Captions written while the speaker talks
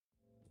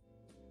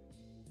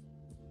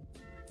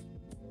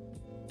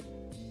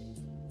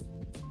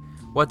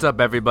What's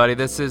up, everybody?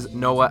 This is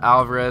Noah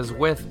Alvarez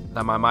with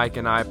the My Mike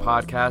and I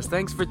podcast.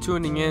 Thanks for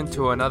tuning in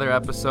to another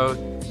episode.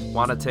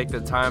 Want to take the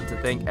time to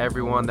thank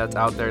everyone that's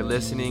out there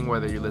listening,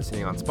 whether you're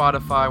listening on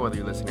Spotify, whether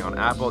you're listening on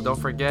Apple. Don't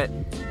forget,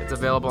 it's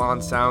available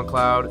on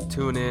SoundCloud,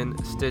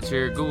 TuneIn,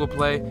 Stitcher, Google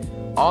Play,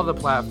 all the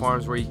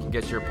platforms where you can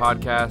get your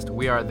podcast.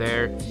 We are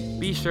there.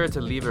 Be sure to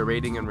leave a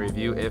rating and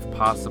review if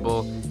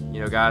possible. You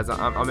know, guys,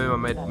 I'm in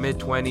my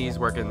mid-20s,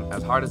 working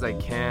as hard as I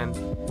can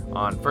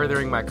on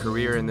furthering my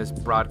career in this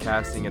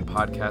broadcasting and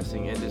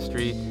podcasting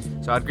industry.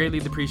 So I'd greatly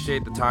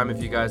appreciate the time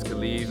if you guys could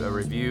leave a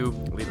review,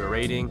 leave a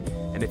rating.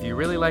 And if you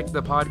really like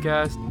the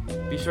podcast,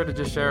 be sure to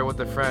just share it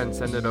with a friend.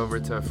 Send it over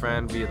to a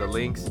friend via the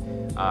links.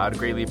 I'd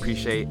greatly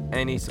appreciate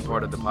any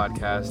support of the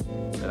podcast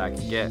that I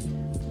can get.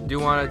 Do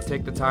want to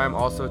take the time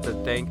also to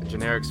thank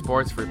Generic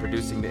Sports for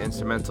producing the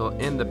instrumental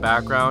in the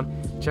background.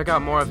 Check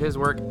out more of his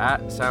work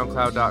at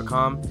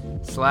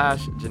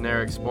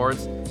soundcloud.com/Generic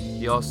Sports.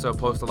 He also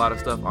posts a lot of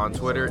stuff on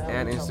Twitter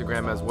and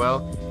Instagram as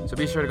well. So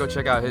be sure to go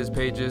check out his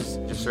pages.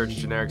 Just search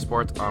Generic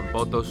Sports on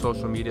both those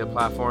social media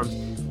platforms.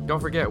 Don't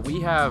forget,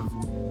 we have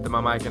the My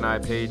Mike and I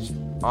page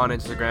on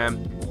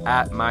Instagram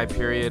at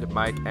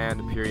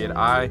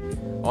my_Mike_I.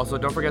 Also,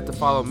 don't forget to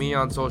follow me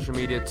on social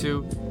media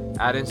too.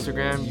 At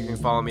Instagram, you can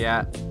follow me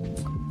at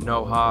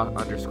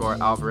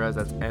Noha_Alvarez.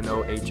 That's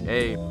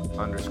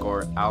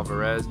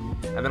NOHA_Alvarez.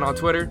 And then on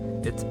Twitter,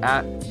 it's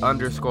at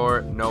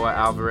 _Noah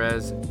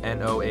Alvarez,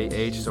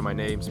 NOAH, so my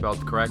name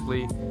spelled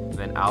correctly, and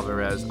then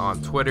Alvarez on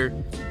Twitter.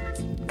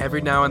 Every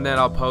now and then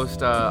I'll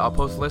post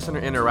listener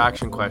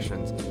interaction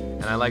questions,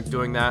 and I like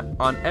doing that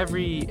on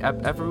every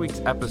week's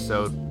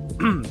episode.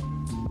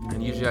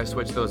 And usually I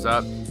switch those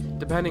up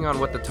depending on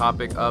what the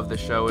topic of the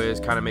show is,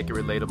 kind of make it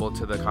relatable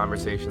to the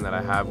conversation that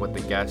I have with the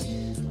guest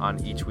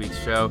on each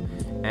week's show.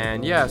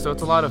 And yeah, so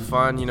it's a lot of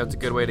fun. You know, it's a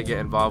good way to get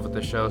involved with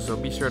the show. So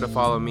be sure to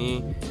follow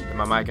me and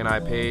My Mike and I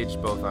page,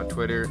 both on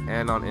Twitter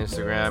and on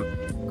Instagram.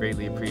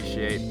 Greatly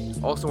appreciate.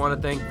 Also want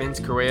to thank Vince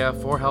Correa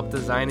for help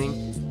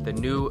designing the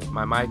new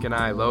My Mike and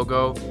I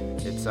logo.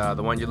 It's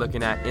the one you're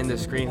looking at in the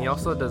screen. He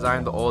also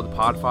designed the old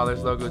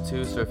Podfathers logo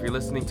too. So if you're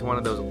listening to one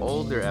of those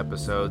older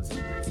episodes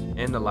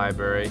in the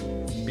library,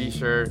 be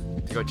sure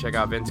to go check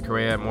out Vince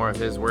Correa and more of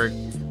his work.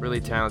 Really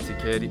talented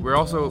kid. We're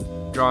also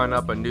drawing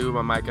up a new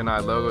My Mike and I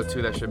logo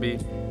too that should be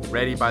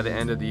ready by the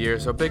end of the year.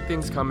 So big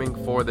things coming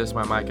for this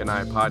My Mike and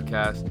I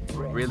podcast.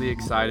 Really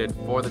excited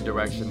for the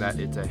direction that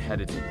it's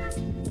headed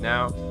in.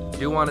 Now,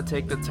 do want to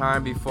take the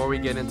time before we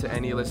get into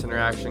any listener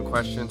action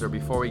questions or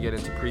before we get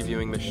into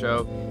previewing the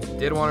show.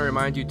 Did want to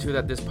remind you too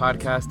that this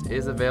podcast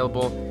is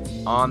available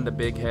on the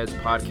Big Heads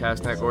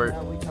Podcast Network,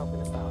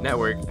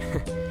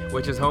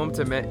 which is home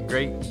to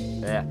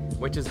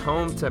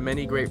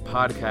many great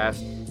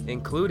podcasts,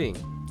 including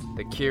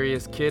the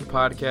Curious Kid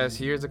podcast.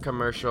 Here's a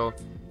commercial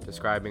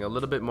describing a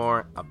little bit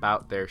more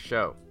about their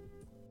show.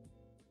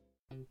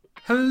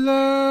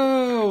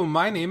 Hello,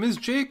 my name is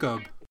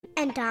Jacob.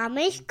 And I'm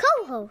his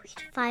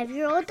co-host,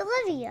 5-year-old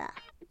Olivia.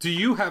 Do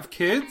you have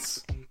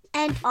kids?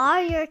 And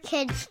are your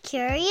kids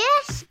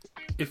curious?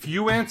 If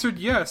you answered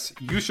yes,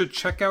 you should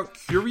check out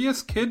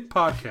Curious Kid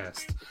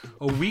Podcast,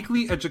 a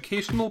weekly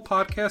educational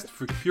podcast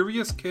for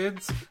curious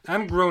kids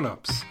and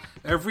grown-ups.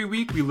 Every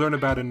week we learn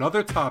about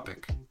another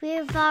topic.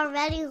 We've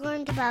already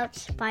learned about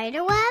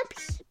spider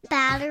webs,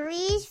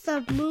 batteries,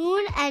 the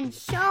moon, and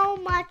so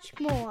much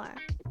more.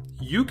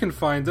 You can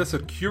find us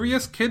at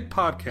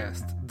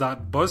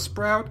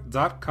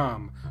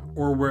CuriousKidPodcast.buzzsprout.com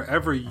or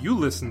wherever you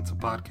listen to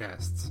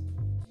podcasts.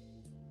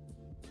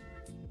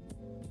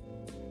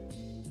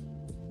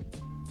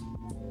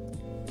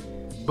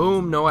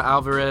 Boom, Noah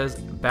Alvarez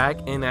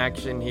back in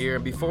action here.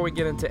 Before we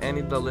get into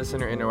any of the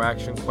listener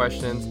interaction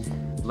questions,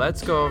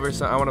 let's go over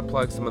I want to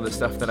plug some of the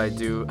stuff that I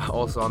do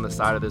also on the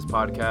side of this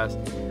podcast.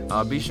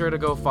 Be sure to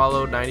go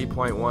follow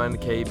 90.1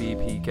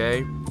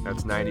 KBPK.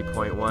 That's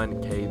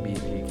 90.1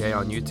 KBPK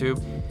on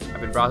YouTube.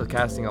 I've been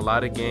broadcasting a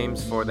lot of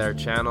games for their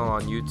channel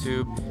on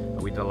YouTube.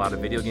 We did a lot of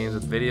video games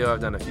with video.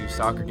 I've done a few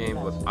soccer games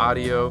with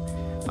audio.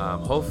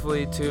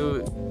 Hopefully,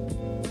 too,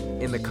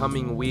 in the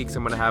coming weeks,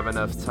 I'm going to have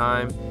enough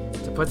time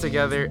to put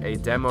together a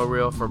demo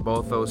reel for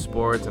both those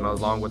sports, and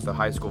along with the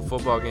high school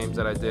football games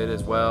that I did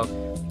as well,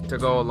 to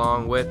go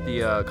along with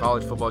the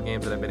college football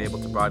games that I've been able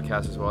to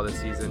broadcast as well this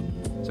season.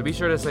 So be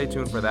sure to stay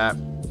tuned for that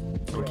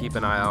and keep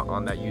an eye out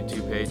on that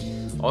YouTube page.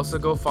 Also,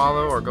 go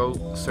follow or go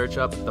search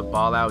up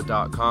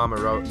theballout.com. I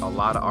wrote a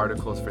lot of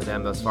articles for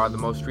them thus far. The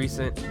most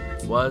recent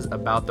was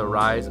about the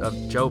rise of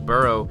Joe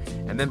Burrow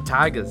and them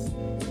Tigers.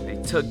 They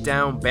took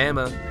down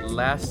Bama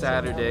last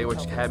Saturday,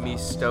 which had me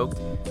stoked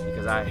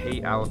because I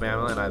hate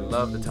Alabama and I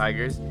love the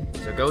Tigers.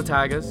 So go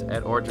Tigers.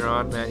 Ed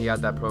Orgeron, man, he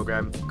got that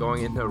program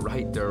going in the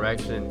right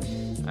direction.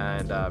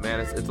 And, man,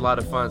 it's a lot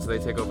of fun. So they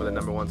take over the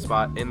number one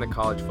spot in the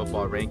college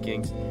football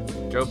rankings.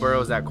 Joe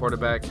Burrow is at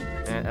quarterback,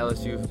 and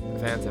LSU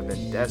fans have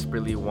been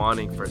desperately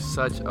wanting for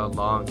such a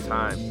long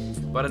time.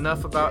 But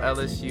enough about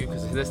LSU,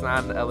 because this is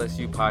not an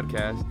LSU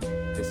podcast.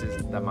 This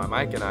is the My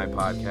Mike and I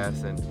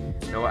podcast, and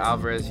Noah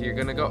Alvarez here.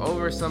 Going to go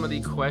over some of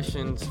the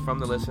questions from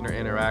the listener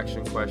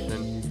interaction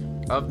question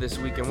of this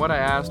week. And what I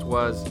asked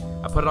was,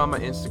 I put it on my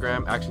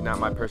Instagram, actually not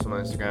my personal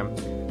Instagram,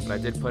 but I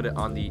did put it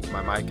on the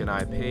My Mike and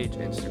I page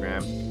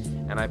Instagram.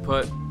 And I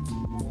put,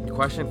 the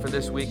question for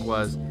this week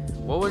was,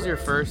 what was your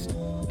first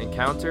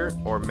encounter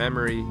or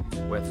memory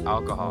with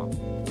alcohol?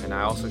 And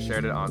I also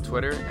shared it on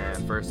Twitter.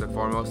 And first and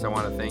foremost, I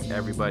want to thank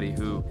everybody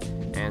who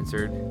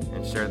answered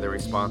and shared their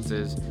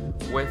responses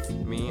with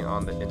me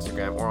on the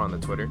Instagram or on the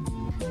Twitter.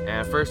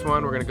 And first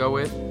one, we're going to go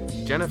with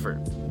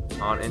Jennifer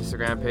on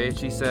Instagram page.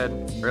 She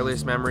said,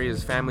 earliest memory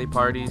is family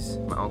parties.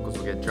 My uncles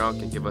would get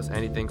drunk and give us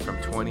anything from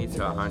 $20 to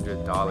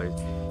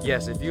 $100.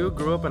 Yes, if you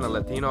grew up in a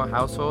Latino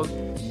household,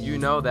 you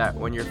know that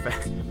when your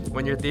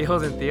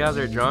tios and tias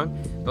are drunk,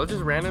 they'll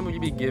just randomly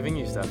be giving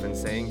you stuff and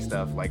saying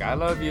stuff like, I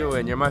love you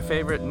and you're my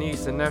favorite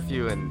niece and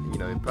nephew. And, you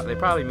know, they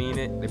probably mean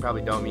it. They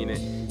probably don't mean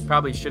it.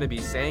 Probably shouldn't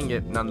be saying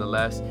it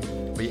nonetheless.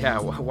 But yeah,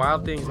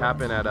 wild things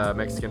happen at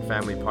Mexican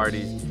family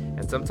parties.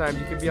 And sometimes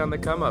you can be on the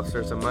come-ups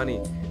for some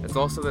money. It's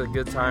also a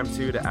good time,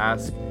 too, to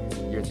ask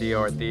your tia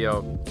or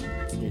Theo,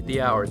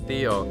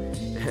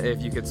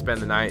 if you could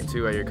spend the night,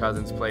 too, at your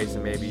cousin's place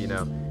and maybe, you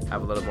know,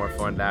 have a little more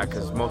fun that,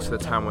 because most of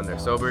the time when they're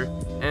sober,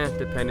 and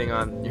depending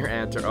on your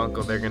aunt or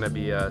uncle, they're going to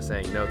be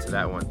saying no to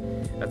that one.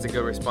 That's a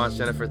good response,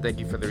 Jennifer. Thank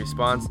you for the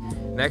response.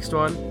 Next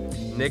one,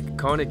 Nick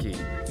Konicki.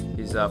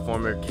 He's a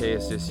former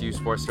KSSU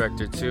sports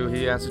director, too.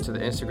 He answered to the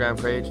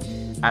Instagram page.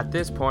 At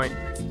this point,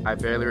 I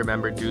barely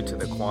remember due to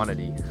the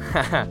quantity.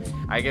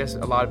 I guess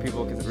a lot of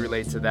people can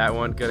relate to that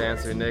one. Good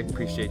answer, Nick.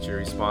 Appreciate your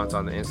response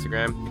on the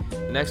Instagram.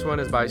 The next one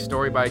is by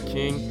Story by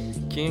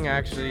King. King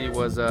actually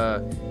was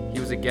he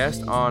was a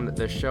guest on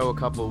the show a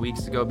couple of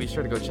weeks ago. Be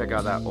sure to go check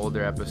out that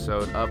older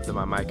episode of the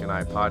My Mike and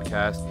I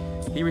podcast.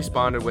 He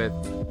responded with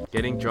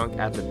getting drunk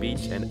at the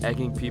beach and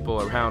egging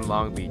people around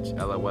Long Beach,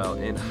 LOL,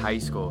 in high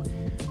school.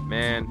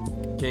 Man,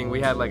 King,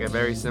 we had like a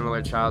very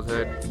similar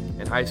childhood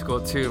in high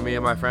school too. Me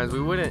and my friends,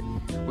 we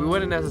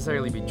wouldn't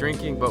necessarily be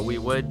drinking, but we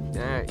would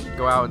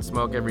go out and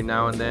smoke every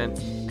now and then,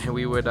 and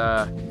we would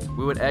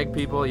egg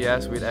people.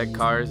 Yes, we'd egg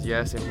cars.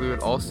 Yes, and we would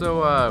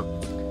also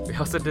we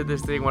also did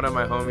this thing. One of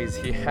my homies,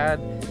 he had,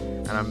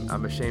 and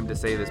I'm ashamed to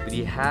say this, but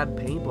he had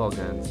paintball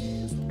guns,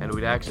 and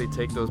we'd actually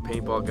take those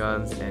paintball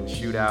guns and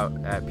shoot out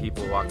at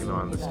people walking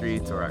on the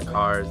streets or at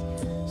cars.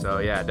 So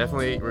yeah,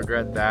 definitely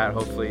regret that.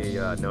 Hopefully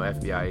no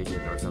FBI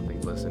agent or something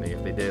listening.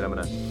 If they did, I'm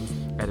gonna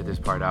edit this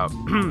part out.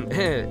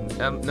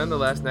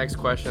 Nonetheless, next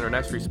question or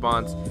next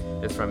response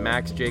is from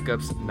Max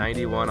Jacobs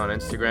 91 on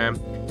Instagram.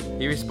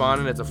 He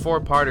responded, it's a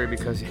 4-parter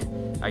because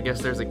I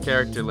guess there's a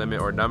character limit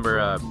or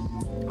a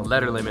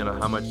letter limit on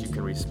how much you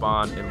can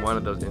respond in one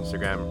of those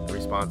Instagram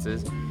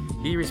responses.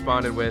 He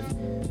responded with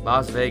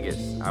Las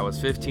Vegas. I was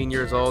 15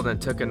 years old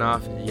and took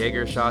enough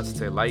Jaeger shots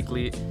to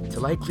likely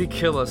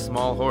kill a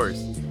small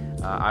horse.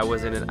 I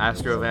was in an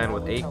Astro van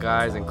with 8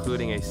 guys,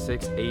 including a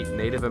 6'8"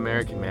 Native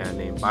American man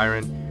named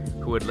Byron,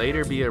 who would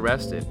later be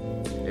arrested.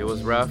 It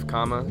was rough,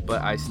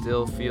 but I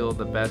still feel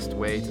the best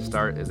way to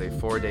start is a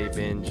 4-day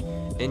binge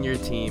in your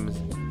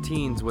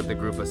teens with a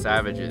group of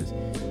savages.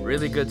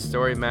 Really good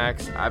story,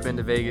 Max. I've been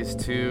to Vegas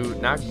too,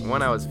 not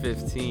when I was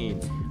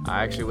 15.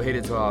 I actually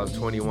waited till I was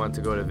 21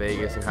 to go to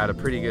Vegas and had a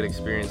pretty good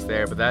experience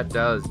there, but that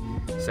does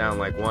sound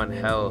like one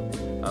hell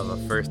of a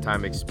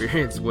first-time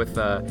experience with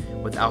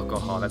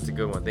alcohol. That's a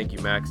good one. Thank you,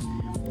 Max.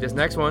 This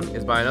next one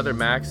is by another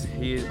Max.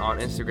 He on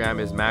Instagram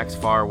is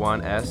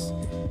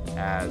MaxFar1S,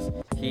 as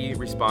he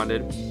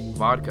responded,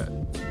 vodka.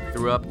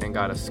 Threw up and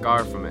got a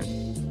scar from it.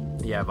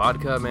 Yeah,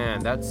 vodka, man,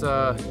 that's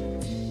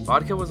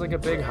vodka was like a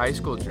big high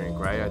school drink,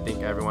 right? I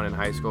think everyone in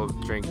high school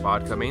drank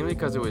vodka, mainly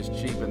because it was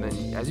cheap, and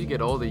then as you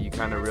get older, you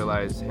kind of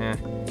realize,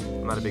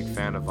 I'm not a big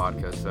fan of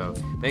vodka. So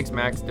thanks,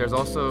 Max. There's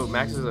also,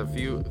 Max is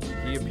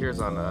he appears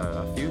on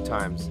a few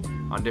times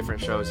on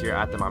different shows here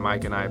at the My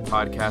Mike and I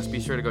podcast. Be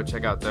sure to go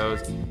check out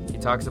those. He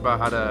talks about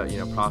how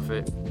to,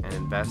 profit and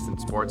invest in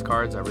sports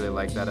cards. I really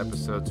like that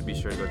episode, so be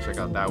sure to go check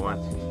out that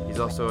one. He's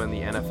also in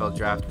the NFL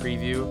draft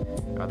preview,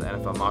 the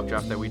NFL mock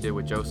draft that we did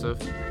with Joseph,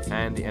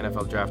 and the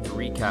NFL draft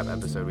recap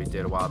episode we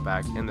did a while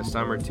back in the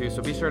summer too.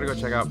 So be sure to go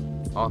check out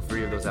all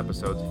 3 of those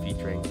episodes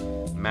featuring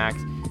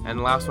Max. And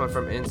the last one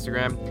from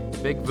Instagram,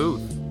 Big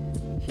Booth.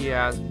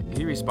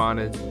 He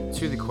responded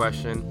to the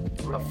question,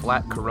 a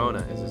flat Corona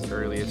is his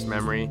earliest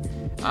memory.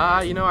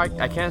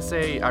 I can't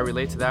say I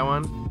relate to that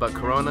one, but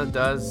Corona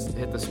does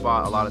hit the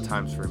spot a lot of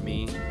times for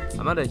me.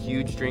 I'm not a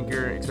huge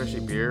drinker, especially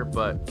beer,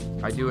 but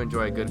I do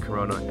enjoy a good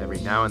Corona every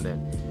now and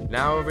then.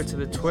 Now over to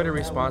the Twitter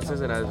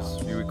responses, and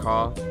as you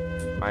recall,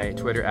 my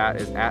Twitter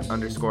is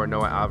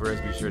 @_Noah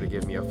Alvarez. Be sure to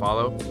give me a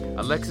follow.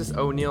 Alexis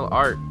O'Neill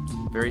Art,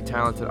 very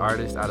talented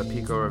artist out of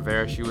Pico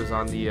Rivera. She was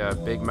on the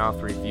Big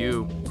Mouth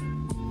Review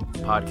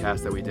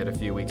podcast that we did a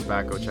few weeks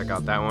back. Go check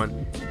out that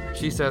one.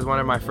 She says, one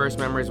of my first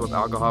memories with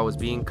alcohol was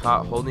being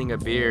caught holding a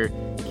beer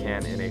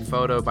can in a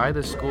photo by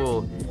the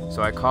school,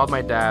 so I called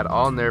my dad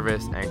all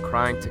nervous and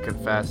crying to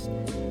confess.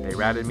 They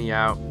ratted me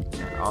out,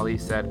 and all he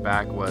said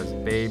back was,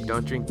 babe,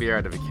 don't drink beer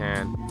out of a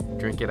can,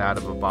 drink it out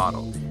of a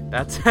bottle.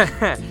 That's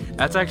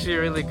that's actually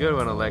a really good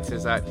one,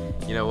 Alexis.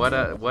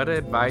 What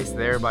advice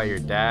there by your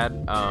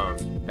dad.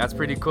 That's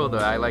pretty cool though.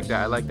 I like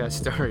that. I like that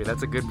story.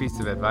 That's a good piece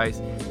of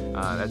advice.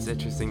 That's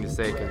interesting to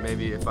say, because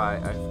maybe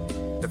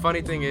the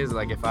funny thing is,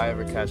 like, if I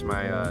ever catch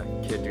my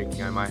kid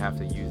drinking, I might have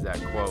to use that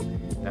quote.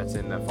 That's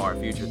in the far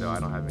future though. I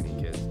don't have any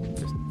kids.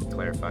 Just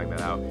clarifying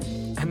that out.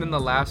 And then the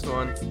last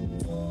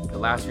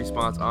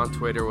response on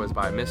Twitter was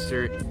by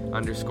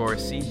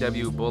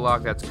Mr._CW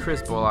Bullock. That's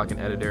Chris Bullock, an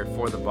editor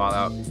for the Ball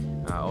Out.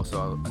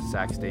 Also a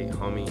Sac State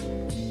homie.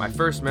 My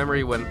first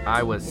memory when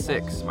I was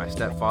 6, my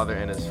stepfather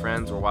and his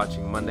friends were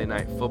watching Monday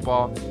Night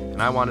Football, and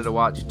I wanted to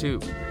watch too.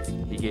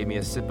 He gave me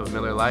a sip of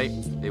Miller Lite.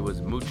 It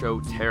was mucho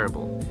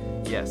terrible.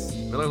 Yes,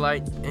 Miller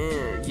Lite,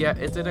 yeah,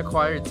 it's an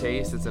acquired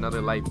taste. It's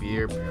another light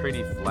beer,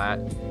 pretty flat.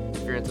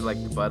 If you're into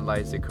like the Bud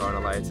Lights, the Corona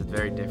Lights, it's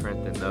very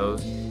different than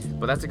those.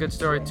 But that's a good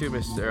story too,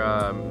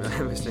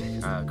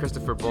 Mr.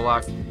 Christopher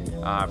Bullock.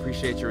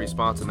 Appreciate your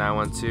response on that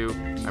one too.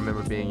 I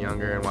remember being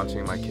younger and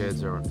watching my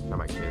parents,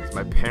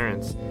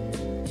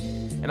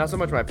 and not so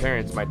much my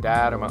parents, my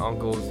dad or my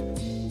uncles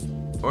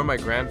or my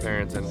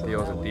grandparents and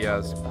tios and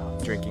tias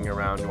drinking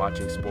around and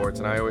watching sports.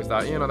 And I always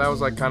thought, that was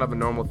like kind of a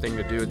normal thing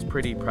to do. It's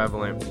pretty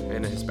prevalent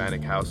in a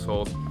Hispanic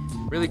household.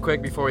 Really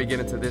quick before we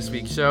get into this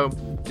week's show,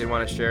 did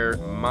want to share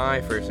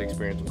my first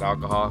experience with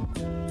alcohol.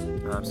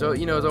 So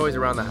it was always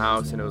around the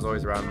house and it was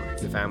always around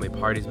the family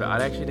parties, but I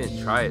actually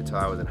didn't try it till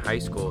I was in high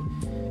school.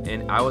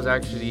 And I was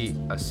actually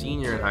a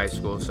senior in high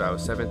school, so I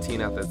was 17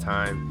 at the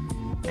time,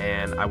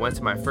 and I went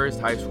to my first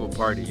high school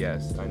party.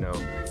 Yes, I know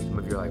some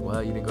of you are like,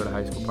 well, you didn't go to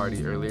high school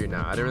party earlier.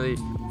 No, I didn't really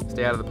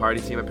stay out of the party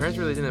scene. My parents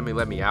really didn't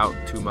let me out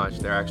too much.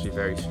 They're actually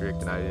very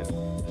strict, and I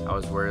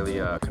was really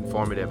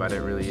conformative. I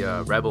didn't really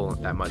rebel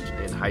that much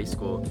in high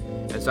school.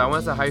 And so I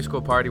went to a high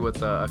school party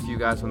with a few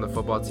guys from the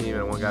football team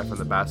and one guy from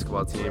the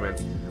basketball team, and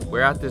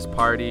we're at this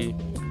party.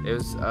 It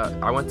was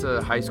I went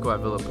to high school at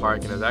Villa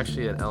Park, and it was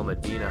actually an El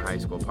Medina high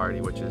school party,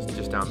 which is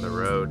just down the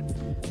road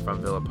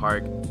from Villa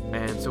Park.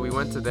 And so we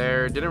went to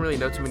there. Didn't really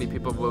know too many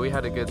people, but we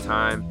had a good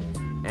time.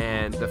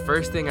 And the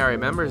first thing I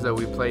remember is that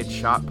we played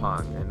shot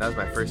pong, and that was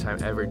my first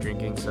time ever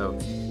drinking. So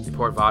we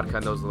poured vodka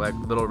in those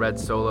little red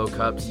Solo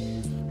cups.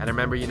 And I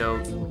remember,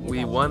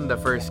 we won the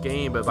first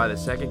game, but by the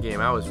second game,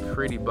 I was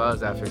pretty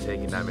buzzed after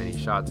taking that many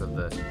shots of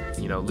the,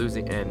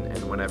 losing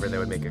and whenever they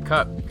would make a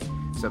cup.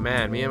 So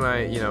man, me and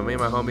my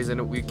homies,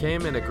 and we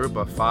came in a group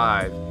of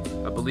 5.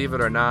 Believe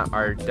it or not,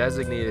 our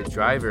designated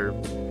driver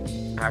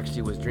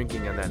actually was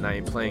drinking on that night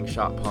and playing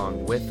shot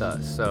pong with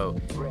us. So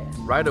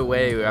right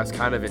away, I was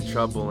kind of in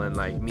trouble, and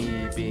like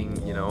me being,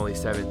 only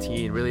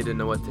 17, really didn't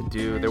know what to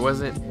do. There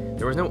was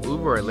no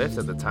Uber or Lyft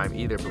at the time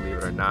either, believe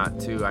it or not,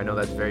 too. I know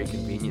that's very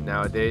convenient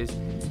nowadays.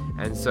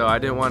 And so I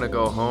didn't want to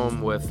go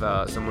home with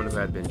someone who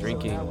had been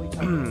drinking.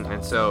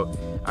 And so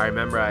I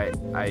remember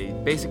I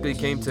basically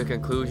came to a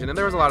conclusion, and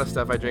there was a lot of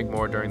stuff. I drank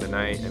more during the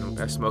night, and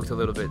I smoked a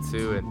little bit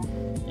too. And,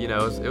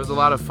 it was a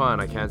lot of fun.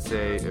 I can't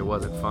say it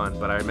wasn't fun,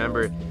 but I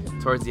remember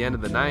towards the end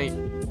of the night,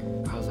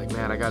 I was like,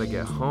 man, I got to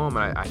get home.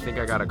 And I think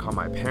I got to call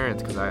my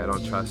parents, because I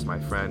don't trust my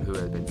friend who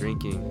had been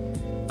drinking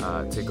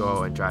to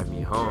go and drive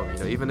me home.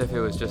 Even if it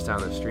was just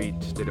down the street,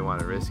 just didn't want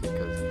to risk it,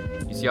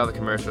 because you see all the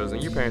commercials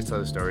and your parents tell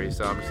the story.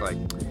 So I'm just like,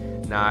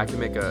 nah, I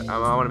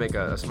want to make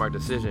a smart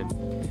decision.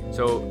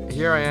 So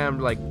here I am,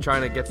 like,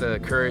 trying to get the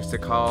courage to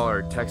call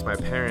or text my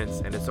parents,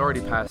 and it's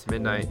already past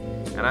midnight,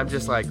 and I'm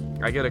just like,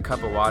 I get a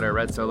cup of water, a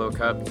red Solo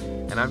cup,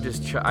 and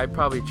I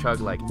probably chugged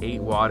like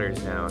 8 waters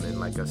down in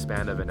like a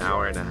span of an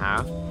hour and a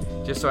half,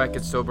 just so I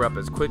could sober up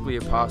as quickly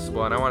as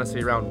possible. And I want to say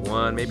around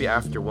 1, maybe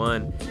after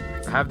 1,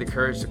 I have the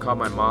courage to call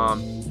my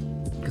mom,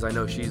 because I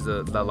know she's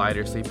the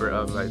lighter sleeper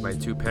of like my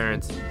 2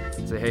 parents.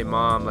 Say, hey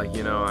mom, like,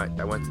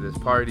 I went to this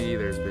party,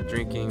 there's been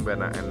drinking,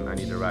 but I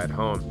need to ride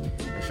home.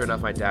 And sure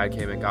enough, my dad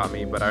came and got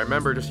me. But I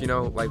remember just,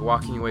 like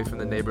walking away from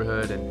the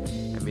neighborhood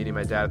and meeting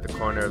my dad at the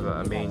corner of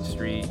a main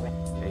street,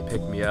 and he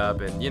picked me up.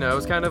 And, it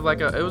was kind of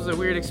like it was a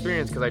weird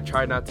experience, because I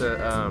tried not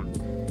to,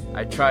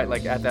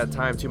 like at that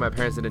time too, my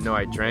parents didn't know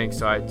I drank.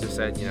 So I just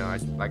said,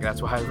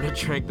 that's why I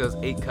drank those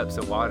 8 cups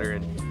of water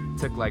and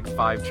took like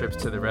 5 trips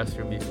to the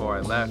restroom before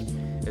I left,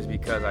 is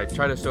because I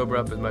try to sober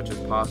up as much as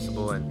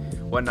possible and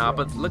whatnot.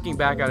 But looking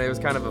back on it, it was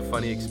kind of a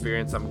funny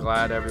experience. I'm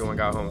glad everyone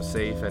got home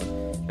safe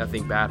and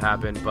nothing bad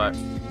happened. But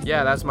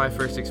yeah, that's my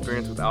first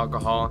experience with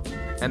alcohol.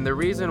 And the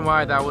reason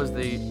why that was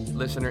the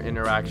listener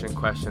interaction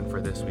question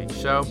for this week's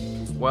show,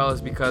 well,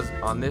 is because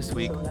on this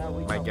week,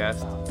 my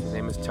guest, his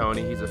name is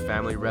Tony, he's a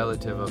family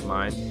relative of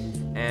mine,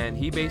 and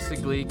he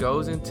basically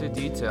goes into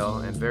detail,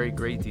 and very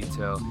great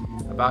detail,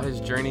 about his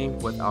journey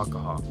with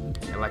alcohol.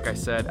 And like I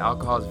said,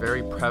 alcohol is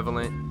very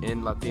prevalent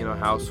in Latino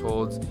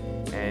households,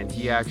 and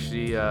he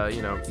actually,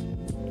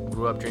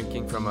 grew up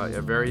drinking from a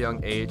very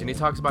young age. And he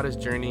talks about his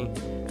journey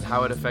and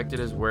how it affected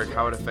his work,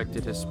 how it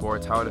affected his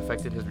sports, how it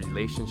affected his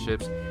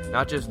relationships,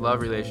 not just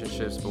love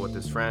relationships, but with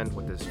his friend,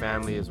 with his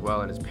family as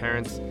well, and his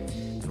parents,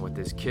 and with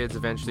his kids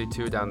eventually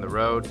too down the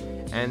road.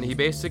 And he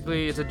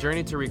basically, it's a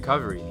journey to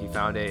recovery. He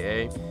found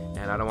AA,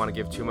 and I don't want to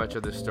give too much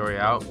of the story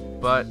out,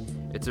 but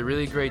It's a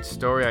really great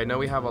story. I know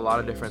we have a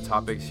lot of different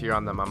topics here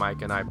on the My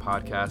Mike and I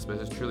podcast, but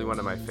it's truly one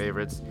of my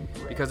favorites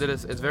because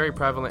it's very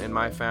prevalent in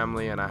my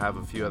family, and I have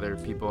a few other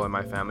people in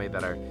my family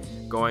that are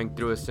going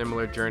through a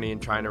similar journey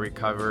and trying to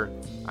recover.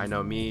 I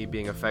know me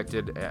being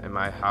affected in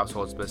my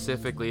household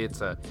specifically,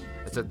 it's a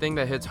thing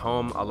that hits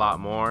home a lot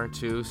more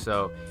too.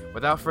 So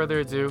without further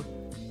ado,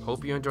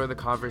 hope you enjoy the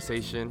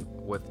conversation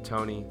with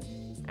Tony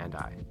and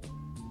I.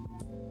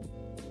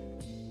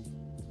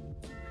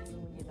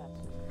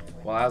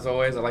 Well, as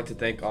always, I'd like to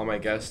thank all my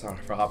guests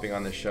for hopping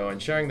on the show and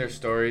sharing their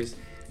stories.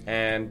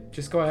 And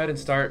just go ahead and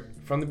start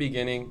from the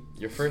beginning.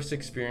 Your first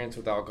experience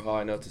with alcohol.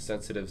 I know it's a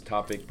sensitive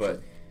topic,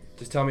 but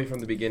just tell me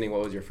from the beginning,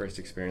 what was your first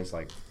experience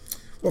like?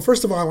 Well,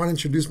 first of all, I want to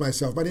introduce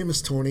myself. My name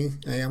is Tony.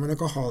 I am an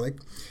alcoholic.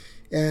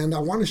 And I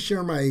want to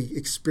share my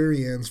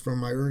experience from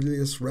my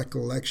earliest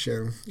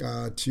recollection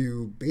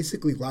to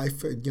basically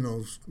life,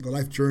 the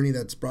life journey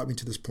that's brought me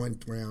to this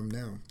point where I am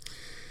now.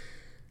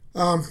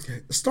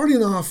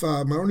 Starting off,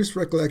 my earliest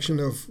recollection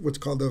of what's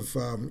called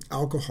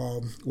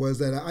alcohol was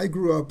that I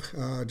grew up,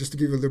 just to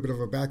give you a little bit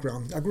of a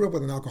background, I grew up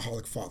with an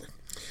alcoholic father.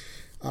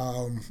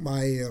 All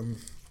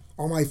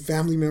my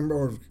family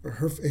member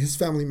his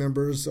family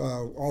members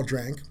all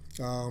drank.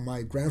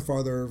 My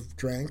grandfather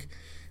drank.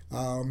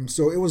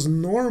 So it was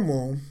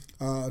normal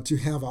to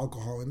have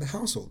alcohol in the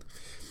household.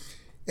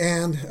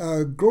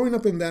 And growing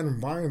up in that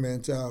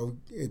environment, to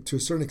a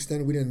certain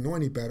extent, we didn't know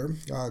any better.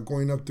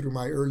 Going up through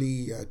my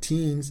early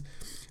teens,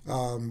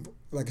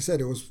 like I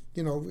said, it was,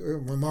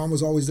 my mom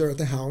was always there at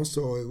the house,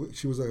 so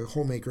she was a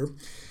homemaker.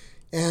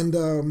 And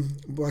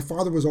my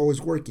father was always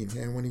working,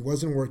 and when he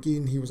wasn't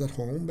working, he was at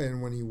home.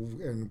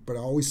 But I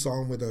always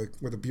saw him with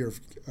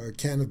a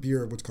can of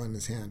beer, what's called in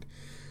his hand.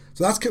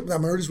 So that's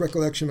my earliest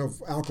recollection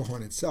of alcohol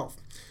in itself.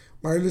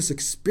 My earliest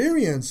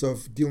experience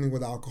of dealing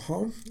with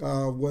alcohol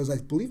was, I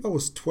believe I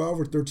was 12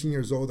 or 13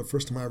 years old the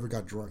first time I ever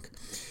got drunk.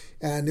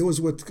 And it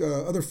was with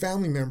other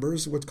family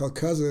members, what's called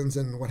cousins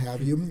and what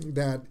have you,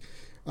 that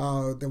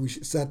we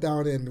sat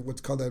down and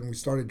we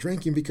started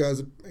drinking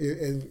because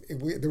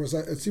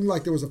it seemed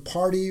like there was a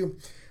party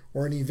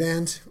or an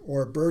event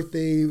or a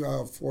birthday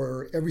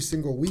for every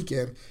single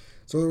weekend.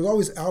 So there was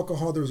always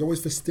alcohol, there was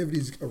always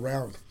festivities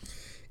around.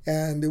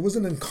 And it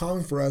wasn't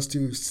uncommon for us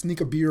to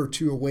sneak a beer or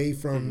two away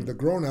from the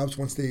grown-ups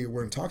once they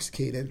were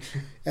intoxicated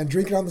and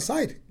drink it on the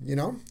side,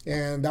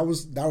 And that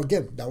was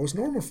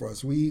normal for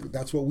us.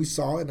 That's what we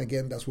saw, and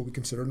again, that's what we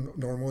consider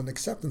normal and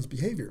acceptance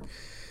behavior.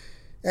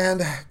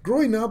 And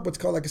growing up,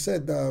 like I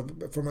said,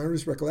 from my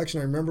earliest recollection,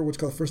 I remember what's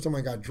called the first time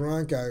I got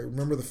drunk. I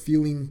remember the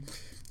feeling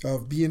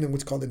of being in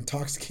what's called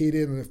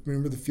intoxicated, and I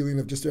remember the feeling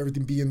of just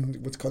everything being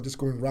what's called just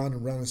going round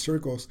and round in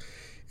circles.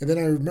 And then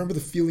I remember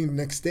the feeling the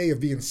next day of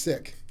being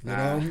sick,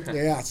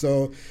 Yeah,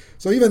 so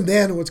even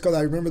then, I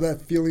remember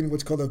that feeling,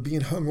 of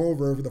being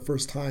hungover for the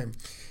first time.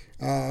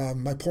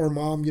 My poor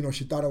mom,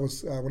 she thought I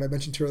was, when I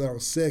mentioned to her that I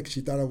was sick,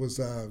 she thought I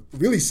was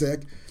really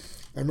sick.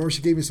 I remember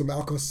she gave me some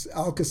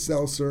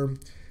Alka-Seltzer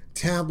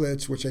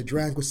tablets, which I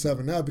drank with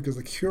 7-Up because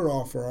the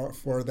cure-all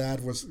for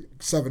that was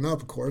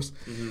 7-Up, of course.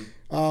 Mm-hmm.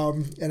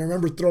 And I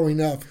remember throwing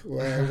up,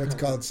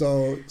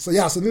 So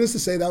needless to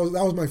say, that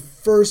was my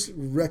first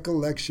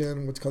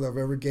recollection, of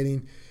ever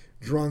getting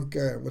drunk,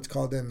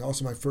 and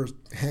also my first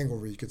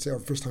hangover, you could say, or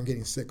first time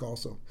getting sick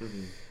also.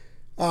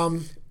 Mm-hmm.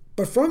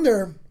 But from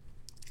there,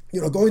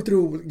 going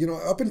through,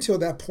 up until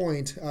that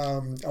point,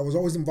 I was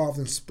always involved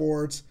in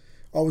sports,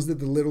 always did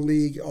the Little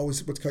League,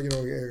 always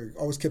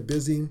kept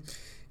busy.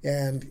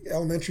 And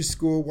elementary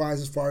school wise,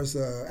 as far as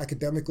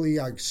academically,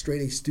 I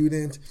straight A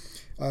student.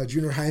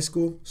 Junior high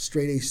school,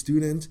 straight A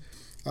student.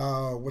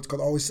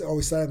 Always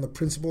sat on the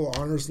principal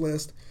honors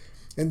list.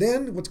 And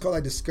then I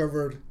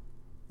discovered,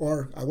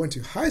 or I went to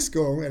high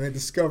school and I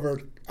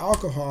discovered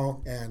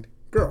alcohol and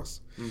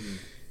girls. Mm-hmm.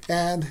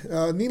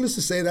 And needless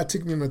to say, that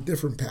took me on a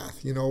different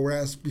path.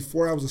 Whereas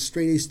before I was a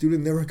straight A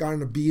student, never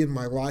gotten a B in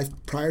my life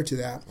prior to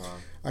that. Wow.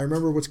 I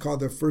remember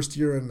the first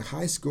year in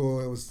high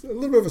school. It was a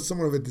little bit of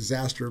somewhat of a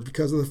disaster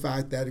because of the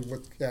fact that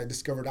I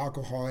discovered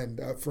alcohol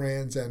and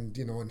friends and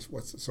and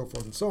so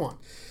forth and so on.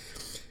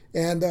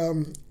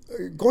 And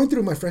going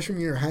through my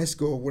freshman year of high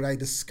school, what I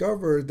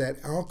discovered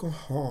that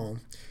alcohol,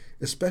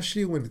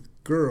 especially with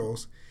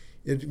girls,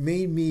 it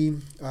made me.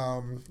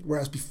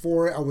 Whereas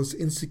before I was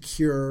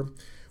insecure.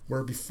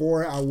 Where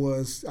before I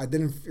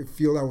didn't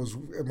feel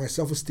my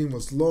self-esteem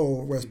was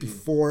low, whereas mm-hmm.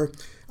 before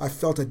I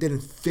felt I didn't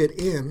fit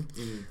in.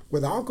 Mm-hmm.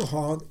 With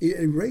alcohol, it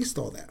erased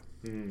all that.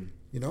 Mm-hmm.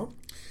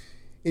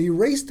 It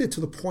erased it to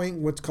the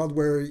point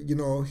where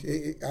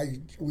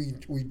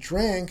we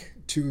drank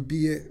to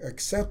be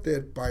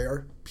accepted by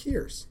our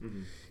peers.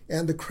 Mm-hmm.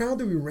 And the crowd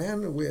that we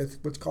ran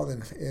with,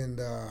 in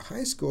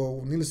high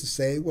school, needless to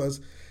say, was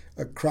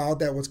a crowd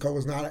that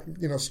was not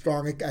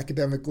strong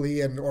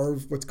academically or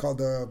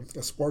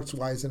sports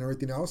wise and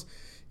everything else,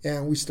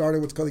 and we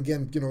started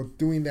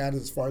doing that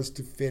as far as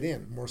to fit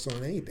in more so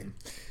than anything.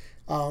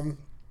 And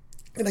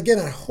again,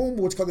 at home,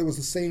 it was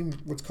the same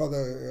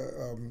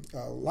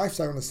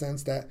lifestyle in the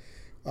sense that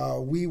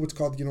we what's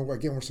called, again,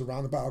 we're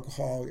surrounded by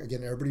alcohol.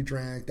 Again, everybody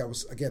drank. That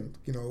was, again,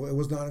 it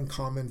was not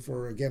uncommon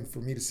for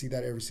me to see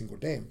that every single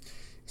day.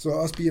 So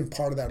us being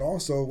part of that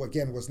also,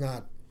 again, was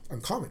not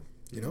uncommon,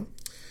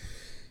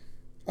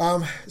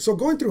 So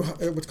going through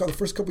what's called the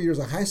first couple of years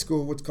of high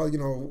school, what's called,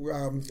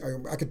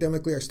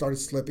 academically, I started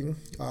slipping.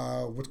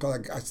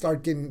 I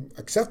started getting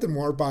accepted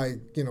more by,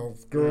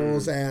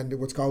 girls and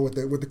what's called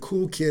with the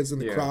cool kids in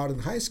the crowd in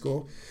high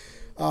school.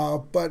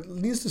 But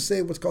needless to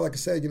say, what's called, like I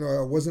said,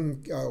 I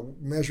wasn't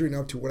measuring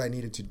up to what I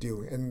needed to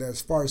do. And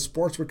as far as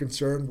sports were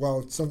concerned,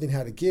 well, something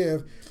had to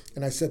give.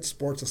 And I set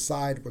sports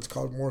aside, what's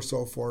called more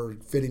so for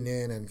fitting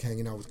in and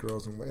hanging out with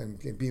girls and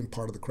being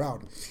part of the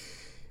crowd.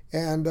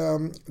 And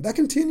that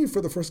continued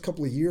for the first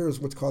couple of years,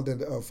 what's called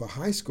of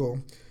high school,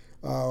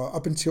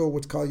 up until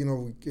what's called,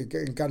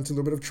 got into a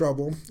little bit of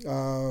trouble,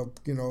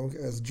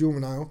 as a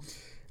juvenile,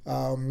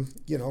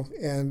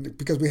 and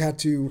because we had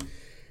to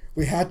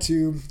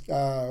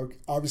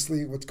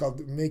obviously what's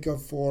called make up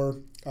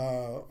for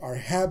our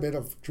habit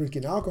of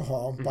drinking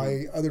alcohol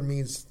by other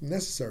means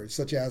necessary,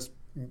 such as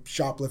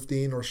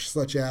shoplifting or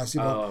such as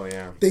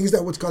things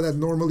that that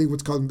normally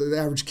what's called the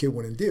average kid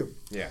wouldn't do.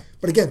 Yeah.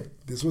 But again,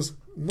 this was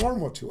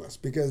normal to us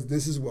because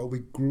this is what we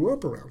grew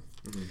up around.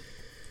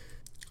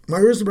 My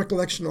earliest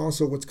recollection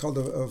also what's called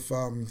of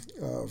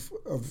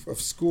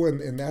school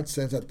in that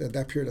sense at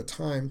that period of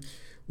time,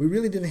 we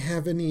really didn't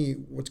have any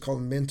what's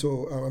called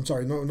mental.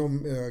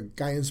 No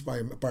guidance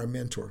by a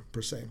mentor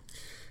per se.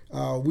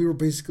 We were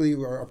basically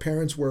our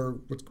parents were.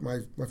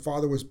 My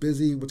father was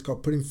busy what's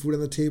called putting food on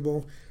the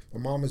table. My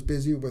mom was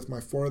busy with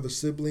my 4 other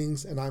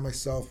siblings, and I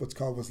myself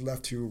was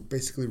left to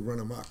basically run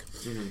amok.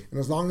 And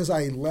as long as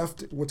I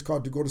left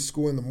to go to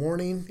school in the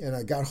morning and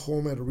I got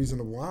home at a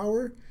reasonable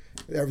hour,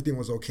 everything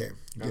was okay.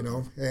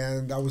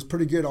 And I was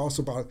pretty good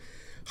also about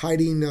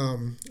hiding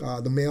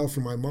the mail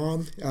from my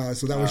mom,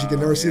 so that way she could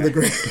never see the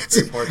grades.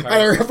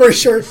 I'm pretty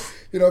sure,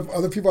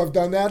 other people have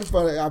done that,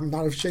 but I'm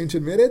not ashamed to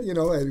admit it.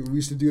 We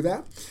used to do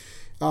that.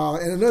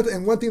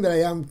 And one thing that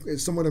I am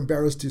somewhat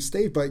embarrassed to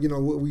state, but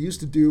what we used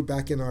to do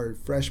back in our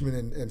freshman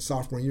and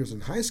sophomore years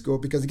in high school,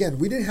 because again,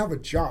 we didn't have a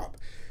job.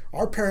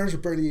 Our parents were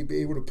barely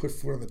able to put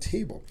food on the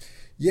table.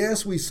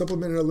 Yes, we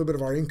supplemented a little bit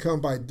of our income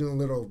by doing a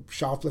little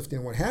shoplifting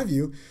and what have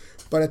you,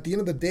 but at the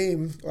end of the day,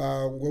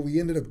 what we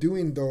ended up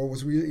doing though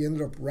was we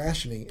ended up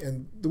rationing.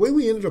 And the way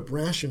we ended up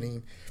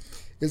rationing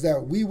is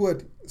that we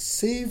would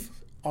save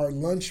our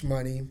lunch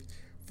money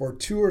for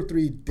 2 or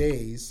 3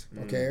 days,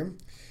 okay?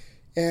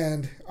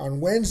 And on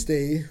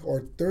Wednesday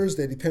or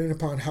Thursday, depending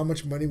upon how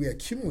much money we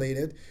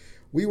accumulated,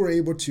 we were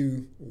able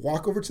to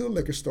walk over to the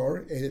liquor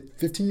store at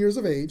 15 years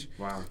of age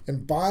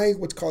and buy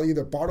what's called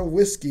either bottled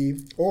whiskey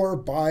or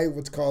buy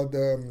what's called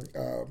a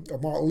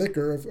malt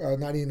liquor of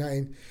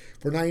 99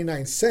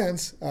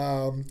 cents.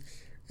 Because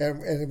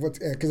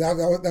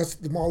that's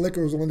the malt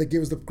liquor was the one that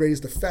gave us the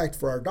greatest effect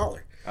for our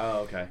dollar. Oh,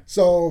 okay.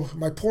 So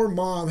my poor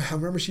mom, I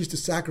remember she used to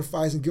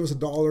sacrifice and give us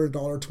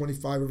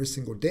 $1.25 every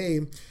single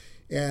day.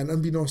 And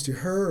unbeknownst to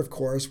her, of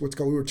course, we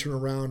would turn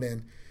around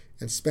and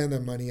spend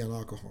that money on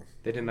alcohol.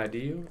 They didn't ID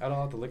you at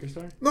all at the liquor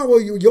store? No, well,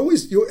 you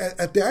always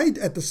at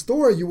the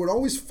store you would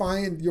always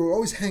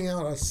hang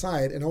out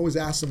outside and always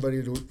ask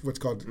somebody to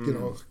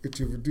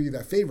to do you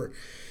that favor.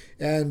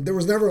 And there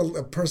was never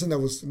a person that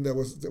was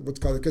what's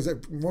called, because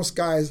most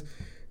guys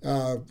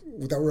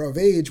that were of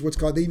age,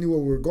 they knew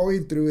what we were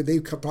going through, and they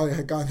probably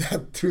had gone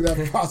through that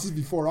process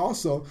before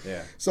also.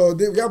 Yeah. So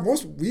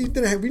we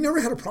never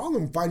had a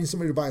problem finding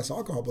somebody to buy us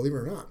alcohol, believe it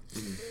or not.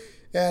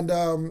 And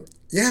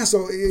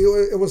so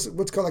it was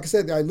what's called, like I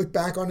said, I look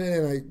back on it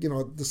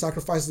and the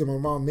sacrifices that my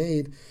mom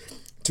made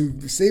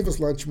to save us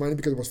lunch money,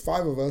 because it was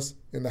 5 of us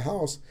in the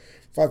house,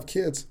 5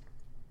 kids.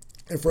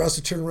 And for us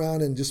to turn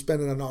around and just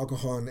spend it on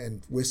alcohol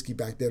and whiskey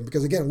back then,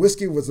 because again,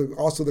 whiskey was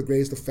also the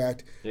greatest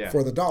effect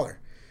for the dollar.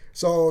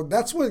 So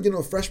that's what,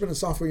 freshman and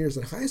sophomore years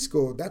in high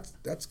school,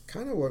 that's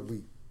kind of what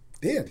we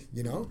did,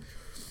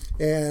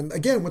 And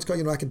again, what's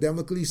called,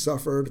 academically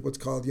suffered, what's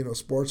called,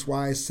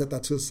 sports-wise, set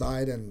that to the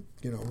side and,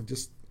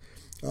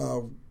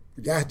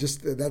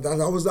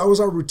 that was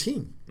our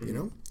routine,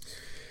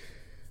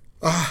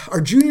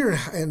 Our junior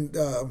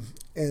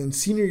and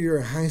senior year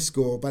in high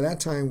school, by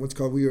that time,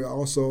 we were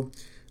also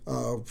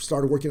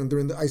started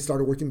working I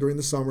started working during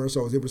the summer,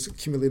 so I was able to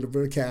accumulate a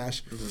bit of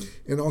cash,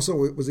 and also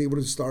was able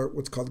to start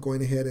what's called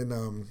going ahead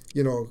and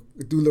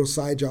do little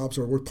side jobs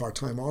or work part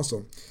time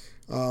also.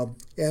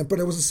 But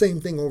it was the same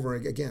thing over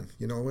again.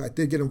 I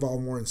did get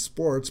involved more in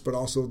sports, but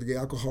also the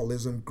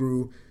alcoholism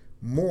grew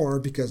more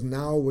because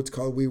now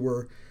we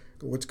were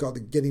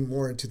getting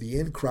more into the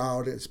in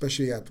crowd,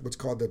 especially at what's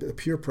called the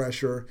peer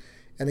pressure,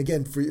 and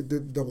again for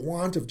the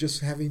want of just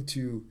having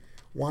to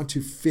want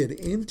to fit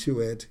into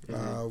it.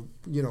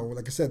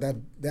 Like I said,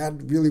 that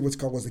really was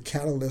the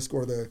catalyst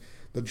or the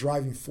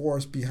driving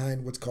force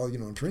behind what's called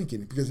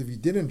drinking. Because if you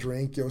didn't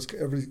drink, it was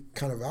every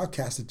kind of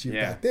outcasted you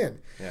back then.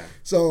 Yeah.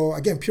 So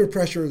again, peer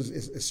pressure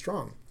is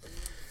strong.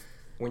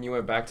 when you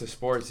went back to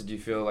sports, did you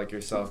feel like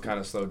yourself kind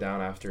of slowed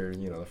down after,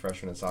 the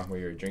freshman and sophomore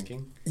year of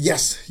drinking?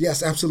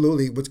 Yes,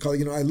 absolutely. What's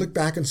called, I look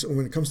back and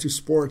when it comes to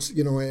sports,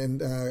 and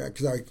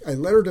because I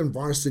lettered in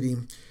varsity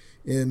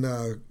in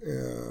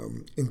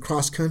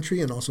cross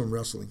country and also in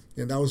wrestling,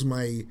 and that was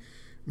my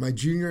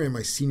junior and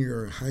my senior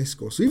year in high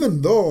school. So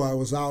even though I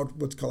was out,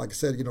 what's called, like I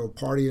said,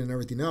 partying and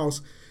everything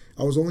else,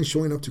 I was only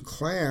showing up to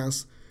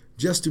class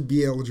just to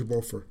be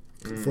eligible for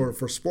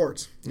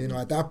sports.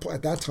 At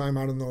that time,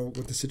 I don't know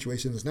what the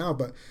situation is now,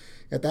 but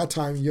at that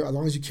time, as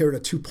long as you carried a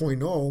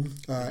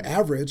 2.0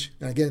 average,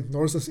 and again,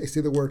 notice I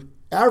say the word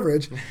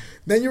average,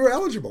 then you were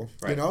eligible.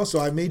 Right. So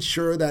I made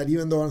sure that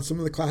even though on some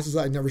of the classes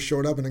I never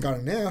showed up and I got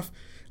an F,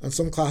 on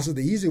some classes,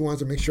 the easy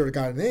ones, I make sure I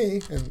got an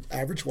A, and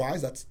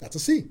average-wise, that's a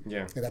C.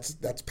 Yeah. And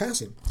that's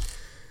passing.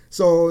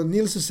 So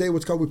needless to say,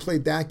 what's called, we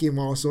played that game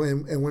also,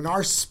 and when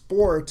our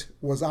sport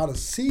was out of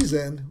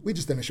season, we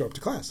just didn't show up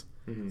to class.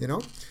 Mm-hmm.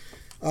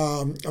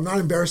 I'm not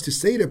embarrassed to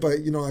say it, but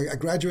I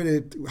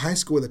graduated high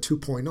school with a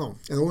 2.0, and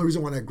the only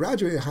reason why I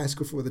graduated high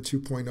school with a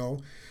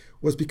 2.0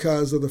 was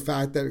because of the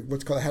fact that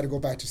I had to go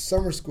back to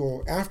summer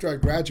school after I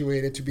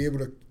graduated to be able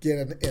to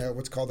get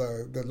what's called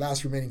the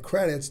last remaining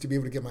credits to be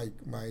able to get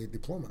my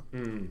diploma.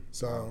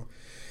 So,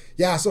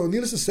 yeah. So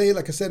needless to say,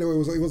 like I said, it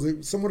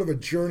was somewhat of a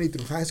journey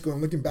through high school.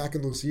 And looking back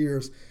in those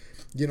years,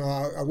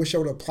 I wish I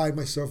would have applied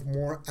myself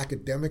more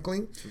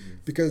academically,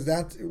 because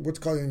that's what's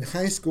called in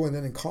high school and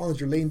then in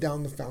college, you're laying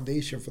down the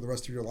foundation for the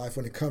rest of your life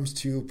when it comes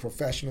to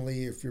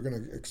professionally, if you're going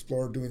to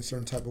explore doing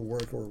certain type of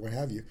work or what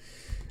have you.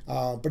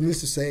 But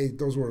needless to say,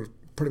 those were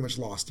pretty much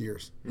lost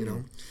years,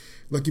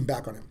 looking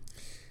back on it.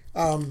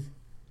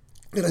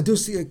 And I do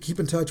keep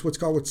in touch with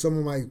some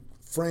of my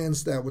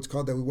friends that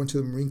we went to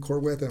the Marine Corps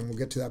with, and we'll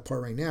get to that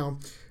part right now,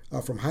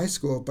 from high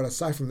school. But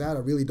aside from that, I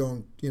really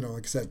don't,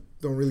 like I said,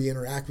 don't really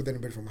interact with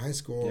anybody from high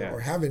school or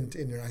haven't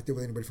interacted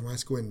with anybody from high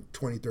school in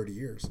 20, 30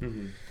 years.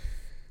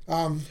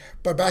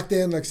 But back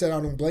then, like I said,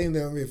 I don't blame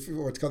them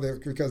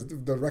because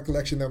the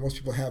recollection that most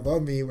people have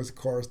of me was, of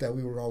course, that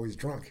we were always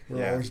drunk. We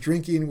were always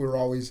drinking. We were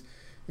always,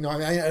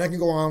 I can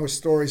go on with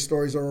stories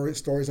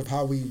of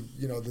how we,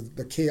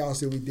 the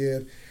chaos that we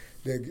did,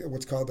 the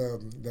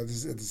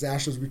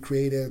disasters we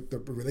created, the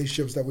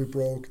relationships that we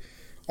broke,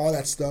 all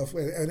that stuff,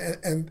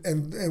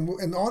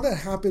 and all that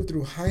happened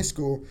through high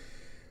school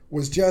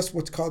was just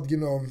what's called,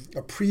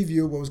 a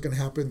preview of what was going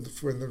to happen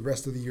for the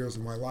rest of the years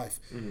of my life.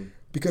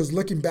 Because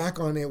looking back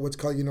on it, what's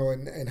called,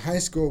 in high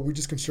school, we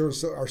just consider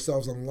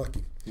ourselves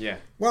unlucky. Yeah.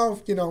 Well,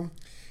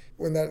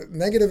 when that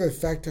negative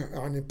effect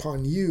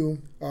upon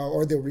you,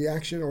 or the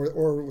reaction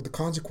or the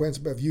consequence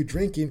of you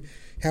drinking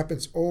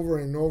happens over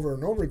and over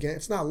and over again,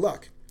 it's not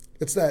luck.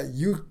 It's that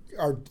you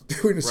are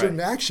doing a certain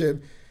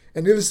action,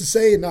 and needless to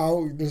say,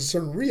 now there's a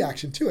certain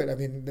reaction to it. I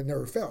mean, it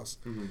never fails.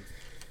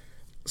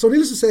 So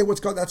needless to say,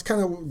 that's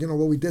kind of,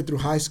 what we did through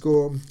high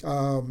school,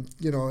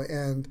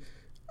 and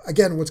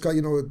again, it was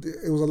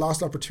a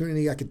lost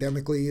opportunity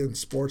academically and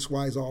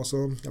sports-wise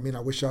also. I mean,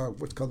 I wish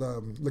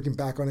looking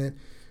back on it,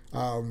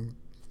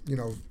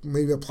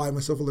 maybe apply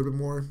myself a little bit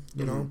more,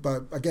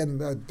 but again,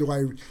 do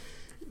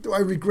I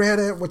regret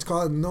it?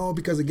 No,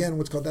 because again,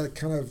 that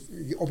kind of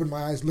opened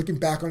my eyes. Looking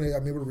back on it,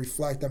 I'm able to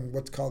reflect on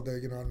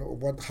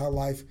how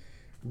life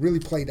really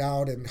played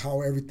out and how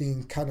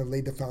everything kind of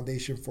laid the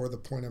foundation for the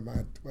point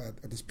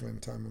at this point in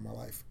time in my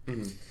life.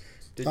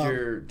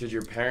 Did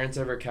your parents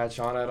ever catch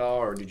on at all,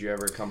 or did you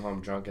ever come home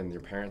drunk and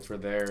your parents were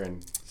there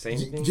and say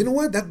anything? You know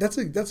what? That's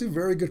a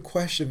very good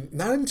question.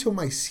 Not until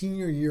my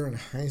senior year in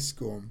high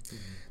school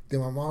did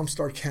my mom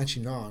start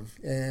catching on,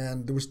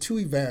 and there was two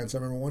events. I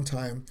remember one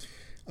time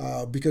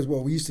because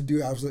what we used to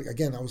do, I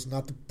was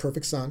not the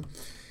perfect son.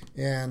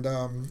 And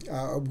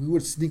we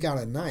would sneak out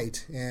at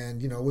night,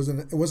 and it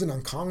wasn't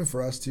uncommon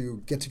for us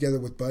to get together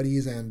with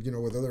buddies and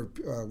with other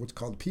what's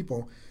called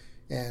people,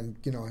 and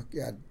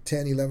at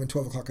 10, 11,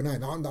 12 o'clock at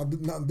night. Now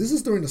this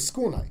is during the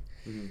school night.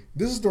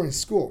 This is during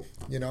school,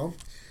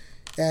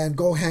 and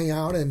go hang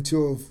out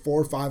until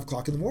 4 or 5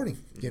 o'clock in the morning,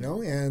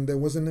 and it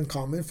wasn't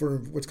uncommon for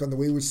what's called the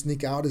way we would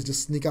sneak out is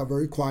just sneak out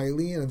very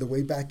quietly, and the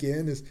way back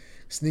in is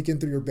sneak in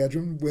through your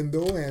bedroom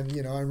window. And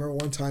I remember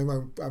one time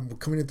I'm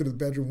coming in through the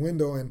bedroom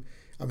window, and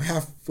I'm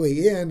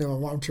halfway in, and my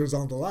mom turns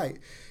on the light.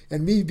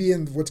 And me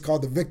being what's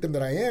called the victim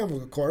that I am,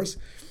 of course,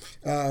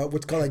 I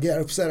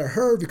get upset at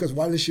her because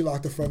why did she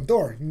lock the front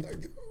door?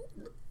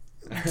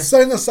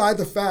 Setting aside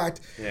the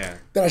fact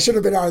that I should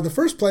have been out in the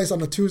first place on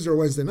a Tuesday or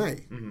Wednesday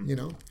night,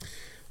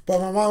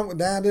 But my mom,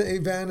 that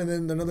event, and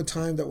then another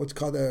time that was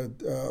called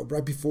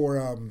right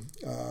before, I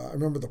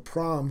remember the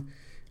prom,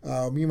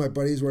 me and my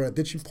buddies were at a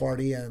ditching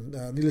party, and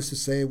needless to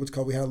say,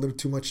 we had a little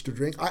too much to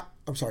drink.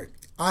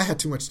 I had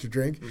too much to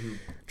drink,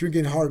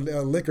 drinking hard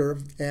liquor,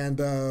 and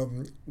I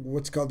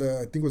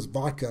think it was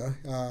vodka,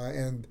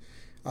 and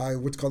I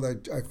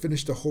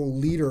finished a whole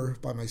liter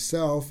by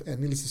myself, and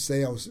needless to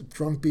say, I was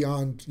drunk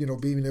beyond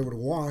being able to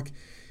walk,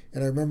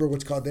 And I remember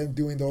what's called them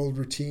doing the old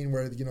routine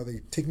where, they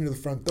take me to the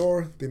front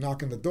door, they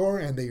knock on the door,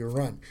 and they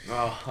run.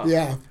 Oh.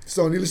 Yeah.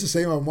 So needless to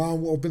say, my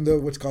mom opened the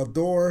what's called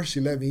door.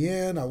 She let me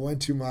in. I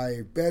went to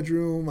my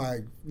bedroom.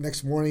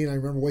 Next morning, I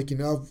remember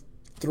waking up,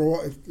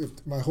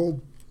 my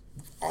whole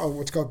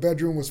what's called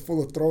bedroom was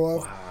full of throw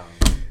up. Wow.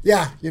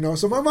 Yeah,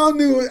 so my mom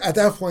knew at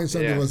that point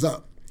something was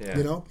up.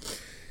 Yeah.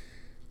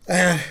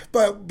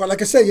 But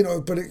like I said,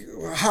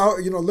 how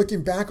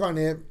looking back on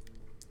it,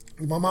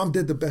 my mom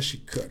did the best she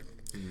could.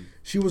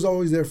 She was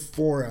always there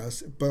for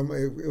us, but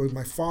it was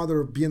my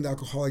father, being the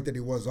alcoholic that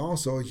he was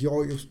also, he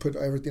always put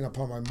everything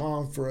upon my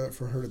mom for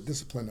her to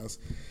discipline us.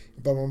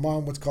 But my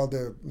mom, what's called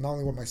not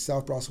only with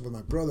myself, but also with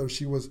my brother,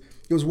 it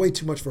was way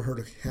too much for her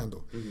to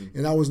handle.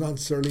 And I was not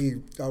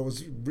necessarily,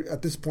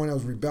 at this point, I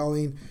was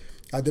rebelling.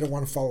 I didn't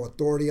want to follow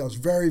authority. I was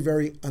very,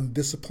 very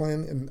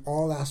undisciplined in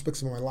all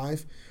aspects of my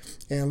life.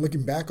 And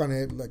looking back on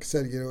it, like I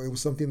said, it was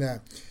something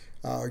that,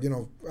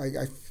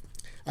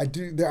 I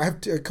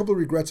have a couple of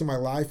regrets in my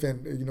life,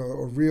 and a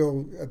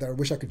real that I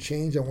wish I could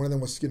change. And one of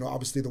them was,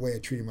 obviously the way I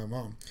treated my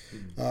mom,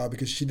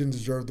 because she didn't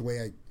deserve the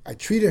way I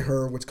treated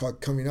her. What's called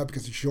coming up,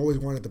 because she always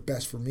wanted the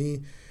best for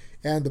me,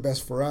 and the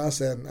best for us.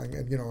 And I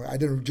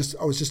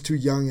was just too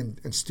young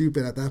and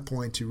stupid at that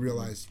point to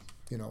realize,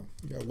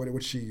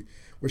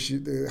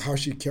 how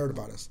she cared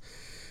about us.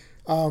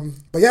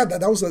 But yeah,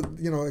 that was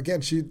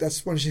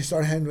that's when she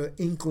started having an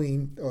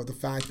inkling of the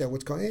fact that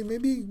what's called, hey,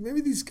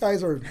 maybe these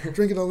guys are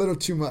drinking a little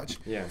too much.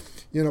 Yeah.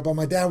 But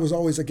my dad was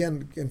always,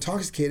 again,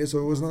 intoxicated, so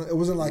it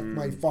wasn't like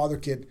my father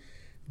could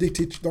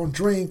dictate don't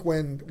drink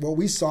when what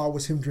we saw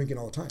was him drinking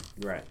all the time.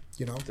 Right.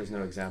 There's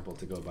no example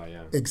to go by.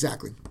 Yeah.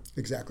 Exactly.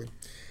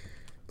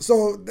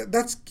 So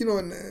that's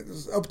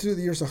up to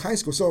the years of high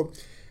school. So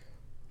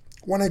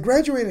when I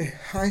graduated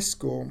high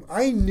school,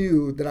 I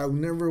knew that I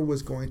never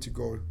was going to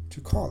go to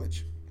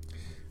college.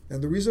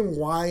 And the reason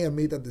why I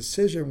made that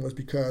decision was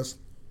because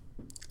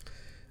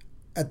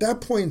at that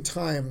point in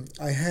time,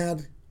 I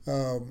had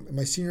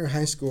my senior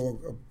high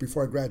school,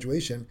 before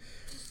graduation,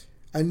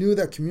 I knew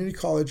that community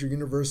college or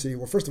university,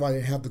 well, first of all, I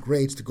didn't have the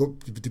grades to go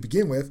to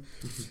begin with,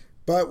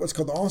 but what's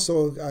called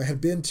also, I had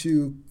been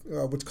to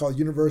what's called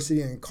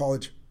university and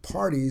college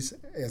parties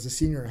as a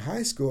senior in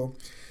high school.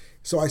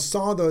 So I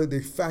saw the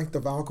effect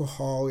of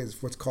alcohol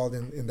is what's called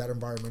in that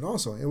environment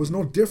also. It was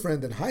no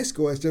different than high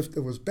school. It's just it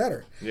was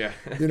better. Yeah.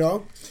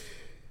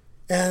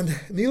 And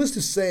needless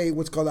to say,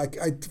 what's called,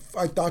 I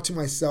thought to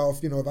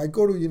myself, if I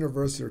go to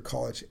university or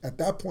college, at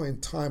that point in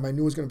time, I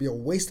knew it was going to be a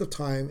waste of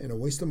time and a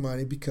waste of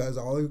money because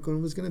all I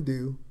was going to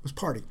do was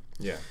party.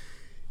 Yeah.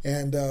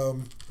 And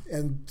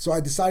so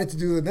I decided to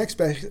do the next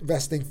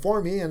best thing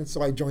for me, and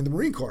so I joined the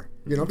Marine Corps,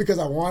 because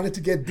I wanted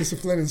to get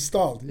discipline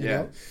installed, you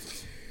know.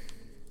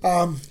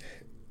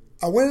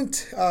 I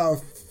went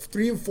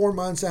 3 and 4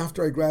 months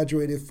after I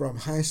graduated from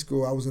high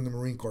school. I was in the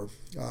Marine Corps.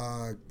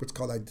 I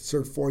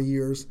served 4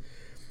 years,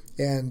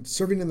 and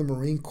serving in the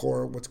Marine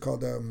Corps,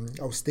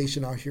 I was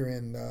stationed out here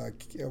in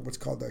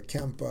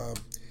Camp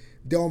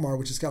Delmar,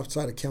 which is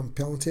outside of Camp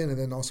Pendleton, and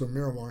then also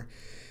Miramar.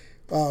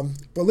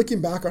 But looking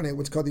back on it,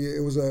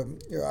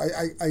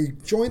 I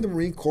joined the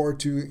Marine Corps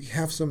to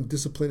have some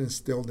discipline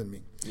instilled in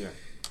me. Yeah.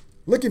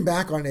 Looking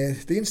back on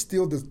it, they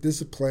instilled this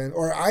discipline,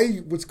 or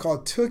I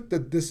took the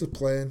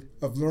discipline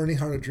of learning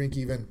how to drink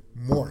even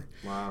more.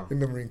 Wow. In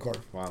the Marine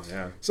Corps. Wow,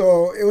 yeah.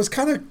 So it was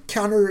kind of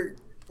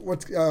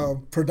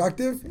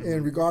productive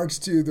in regards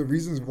to the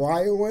reasons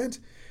why it went,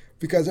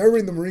 because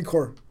everybody in the Marine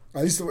Corps,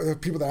 at least the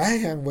people that I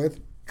hang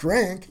with,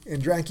 drank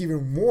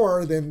even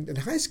more than in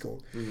high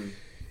school. Mm-hmm.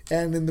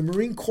 And in the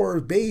Marine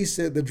Corps base,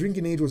 the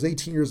drinking age was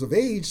 18 years of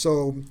age.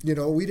 So,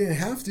 we didn't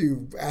have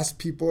to ask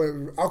people.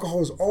 Alcohol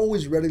was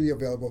always readily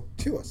available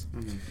to us.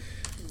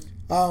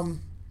 Mm-hmm.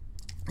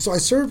 So I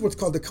served what's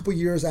called a couple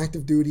years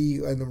active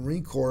duty in the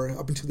Marine Corps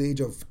up until the age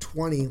of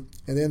 20.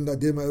 And then I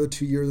did my other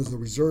 2 years as a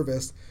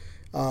reservist.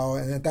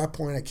 And at that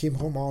point, I came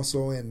home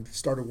also and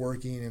started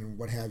working and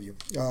what have you.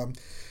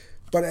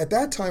 But at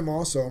that time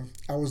also,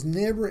 I was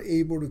never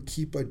able to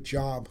keep a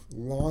job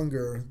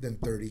longer than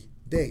 30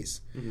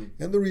 days. Mm-hmm.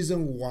 And the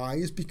reason why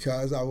is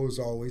because I was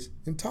always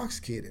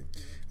intoxicated.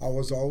 I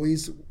was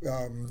always,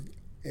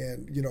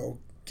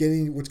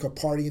 getting what's called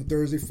partying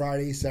Thursday,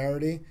 Friday,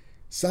 Saturday.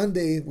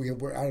 Sunday, we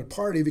were at a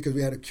party because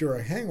we had to cure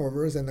our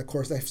hangovers. And of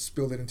course, I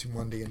spilled it into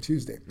Monday and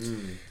Tuesday.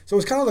 Mm. So it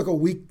was kind of like a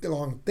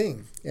week-long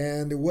thing.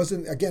 And it was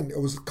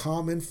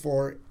common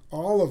for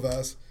all of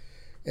us,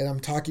 and I'm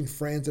talking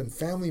friends and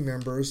family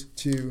members,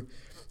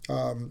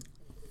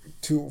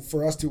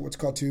 for us to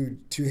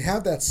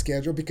have that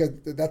schedule, because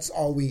that's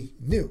all we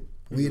knew.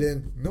 Mm-hmm. We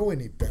didn't know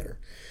any better.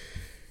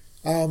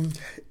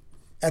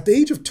 At the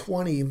age of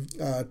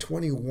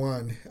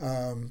 21,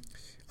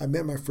 I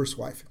met my first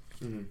wife.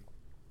 Mm-hmm.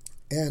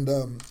 And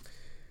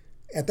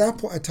at that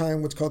point in time,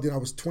 I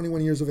was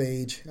 21 years of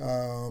age.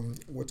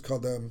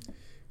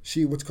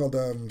 She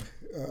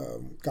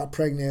got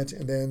pregnant,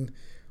 and then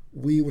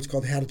we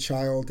had a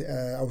child.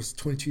 I was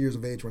 22 years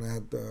of age when I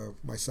had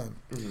my son.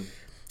 Mm-hmm.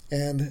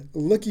 And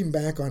looking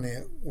back on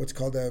it,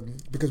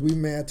 because we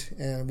met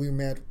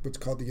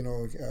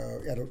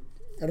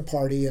at at a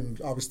party,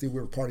 and obviously we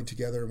were partying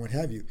together and what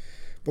have you.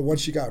 But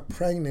once she got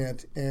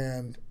pregnant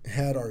and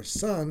had our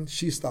son,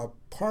 she stopped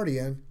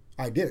partying.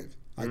 I didn't.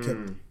 I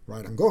kept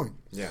right on going.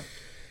 Yeah.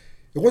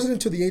 It wasn't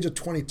until the age of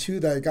 22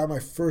 that I got my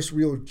first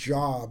real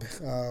job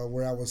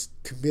where I was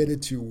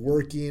committed to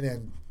working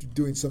and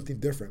doing something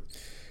different.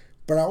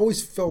 But I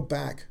always fell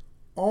back,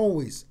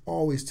 always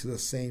to the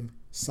same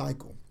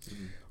cycle.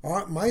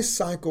 My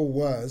cycle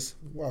was,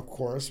 well, of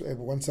course, it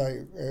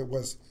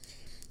was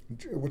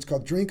what's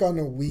called drink on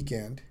the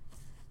weekend.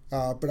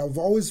 But I've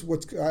always,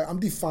 I'm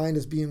defined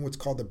as being what's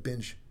called a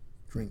binge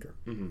drinker.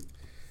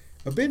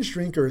 A binge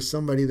drinker is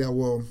somebody that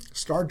will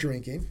start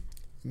drinking,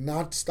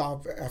 not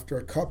stop after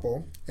a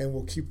couple, and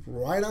will keep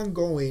right on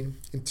going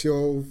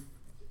until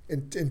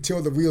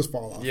the wheels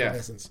fall off, in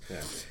essence.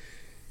 Yeah.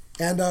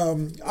 And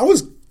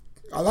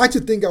I like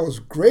to think I was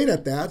great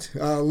at that.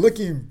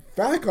 Looking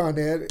back on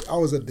it, I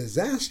was a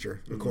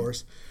disaster, of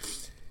course.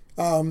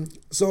 And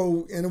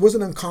it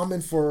wasn't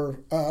uncommon for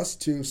us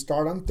to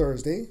start on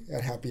Thursday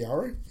at happy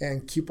hour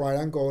and keep right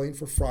on going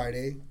for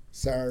Friday,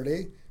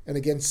 Saturday, and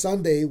again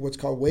Sunday, what's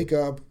called wake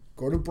up,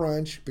 go to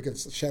brunch,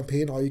 because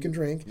champagne, all you can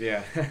drink.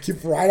 Yeah.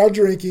 Keep right on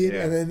drinking.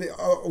 Yeah. And then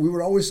we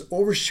would always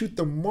overshoot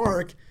the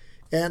mark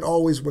and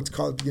always what's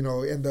called,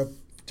 end up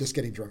just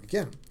getting drunk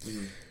again.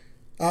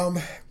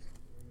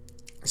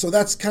 So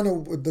that's kind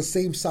of the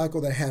same cycle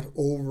that I had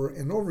over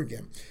and over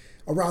again.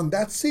 Around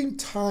that same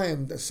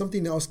time,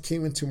 something else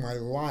came into my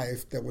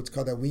life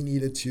that we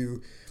needed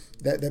to,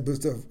 that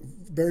was a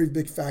very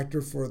big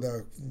factor for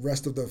the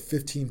rest of the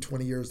 15,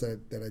 20 years that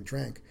I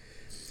drank.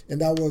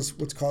 And that was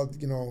what's called,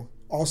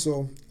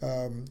 also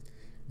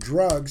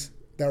drugs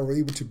that were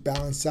able to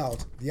balance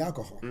out the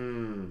alcohol.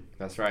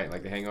 That's right,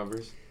 like the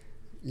hangovers?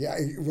 Yeah,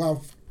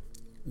 well,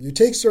 you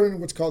take certain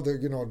what's called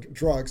the,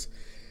 drugs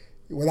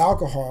with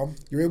alcohol,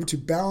 you're able to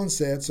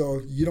balance it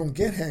so you don't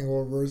get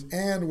hangovers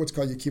and what's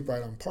called you keep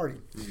right on partying.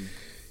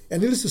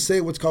 And needless to say,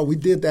 I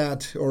did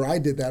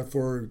that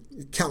for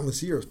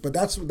countless years. But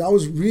that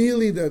was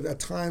really a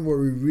time where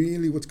we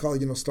really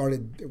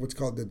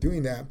started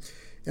doing that.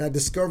 And I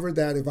discovered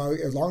that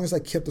as long as I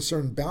kept a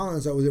certain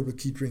balance, I was able to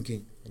keep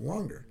drinking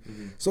longer.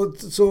 So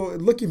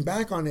looking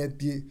back on it,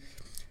 the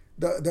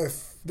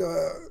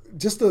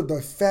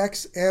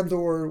effects and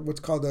or what's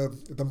called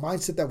the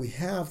mindset that we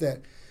have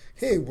that,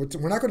 hey,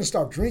 we're not going to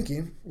stop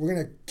drinking. We're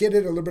going to get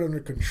it a little bit under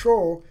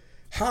control.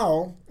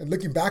 How? And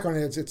looking back on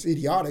it, it's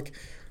idiotic.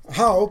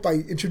 How? By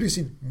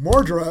introducing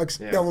more drugs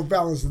that will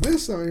balance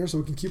this over here, so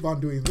we can keep on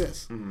doing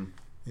this. And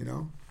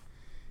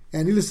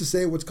needless to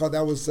say,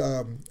 that was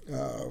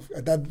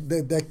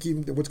that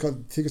came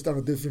take us down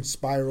a different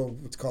spiral.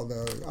 What's called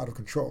out of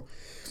control.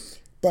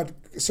 But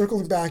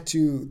circling back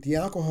to the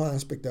alcohol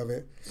aspect of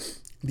it,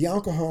 the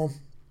alcohol,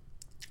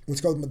 what's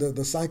called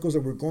the cycles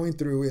that we're going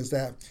through is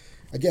that,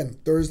 again,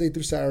 Thursday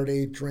through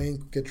Saturday,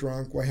 drink, get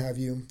drunk, what have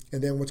you,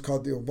 and then what's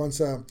called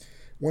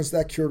once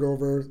that cured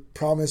over,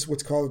 promise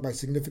what's called my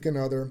significant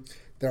other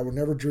that I would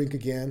never drink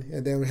again,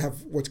 and then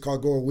have what's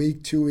called go a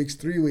week, 2 weeks,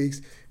 3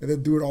 weeks, and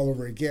then do it all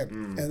over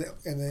again. And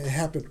then it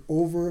happened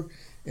over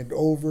and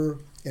over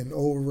and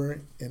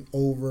over and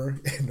over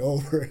and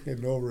over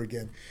and over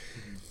again.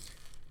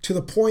 To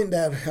the point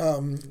that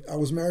I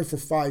was married for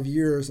 5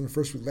 years in the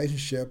first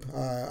relationship.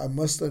 I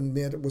must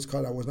admit, I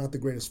was not the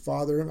greatest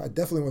father. I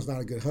definitely was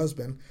not a good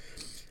husband.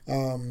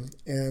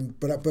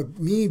 But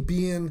me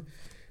being,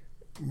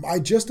 I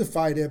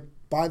justified it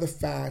by the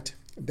fact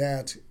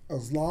that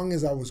as long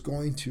as I was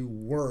going to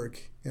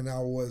work and I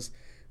was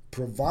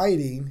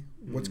providing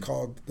what's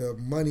called the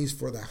monies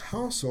for the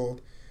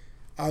household,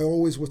 I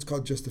always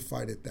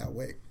justified it that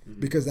way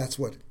because that's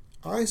what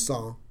I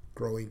saw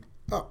growing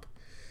up.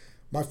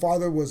 My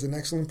father was an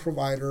excellent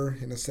provider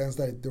in the sense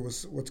that there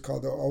was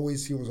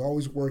he was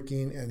always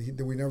working, and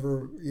we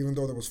never, even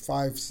though there was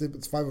five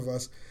of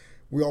us,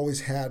 we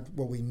always had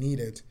what we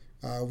needed.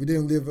 We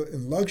didn't live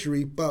in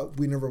luxury, but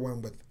we never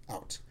went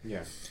without.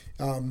 Yeah.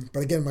 But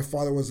again, my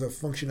father was a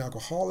functioning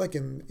alcoholic,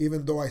 and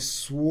even though I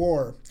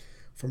swore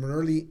from an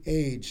early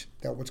age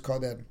that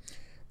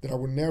I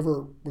would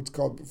never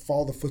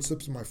follow the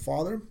footsteps of my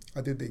father, I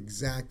did the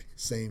exact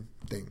same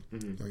thing.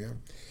 Okay.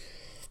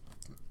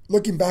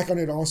 Looking back on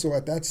it also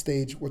at that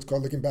stage, because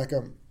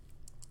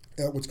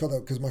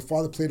my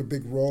father played a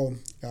big role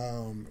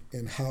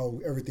in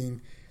how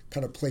everything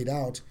kind of played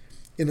out,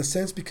 in a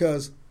sense,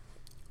 because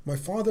my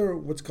father,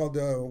 if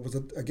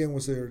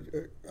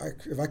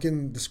I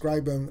can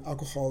describe him,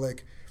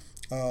 alcoholic,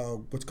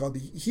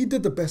 he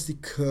did the best he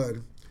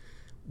could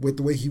with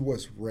the way he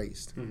was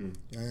raised.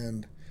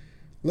 And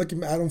I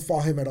don't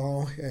fault him at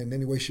all in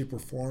any way, shape, or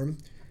form.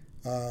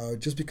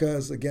 Just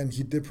because, again,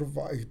 he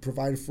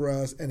provided for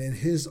us, and in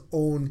his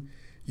own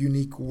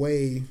unique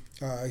way,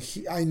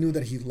 I knew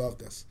that he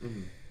loved us.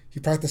 He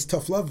practiced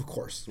tough love, of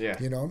course. Yeah.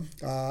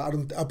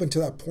 Up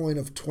until that point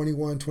of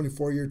 21,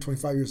 24 years,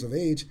 25 years of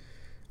age,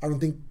 I don't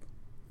think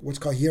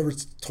he ever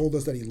told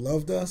us that he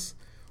loved us,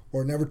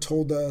 or never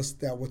told us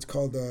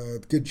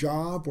that good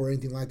job or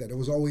anything like that. It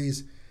was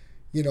always,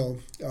 you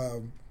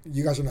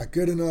guys are not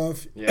good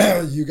enough.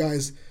 Yeah. You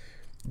guys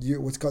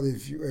what's called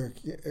if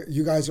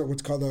you guys are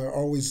what's called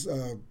always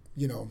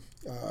need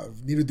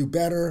to do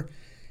better,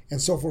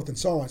 and so forth and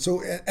so on.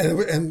 So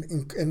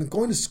and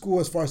going to school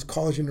as far as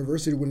college,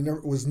 university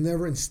was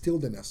never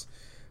instilled in us.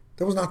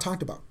 That was not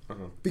talked about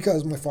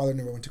because my father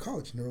never went to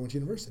college, never went to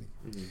university,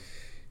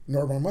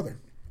 nor my mother.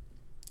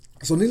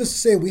 So needless to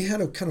say, we had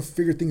to kind of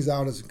figure things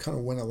out as it kind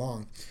of went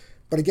along.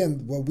 But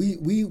again,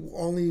 we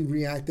only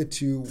reacted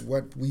to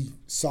what we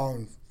saw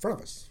in front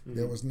of us.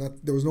 There was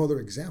no other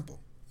example,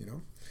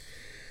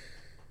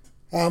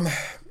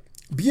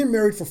 Being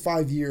married for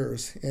 5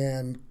 years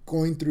and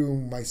going through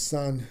my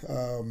son,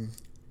 going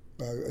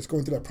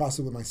through that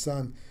process with my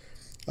son,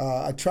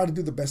 I try to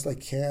do the best I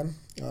can.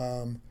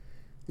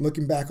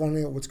 Looking back on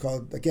it,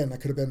 I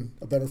could have been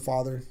a better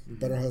father,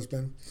 better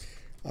husband.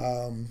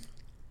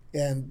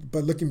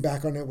 But looking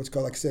back on it,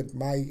 like I said,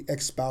 my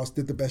ex-spouse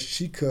did the best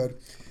she could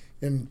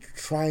in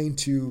trying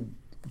to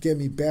get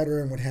me better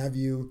and what have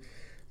you.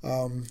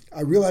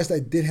 I realized I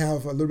did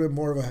have a little bit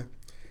more of a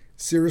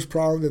serious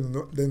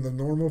problem than the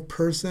normal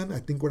person. I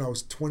think when I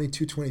was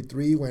 22,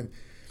 23, when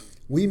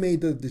we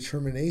made the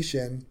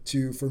determination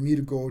for me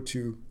to go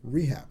to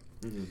rehab.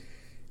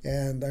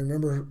 And I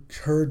remember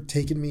her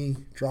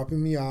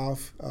dropping me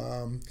off,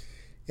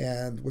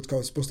 and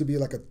it's supposed to be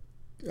like a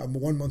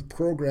 1 month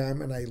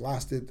program, and I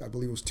lasted, I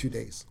believe it was 2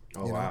 days.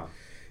 Oh, wow.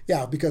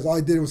 Yeah, because all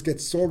I did was get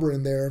sober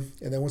in there,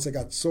 and then once I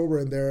got sober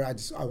in there, I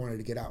wanted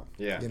to get out.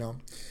 Yeah.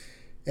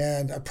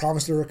 And I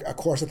promised her, of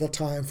course, at that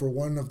time, for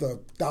one of the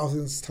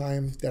thousandth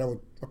time that I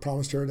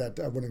promised her that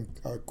I wouldn't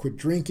quit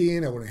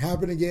drinking, I wouldn't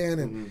happen again,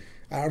 and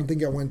I don't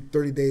think I went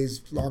 30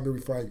 days longer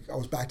before I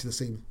was back to the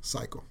same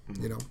cycle,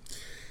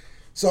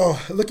 So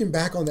looking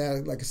back on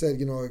that, like I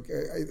said,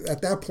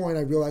 at that point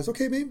I realized,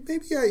 okay,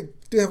 maybe I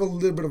do have a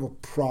little bit of a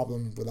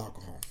problem with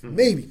alcohol.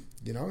 Maybe,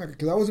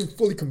 because I wasn't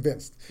fully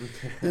convinced,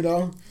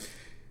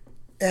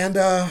 And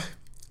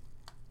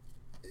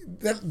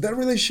that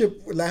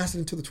relationship lasted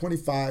until the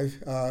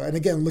 25. And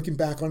again, looking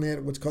back on it,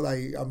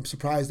 I'm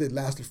surprised it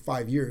lasted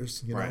 5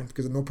 years, right.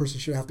 Because no person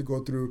should have to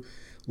go through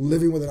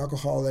living with an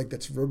alcoholic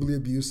that's verbally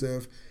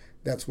abusive.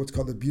 That's what's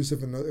called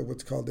abusive, and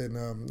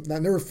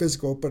not never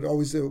physical, but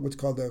always what's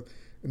called a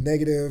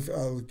negative,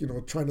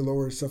 trying to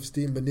lower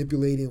self-esteem,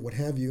 manipulating, what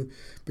have you,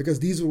 because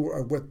these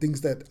are what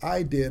things that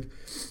I did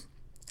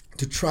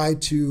to try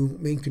to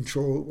maintain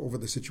control over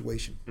the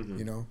situation,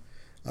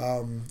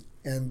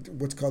 and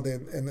what's called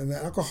and an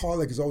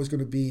alcoholic is always going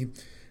to be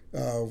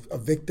a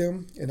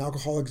victim. An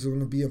alcoholic is going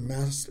to be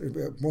most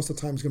of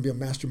the time it's going to be a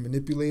master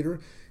manipulator,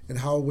 and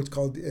always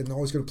going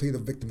to play the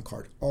victim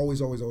card.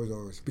 Always.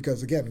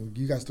 Because again,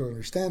 you guys don't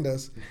understand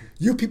us.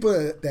 You people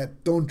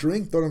that don't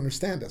drink don't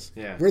understand us.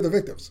 Yeah. We're the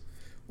victims.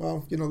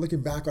 Well,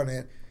 looking back on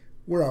it,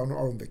 we're our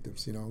own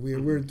victims.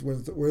 We're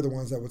the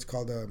ones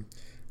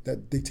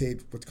that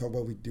dictate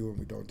what we do and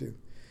we don't do.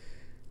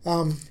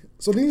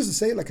 So needless to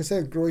say, like I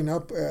said, growing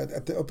up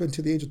up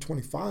until the age of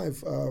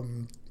 25,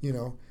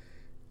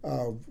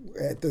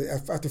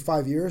 after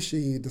 5 years,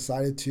 she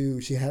decided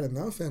she had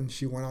enough, and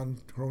she went on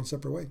her own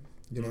separate way.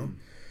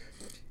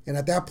 And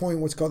at that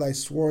point, I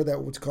swore that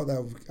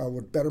I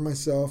would better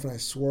myself, and I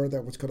swore that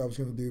I was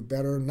going to do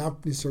better,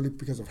 not necessarily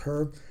because of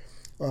her,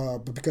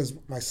 but because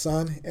of my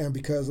son, and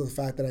because of the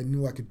fact that I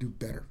knew I could do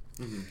better.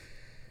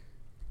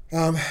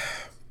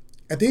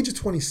 At the age of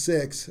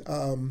 26,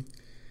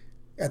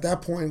 at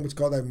that point,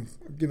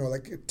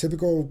 like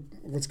typical,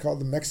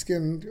 the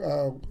Mexican,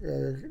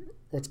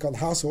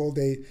 household,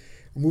 they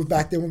moved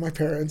back there with my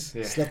parents,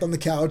 slept on the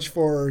couch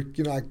for,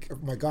 oh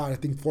my God, I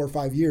think 4 or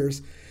 5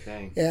 years.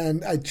 Dang.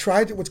 And I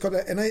tried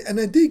and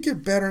I did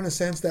get better in a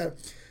sense that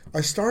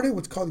I started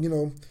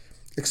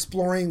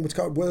exploring what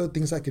are the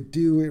things I could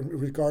do in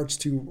regards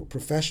to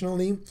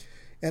professionally,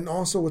 and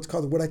also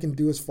what I can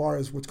do as far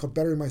as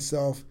bettering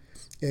myself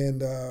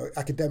and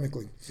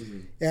academically.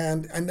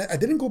 And I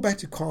didn't go back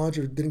to college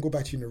or didn't go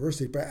back to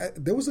university,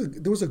 but there was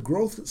a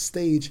growth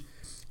stage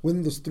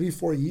within those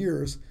 3-4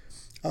 years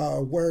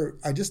where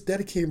I just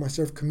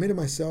committed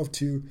myself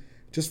to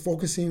just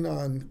focusing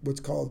on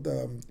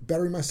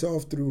bettering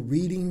myself through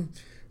reading,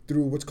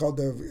 through what's called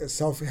the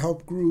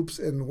self-help groups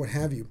and what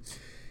have you.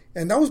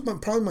 And that was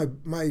probably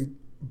my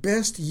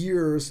best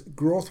years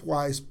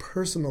growth-wise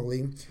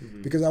personally,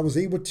 because I was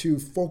able to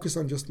focus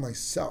on just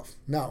myself.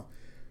 Now,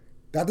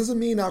 that doesn't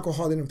mean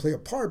alcohol didn't play a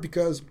part,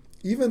 because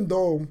even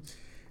though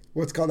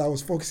I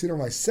was focusing on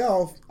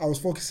myself, I was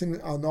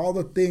focusing on all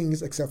the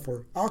things except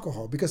for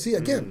alcohol. Because see,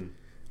 again,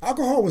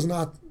 alcohol was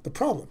not the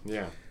problem.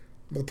 Yeah.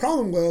 But the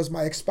problem was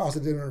my ex-spouse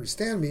that didn't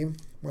understand me.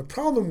 My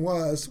problem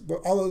was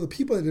all of the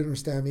people that didn't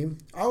understand me.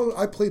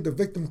 I played the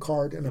victim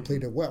card, and I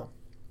played it well.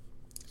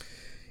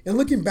 And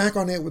looking back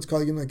on it, I was,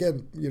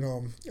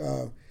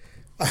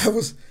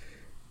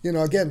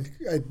 again,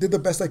 I did the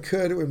best I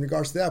could in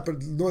regards to that.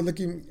 But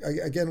looking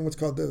again,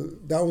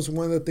 that was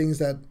one of the things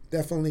that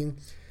definitely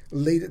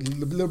laid a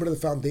little bit of the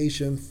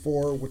foundation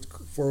for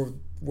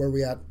where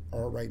we are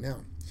right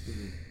now.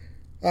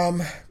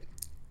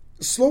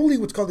 Slowly,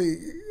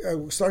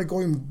 started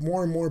going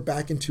more and more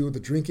back into the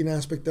drinking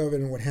aspect of it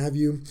and what have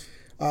you.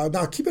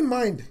 Now, keep in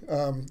mind,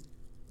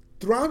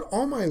 throughout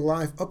all my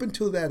life, up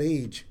until that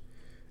age,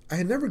 I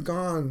had never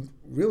gone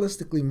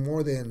realistically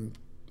more than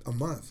a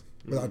month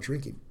without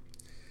drinking.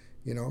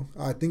 You know,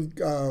 I think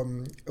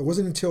it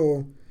wasn't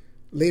until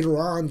later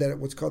on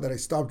that I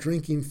stopped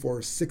drinking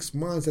for 6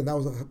 months, and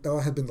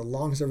that had been the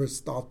longest I've ever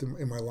stopped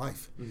in my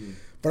life.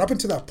 But up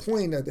until that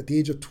point, at the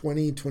age of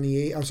 26,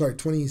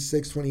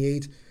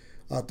 28,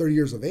 30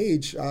 years of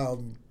age,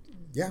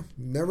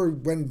 never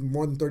went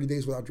more than 30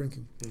 days without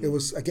drinking. It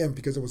was, again,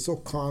 because it was so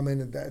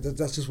common, and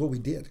that's just what we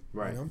did.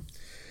 Right. You know?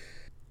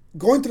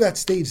 Going through that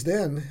stage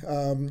then,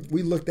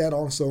 we looked at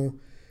also,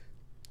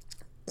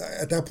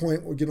 at that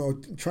point, you know,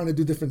 trying to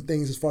do different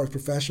things as far as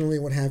professionally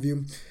and what have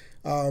you.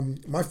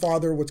 My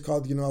father, I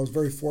was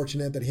very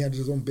fortunate that he had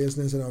his own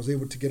business, and I was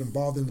able to get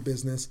involved in the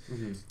business.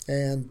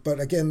 But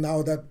again,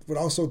 now that what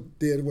also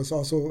did was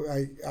also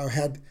I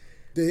had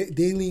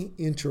daily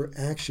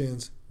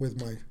interactions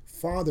with my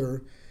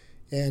father.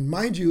 And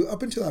mind you,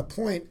 up until that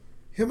point,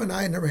 him and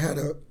I never had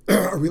a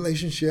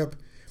relationship.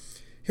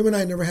 Him and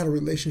I never had a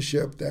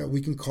relationship that we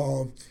can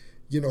call,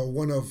 you know,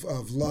 one of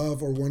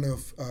love or one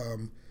of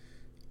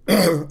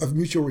of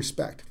mutual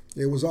respect.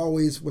 It was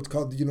always what's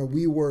called, you know,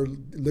 we were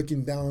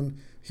looking down.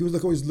 He was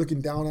always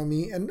looking down on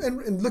me, and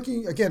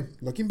looking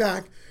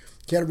back,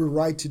 he had every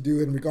right to do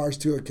it in regards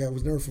to it. I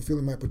was never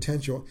fulfilling my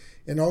potential,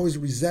 and always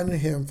resented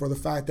him for the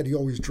fact that he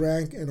always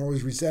drank, and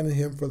always resented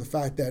him for the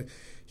fact that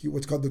he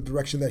what's called the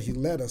direction that he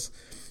led us.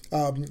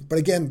 But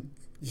again,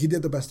 he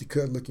did the best he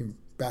could looking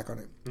back on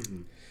it.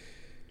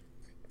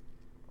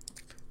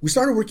 We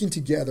started working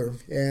together,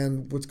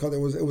 and it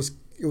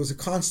was a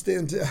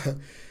constant,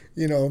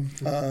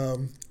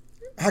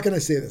 how can I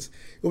say this?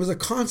 It was a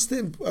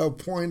constant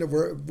point of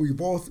where we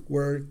both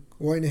were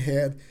going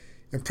ahead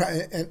and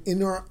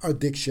in our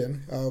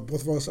addiction.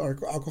 Both of us are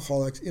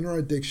alcoholics, in our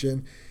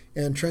addiction,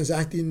 and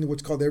transacting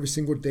what's called every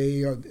single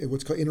day, or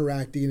what's called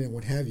interacting and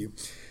what have you.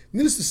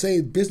 Needless to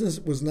say, business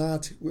was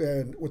not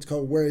what's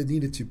called where it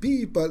needed to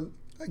be. But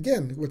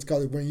again, what's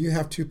called when you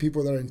have two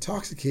people that are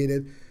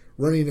intoxicated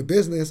running a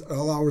business at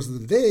all hours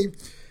of the day,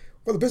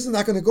 well, the business is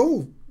not going to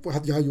go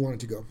how you want it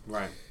to go.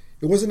 Right.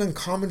 It wasn't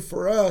uncommon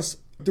for us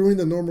during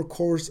the normal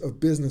course of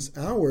business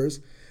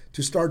hours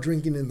to start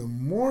drinking in the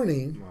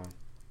morning. Wow.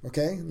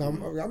 Okay, now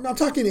I'm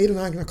talking 8 or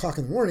 9 o'clock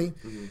in the morning,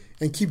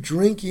 and keep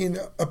drinking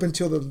up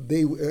until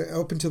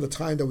the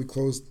time that we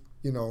closed,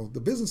 you know, the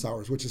business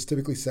hours, which is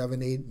typically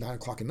 7, 8, 9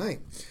 o'clock at night.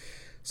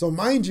 So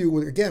mind you,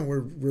 again,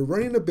 we're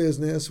running a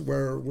business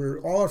where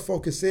all our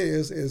focus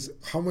is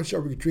how much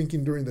are we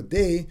drinking during the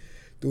day?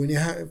 Do we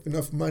have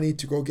enough money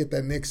to go get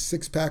that next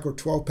 6-pack or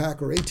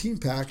 12-pack or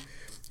 18-pack,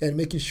 and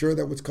making sure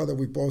that that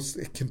we both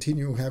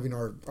continue having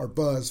our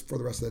buzz for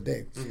the rest of the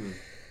day.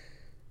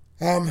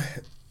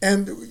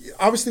 And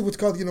obviously, we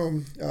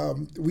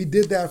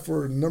did that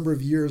for a number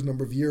of years,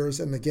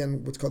 and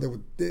again,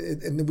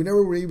 and we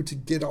never were able to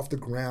get off the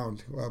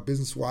ground,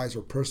 business-wise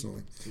or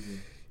personally.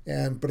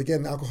 But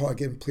again, alcohol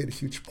played a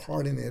huge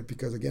part in it,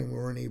 because again, we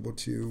weren't able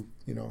to,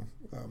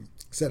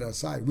 set it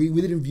aside. We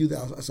didn't view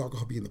that as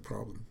alcohol being the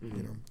problem,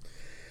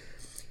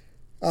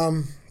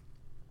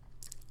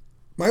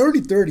 My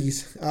early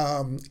 30s,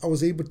 I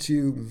was able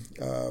to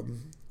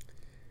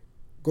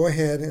go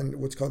ahead and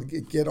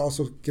get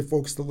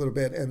focused a little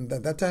bit, and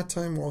at that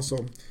time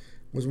also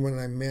was when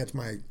I met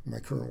my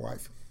current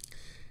wife.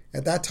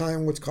 At that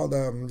time,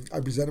 I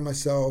presented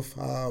myself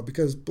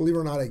because, believe it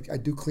or not, I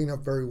do clean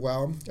up very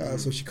well.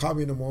 So she caught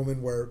me in a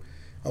moment where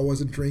I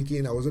wasn't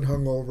drinking, I wasn't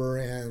hungover,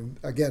 and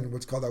again,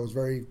 I was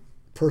very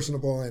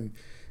personable, and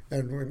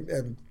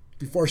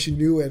before she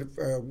knew it,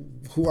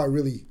 who I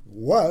really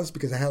was,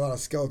 because I had a lot of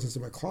skeletons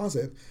in my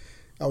closet,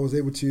 I was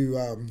able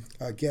to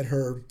get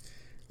her,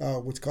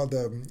 hook,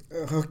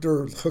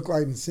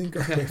 line, and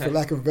sinker, for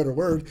lack of a better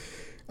word.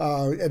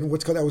 And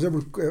I was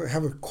able to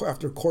have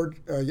after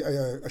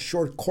a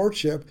short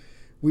courtship,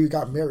 we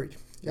got married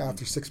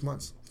after 6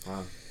 months.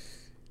 Wow.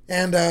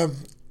 And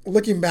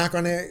looking back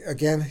on it,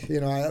 again,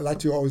 I like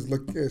to always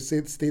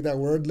state that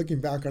word. Looking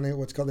back on it,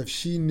 if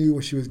she knew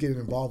what she was getting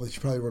involved with, she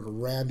probably would have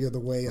ran the other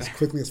way as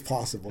quickly as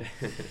possible.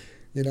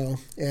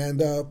 And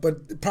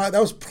but that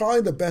was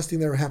probably the best thing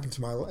that ever happened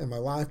in my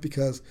life,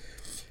 because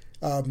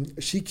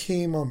she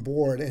came on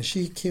board, and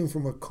she came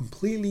from a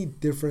completely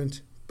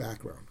different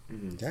background.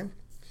 Okay.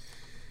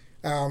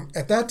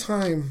 At that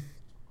time,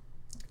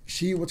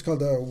 she was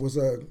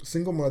a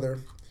single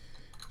mother.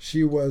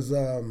 She was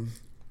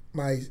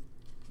my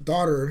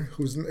daughter,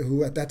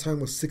 who at that time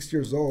was 6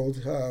 years old,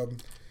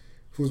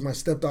 who was my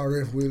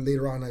stepdaughter, who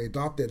later on I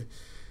adopted.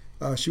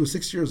 She was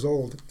 6 years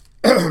old,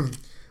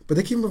 but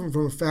they came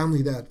from a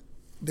family that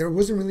there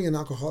wasn't really an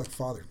alcoholic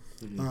father.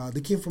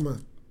 They came from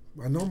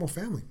a normal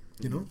family,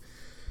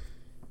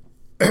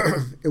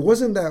 It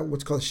wasn't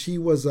that she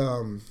was.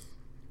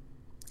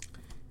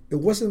 It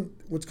wasn't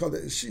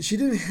she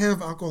didn't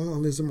have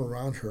alcoholism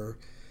around her.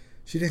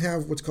 She didn't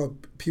have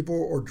people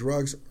or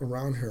drugs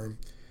around her.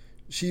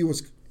 She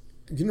was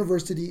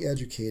university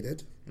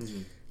educated.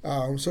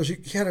 So she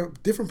had a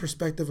different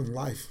perspective in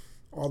life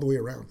all the way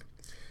around.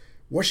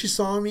 What she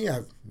saw in me, I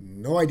have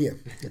no idea.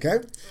 Okay.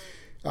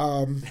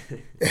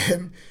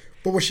 And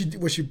but what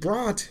she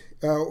brought,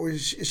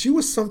 she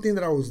was something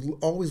that I was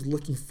always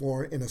looking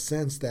for, in a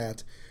sense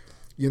that,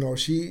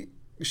 she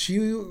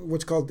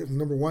what's called,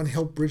 number one,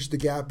 helped bridge the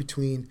gap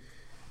between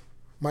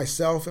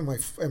myself and my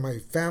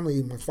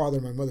family, my father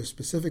and my mother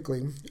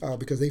specifically,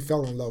 because they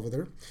fell in love with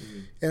her.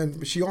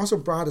 And she also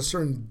brought a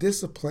certain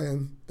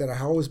discipline that I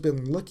have always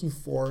been looking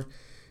for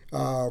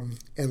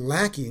and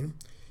lacking.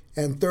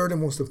 And third,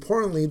 and most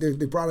importantly,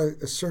 they brought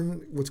a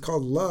certain what's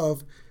called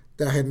love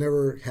that I had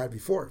never had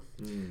before.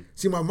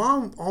 See, my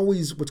mom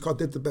always what's called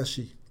did the best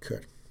she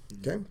could,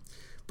 okay?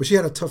 But she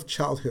had a tough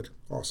childhood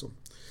also.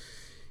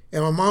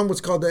 And my mom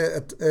was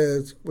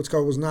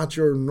not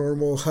your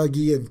normal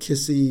huggy and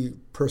kissy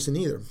person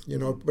either,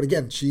 But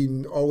again, she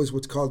always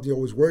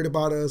always worried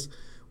about us,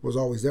 was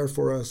always there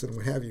for us, and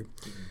what have you.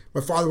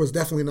 My father was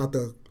definitely not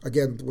the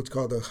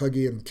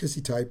huggy and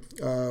kissy type.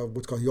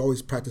 He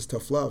always practiced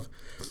tough love.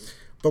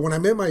 But when I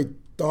met my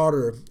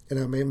daughter and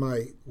I met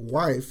my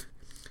wife,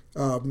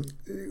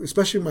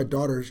 especially my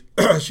daughter,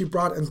 she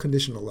brought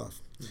unconditional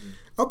love.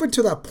 Up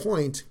until that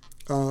point,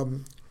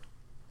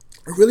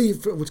 really,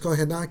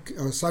 had not,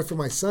 aside from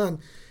my son,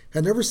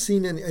 had never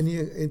seen any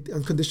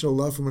unconditional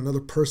love from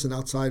another person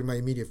outside my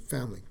immediate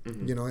family.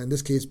 In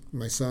this case,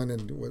 my son,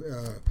 and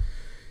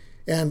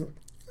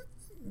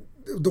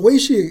the way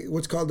she,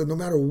 no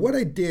matter what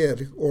I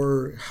did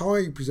or how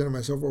I presented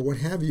myself or what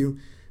have you,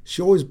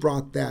 she always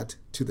brought that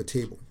to the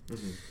table.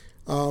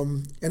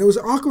 And it was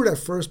awkward at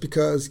first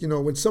because,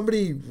 when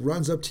somebody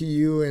runs up to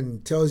you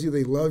and tells you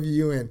they love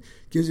you and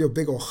gives you a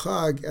big old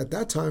hug, at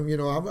that time,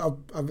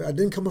 I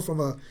didn't come from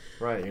a...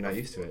 Right, you're not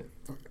used to it.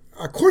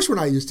 Of course we're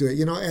not used to it,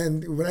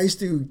 and when I used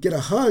to get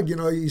a hug, it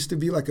used to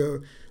be like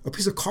a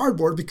piece of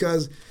cardboard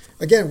because,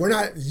 again, we're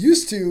not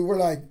used to, we're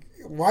like,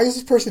 why is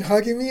this person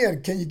hugging me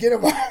and can you get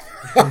him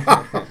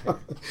off?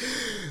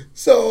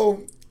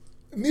 So...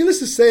 needless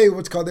to say,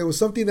 there was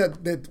something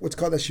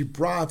that she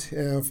brought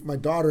my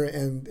daughter,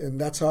 and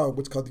that's how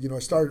I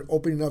started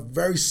opening up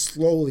very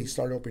slowly.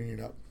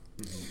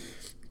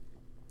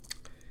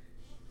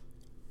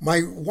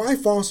 My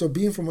wife also,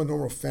 being from a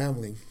normal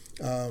family,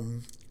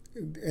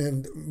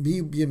 and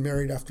me being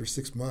married after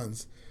 6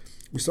 months,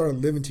 we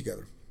started living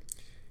together,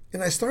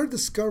 and I started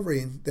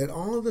discovering that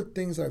all of the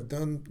things I've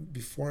done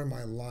before in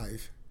my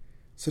life,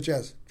 such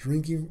as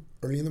drinking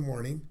early in the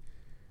morning,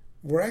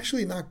 were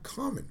actually not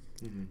common.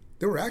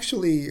 They were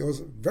actually, it was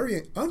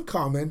very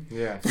uncommon.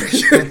 Yeah.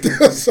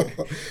 So,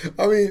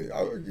 I mean,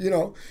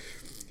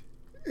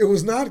 it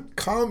was not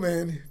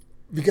common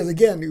because,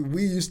 again,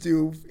 we used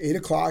to, 8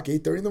 o'clock,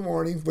 8:30 in the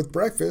morning with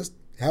breakfast,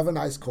 have an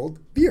ice cold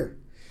beer.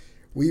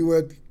 We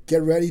would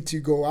get ready to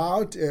go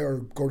out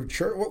or go to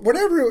church,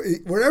 whatever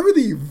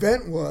the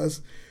event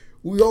was,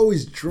 we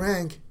always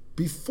drank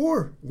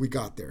before we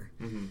got there.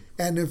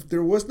 And if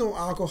there was no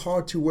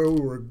alcohol to where we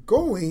were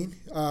going,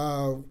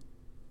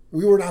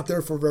 we were not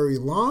there for very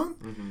long,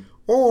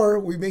 or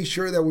we made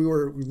sure that we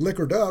were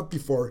liquored up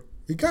before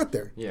we got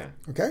there. Yeah.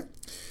 Okay.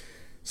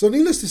 So,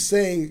 needless to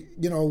say,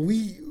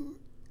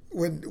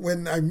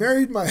 when I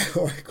married my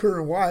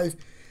current wife,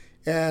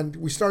 and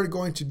we started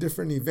going to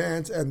different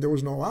events, and there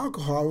was no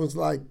alcohol, it was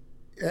like,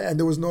 and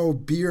there was no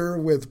beer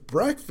with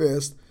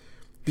breakfast,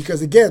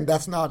 because again,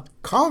 that's not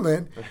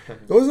common.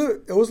 It was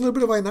a little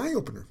bit of an eye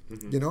opener.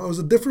 It was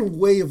a different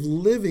way of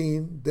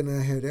living than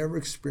I had ever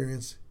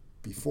experienced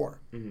before,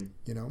 and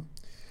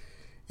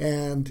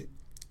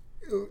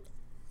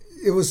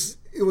it was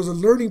a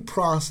learning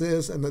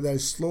process, and that I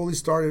slowly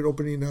started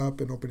opening up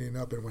and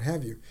what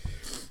have you.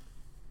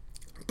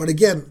 But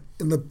again,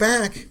 in the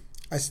back,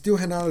 I still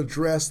had not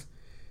addressed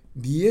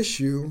the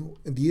issue,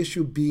 and the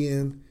issue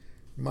being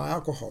my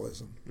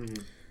alcoholism.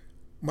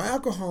 My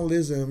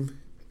alcoholism,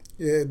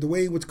 the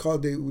way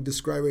they would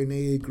describe it in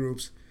AA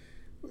groups,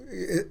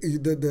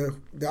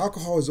 the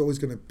alcohol is always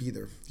going to be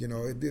there.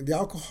 The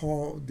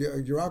alcohol,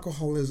 your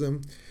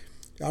alcoholism,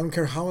 I don't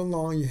care how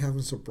long you have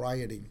in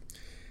sobriety,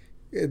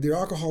 the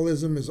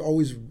alcoholism is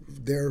always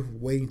there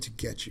waiting to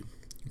get you.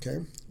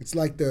 Okay, it's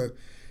like the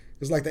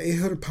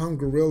 800-pound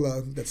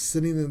gorilla that's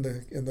sitting in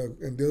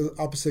the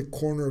opposite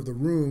corner of the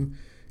room,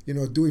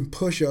 doing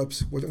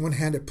push-ups with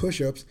one-handed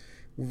push-ups,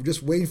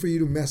 just waiting for you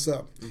to mess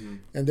up,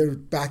 and they're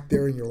back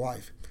there in your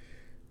life.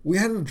 We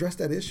hadn't addressed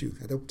that issue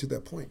to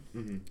that point.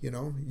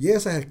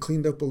 Yes, I had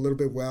cleaned up a little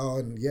bit well,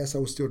 and yes, I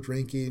was still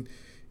drinking,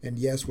 and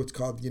yes, I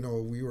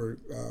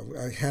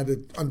had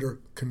it under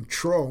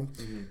control,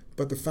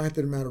 but the fact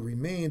of the matter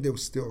remained, it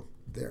was still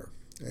there.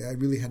 I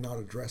really had not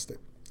addressed it.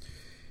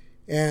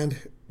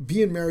 And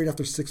being married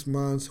after 6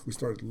 months, we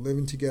started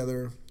living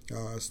together,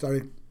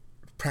 started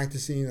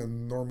practicing a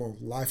normal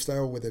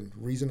lifestyle within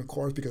reason, of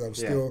course, because I was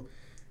still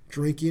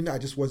drinking. I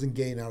just wasn't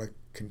getting out of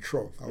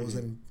control. I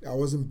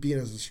wasn't being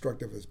as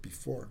destructive as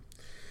before.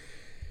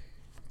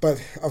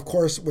 But of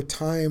course, with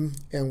time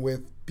and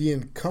with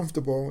being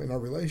comfortable in our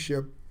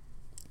relationship,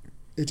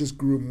 it just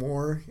grew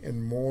more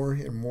and more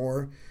and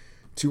more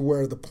to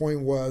where the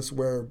point was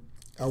where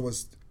I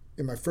was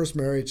in my first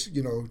marriage,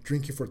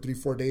 drinking for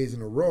 3-4 days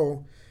in a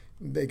row,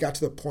 they got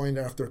to the point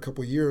after a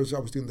couple of years, I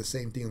was doing the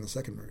same thing in the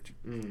second marriage.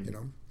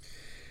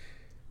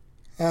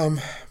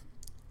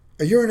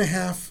 A year and a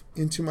half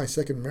into my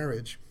second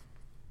marriage,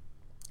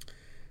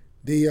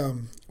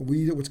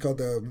 what's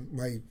called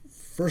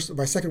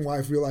my second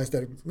wife realized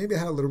that maybe I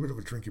had a little bit of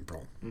a drinking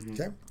problem.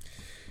 Okay,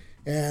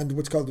 and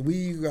what's called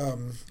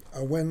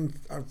I went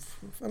on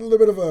a little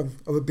bit of a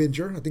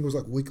binger. I think it was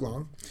like a week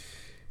long,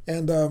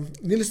 and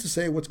needless to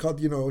say, what's called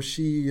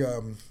she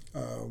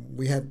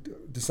we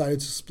had decided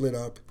to split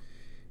up,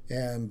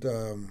 and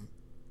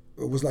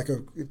it was like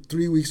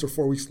 3 weeks or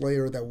 4 weeks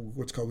later that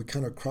we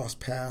kind of crossed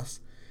paths.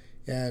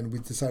 And we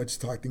decided to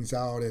talk things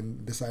out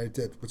and decided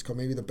that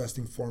maybe the best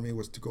thing for me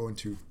was to go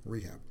into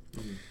rehab.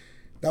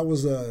 That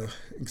was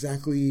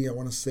exactly, I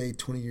want to say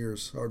 20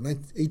 years or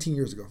 18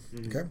 years ago.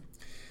 Okay.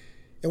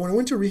 And when I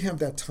went to rehab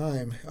that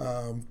time,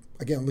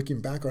 again, looking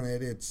back on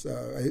it,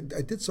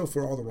 I did so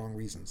for all the wrong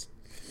reasons.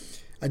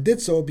 I did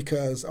so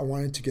because I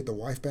wanted to get the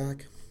wife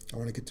back. I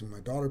wanted to get to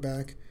my daughter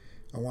back.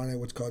 I wanted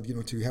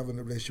to have a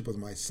relationship with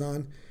my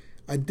son.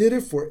 I did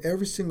it for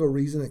every single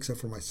reason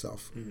except for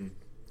myself,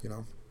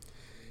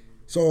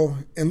 So,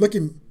 and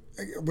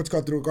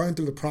going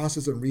through the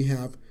process of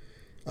rehab,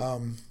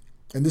 and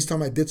this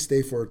time I did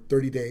stay for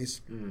 30 days.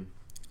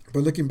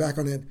 But looking back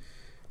on it,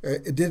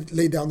 it did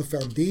lay down the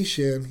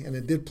foundation, and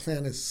it did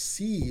plant a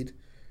seed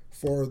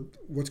for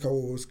what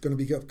was going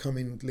to be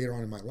upcoming later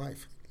on in my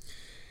life.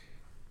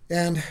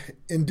 And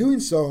in doing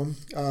so,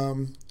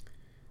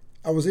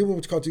 I was able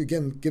to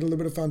again get a little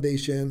bit of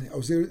foundation. I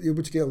was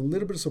able to get a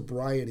little bit of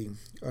sobriety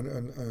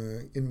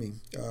in me.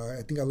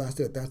 I think I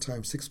lasted at that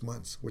time 6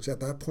 months, which at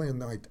that point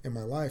in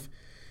my life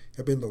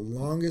had been the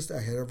longest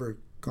I had ever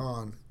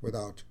gone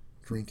without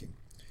drinking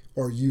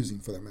or using,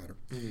 for that matter.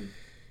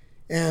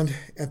 And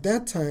at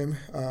that time,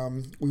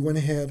 we went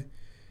ahead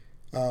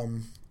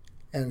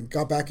and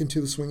got back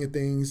into the swing of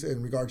things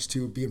in regards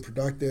to being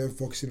productive,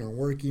 focusing on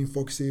working,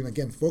 focusing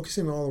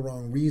on all the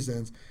wrong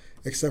reasons,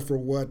 except for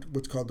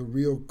what's called the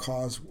real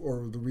cause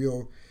or the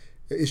real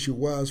issue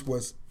was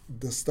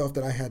the stuff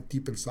that I had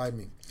deep inside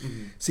me.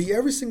 See,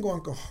 every single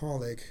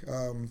alcoholic,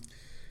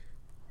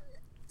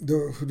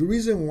 the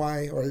reason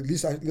why, or at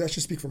least I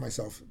should speak for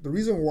myself, the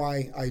reason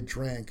why I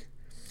drank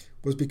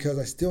was because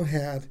I still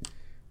had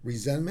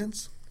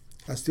resentments.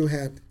 I still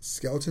had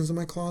skeletons in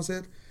my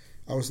closet.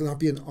 I was not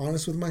being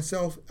honest with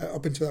myself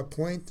up until that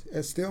point.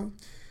 Still,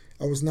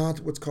 I was not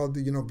what's called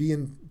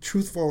being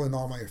truthful in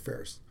all my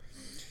affairs.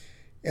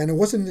 And it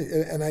wasn't,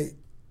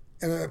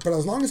 but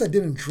as long as I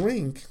didn't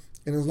drink,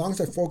 and as long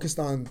as I focused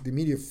on the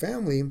immediate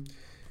family,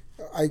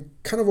 I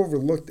kind of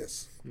overlooked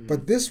this.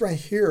 But this right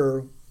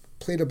here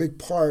played a big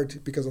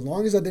part, because as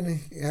long as I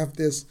didn't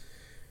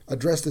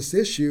address this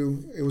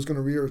issue, it was going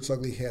to rear its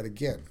ugly head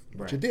again,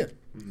 which it did.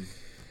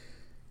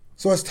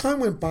 So as time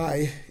went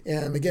by,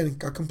 and again,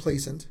 got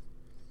complacent,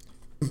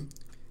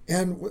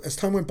 and as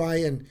time went by,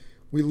 and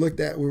we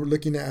were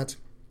looking at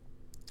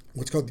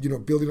what's called,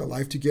 building a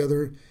life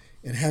together,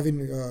 and having,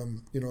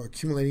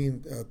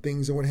 accumulating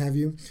things and what have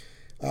you.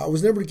 I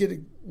was never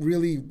getting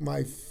really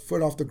my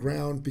foot off the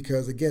ground,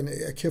 because, again,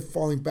 I kept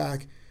falling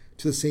back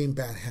to the same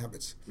bad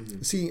habits.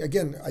 See,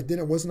 again, I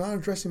was not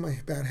addressing my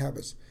bad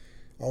habits.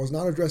 I was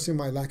not addressing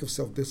my lack of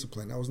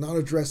self-discipline. I was not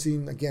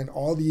addressing, again,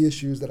 all the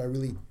issues that I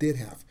really did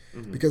have.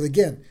 Because,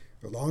 again,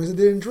 as long as I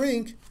didn't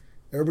drink,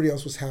 everybody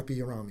else was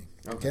happy around me.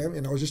 Okay?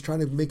 And I was just trying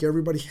to make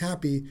everybody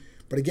happy,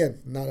 but again,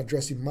 not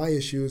addressing my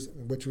issues,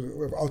 which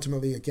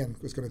ultimately, again,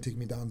 was going to take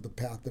me down the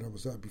path that I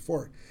was at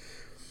before.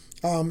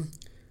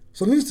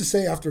 So needless to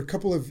say, after a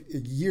couple of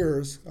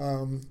years,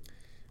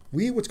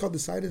 we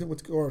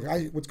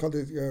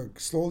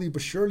slowly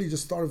but surely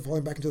just started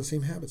falling back into the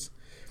same habits.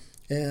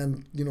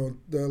 And,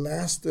 the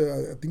last,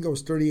 I think I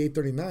was 38,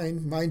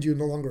 39, mind you,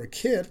 no longer a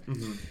kid,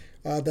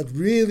 that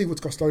really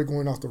started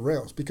going off the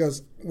rails.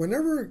 Because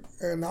whenever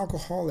an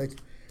alcoholic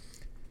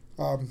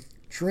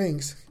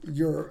drinks,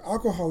 your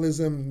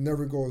alcoholism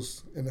never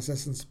goes, in a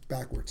sense,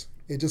 backwards.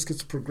 It just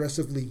gets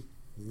progressively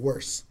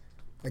worse.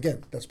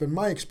 Again, that's been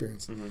my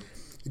experience.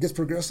 It gets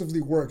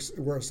progressively worse.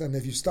 And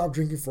if you stop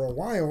drinking for a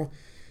while,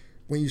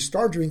 when you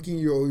start drinking,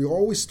 you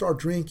always start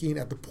drinking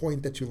at the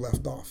point that you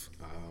left off.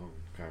 Oh,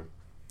 okay.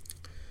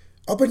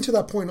 Up until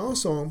that point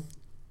also,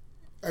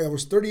 I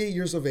was 38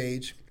 years of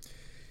age.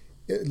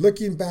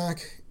 Looking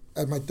back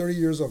at my 30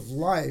 years of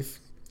life,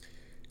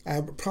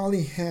 I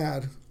probably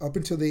had, up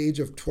until the age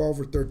of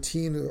 12 or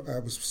 13, I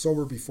was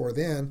sober before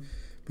then,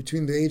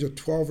 between the age of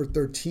 12 or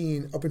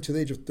 13 up until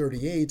the age of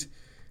 38,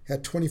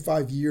 had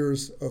 25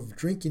 years of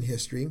drinking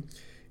history.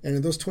 And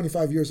in those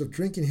 25 years of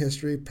drinking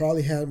history,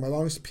 probably had my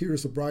longest period of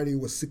sobriety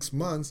was 6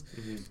 months.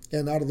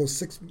 And out of those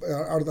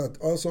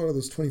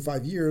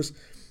 25 years,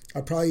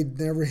 I probably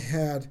never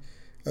had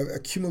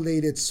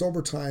accumulated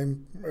sober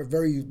time,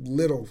 very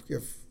little,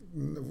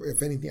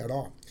 if anything at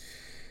all.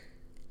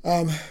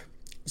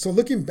 So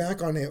looking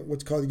back on it,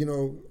 what's called,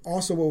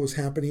 also what was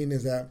happening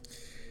is that,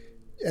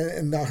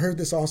 and I heard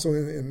this also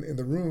in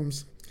the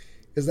rooms,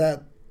 is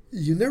that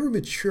you never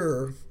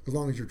mature as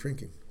long as you're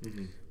drinking.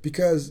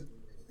 Because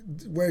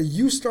where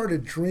you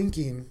started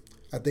drinking,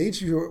 At the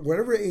age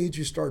whatever age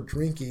you start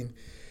drinking,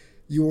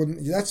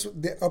 that's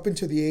up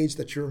until the age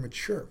that you're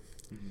mature.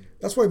 Mm-hmm.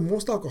 That's why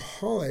most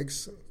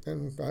alcoholics,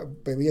 and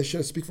maybe I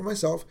should speak for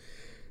myself.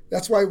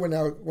 That's why when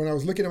I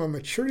was looking at my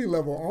maturity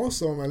level,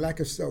 also my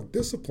lack of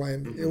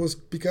self-discipline, mm-hmm. it was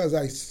because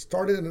I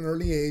started at an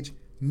early age,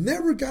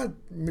 never got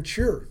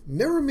mature,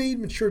 never made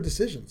mature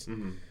decisions.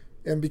 Mm-hmm.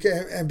 And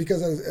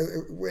because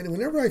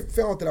whenever I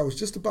felt that I was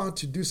just about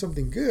to do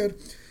something good,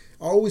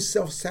 I always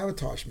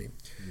self-sabotage me.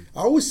 Mm-hmm.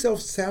 I always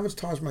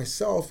self-sabotage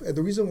myself. And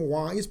the reason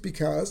why is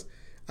because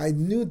I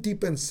knew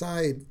deep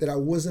inside that I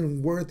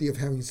wasn't worthy of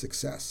having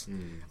success.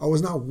 Mm-hmm. I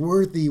was not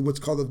worthy what's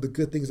called of the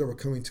good things that were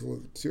coming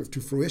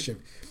to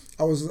fruition.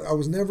 I was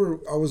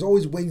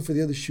always waiting for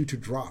the other shoe to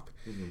drop.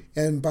 Mm-hmm.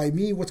 And by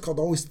me, what's called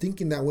always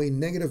thinking that way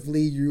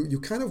negatively, you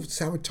kind of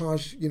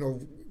sabotage,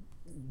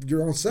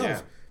 your own self.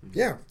 Yeah. Mm-hmm.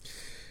 Yeah.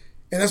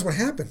 And that's what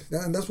happened.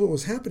 And that's what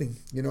was happening,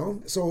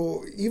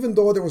 So even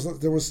though there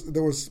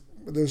was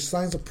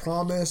signs of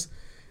promise,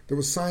 there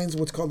was signs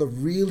what's called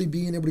of really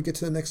being able to get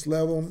to the next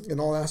level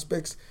in all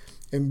aspects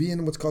and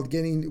being what's called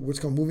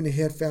moving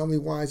ahead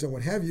family-wise and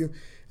what have you.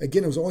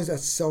 Again, it was always that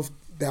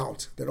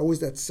self-doubt,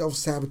 that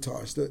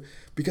self-sabotage.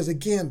 Because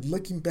again,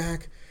 looking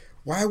back,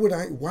 why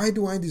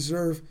do I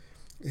deserve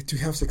to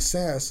have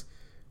success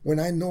when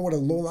I know what a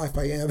low life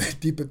I am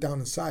deep down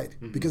inside?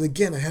 Mm-hmm. Because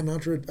again, I had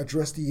not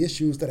addressed the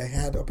issues that I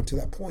had up until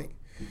that point.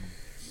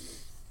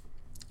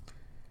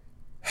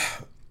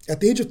 Mm-hmm. At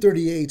the age of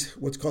 38, I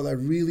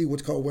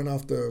went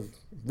off the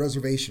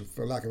reservation,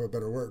 for lack of a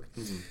better word.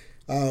 Mm-hmm.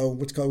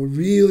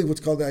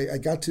 I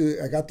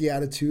got the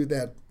attitude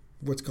that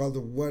what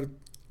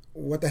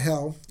the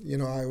hell,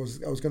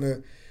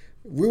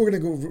 we were gonna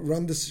go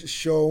run this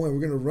show and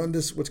we're gonna run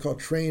this what's called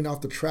train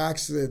off the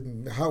tracks,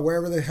 and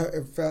wherever the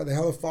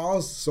hell it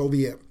falls, so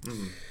be it.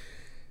 Mm-hmm.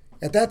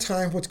 At that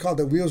time,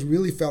 the wheels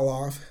really fell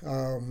off.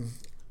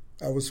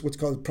 I was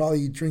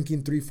probably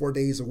drinking 3-4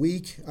 days a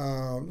week.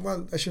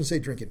 Well, I shouldn't say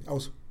drinking. I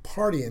was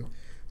partying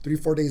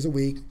 3-4 days a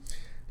week,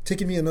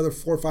 taking me another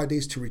 4 or 5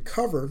 days to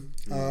recover,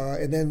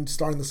 and then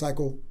starting the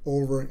cycle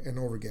over and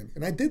over again.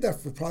 And I did that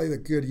for probably a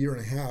good year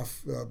and a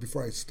half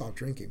before I stopped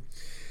drinking.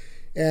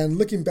 And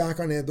looking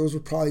back on it, those were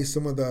probably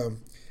some of the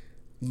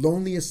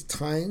loneliest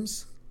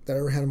times that I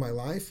ever had in my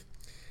life,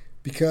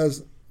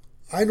 because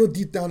I know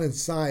deep down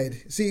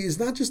inside, see, it's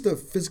not just the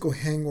physical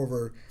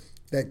hangover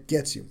that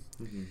gets you.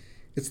 Mm-hmm.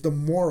 It's the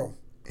moral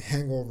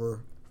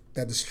hangover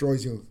that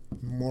destroys you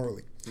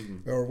morally,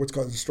 mm-hmm. or what's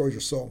called destroys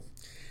your soul.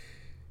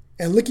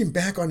 And looking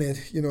back on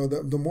it,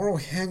 the moral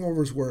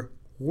hangovers were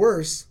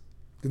worse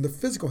than the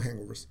physical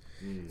hangovers.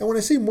 Mm. And when I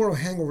say moral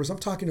hangovers, I'm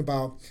talking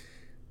about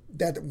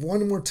that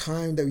one more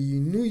time that you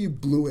knew you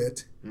blew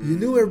it, you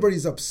knew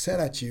everybody's upset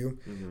at you,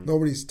 mm-hmm.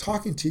 nobody's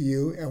talking to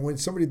you, and when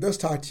somebody does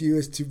talk to you,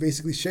 is to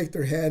basically shake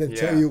their head and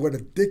tell you what a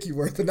dick you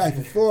were the night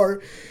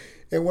before,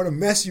 and what a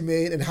mess you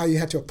made, and how you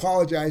had to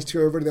apologize to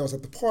everybody that was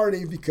at the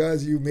party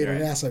because you made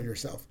an ass of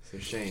yourself. It's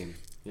a shame.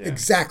 Yeah.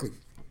 Exactly.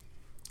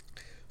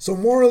 So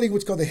morally,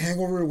 what's called the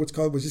hangover, was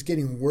just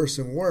getting worse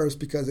and worse,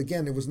 because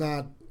again, it was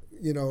not,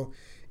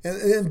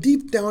 and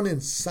deep down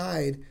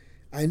inside,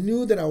 I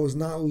knew that I was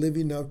not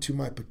living up to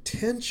my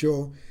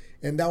potential,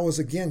 and that was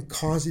again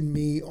causing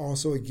me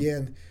also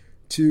again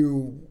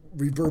to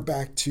revert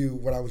back to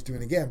what I was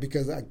doing again,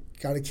 because I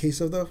got a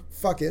case of the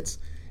fuck it's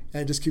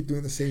and just keep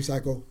doing the same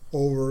cycle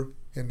over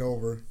and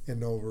over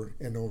and over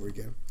and over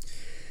again.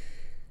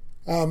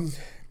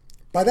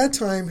 By that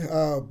time,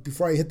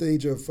 before I hit the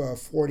age of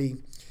 40,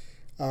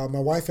 my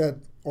wife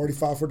had already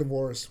filed for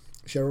divorce.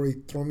 She had already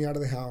thrown me out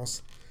of the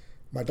house.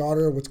 My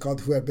daughter,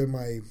 who had been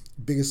my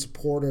biggest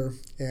supporter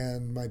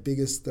and my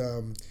biggest,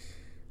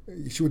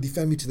 she would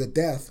defend me to the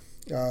death,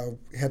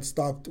 had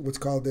stopped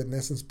in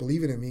essence,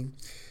 believing in me.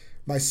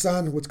 My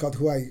son,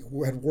 who I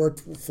had worked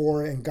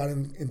for and got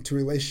into a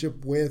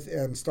relationship with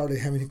and started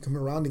having him come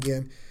around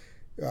again,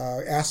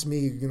 asked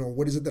me,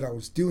 what is it that I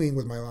was doing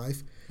with my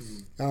life?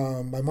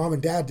 Mm-hmm. My mom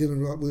and dad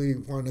didn't really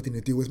want nothing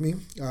to do with me.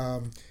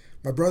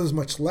 My brothers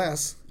much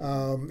less,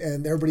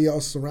 and everybody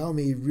else around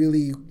me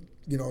really,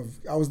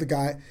 I was the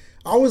guy.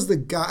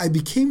 I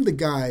became the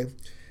guy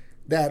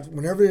that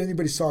whenever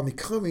anybody saw me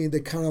coming, they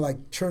kind of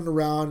like turned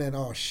around and,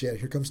 oh shit,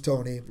 here comes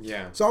Tony.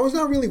 Yeah. So I was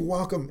not really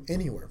welcome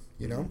anywhere,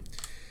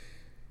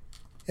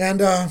 And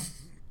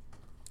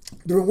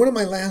during one of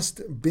my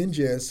last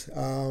binges,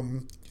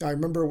 I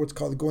remember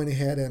going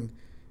ahead and,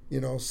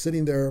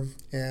 sitting there,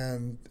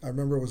 and I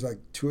remember it was like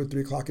 2 or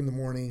 3 o'clock in the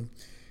morning.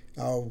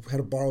 I had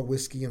a bottle of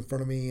whiskey in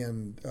front of me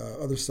and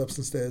other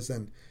substances,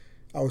 and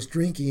I was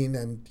drinking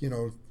and,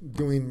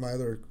 doing my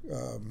other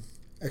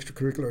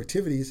extracurricular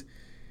activities,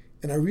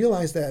 and I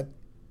realized that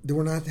they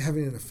were not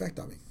having an effect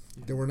on me.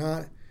 They were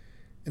not,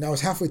 and I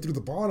was halfway through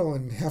the bottle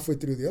and halfway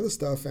through the other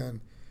stuff, and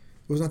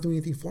it was not doing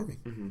anything for me,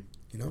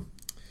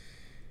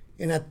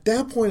 And at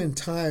that point in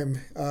time,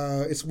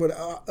 it's what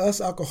us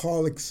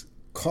alcoholics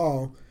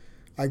call,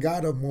 I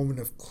got a moment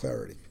of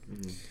clarity.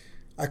 Mm-hmm.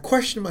 I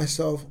questioned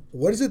myself,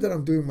 what is it that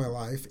I'm doing in my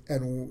life,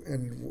 and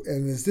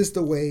is this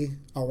the way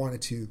I want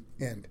it to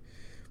end?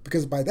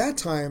 Because by that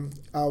time,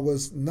 I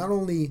was not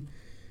only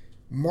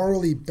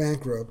morally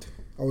bankrupt.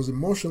 I was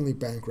emotionally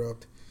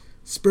bankrupt.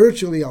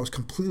 Spiritually, I was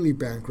completely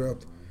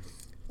bankrupt.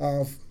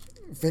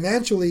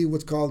 Financially, I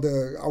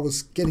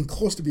was getting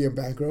close to being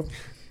bankrupt.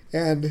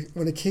 And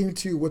when it came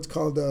to what's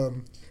called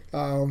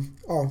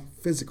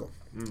physical.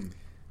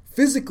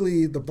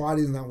 Physically, the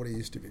body is not what it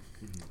used to be.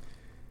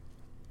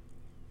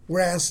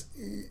 Whereas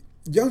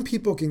young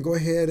people can go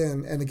ahead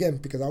and again,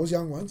 because I was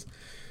young once,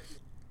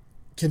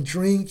 can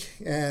drink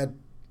in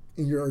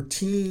your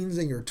teens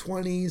and your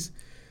 20s.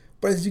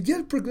 But as you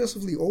get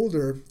progressively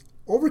older,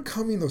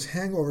 overcoming those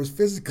hangovers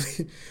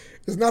physically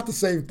is not the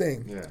same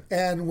thing. Yeah.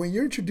 And when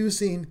you're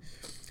introducing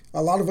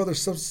a lot of other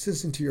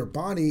substances into your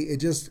body, it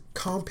just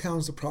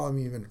compounds the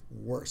problem even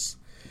worse.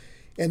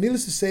 And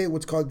needless to say,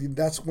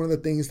 that's one of the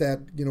things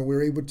that,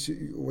 we're able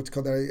to,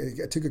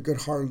 I took a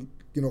good hard,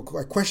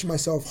 I questioned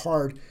myself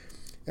hard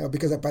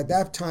because by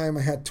that time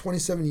I had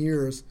 27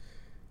 years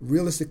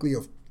realistically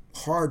of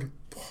hard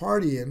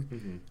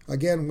partying.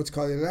 Again,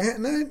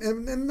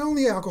 and not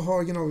only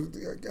alcohol,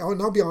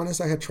 I'll be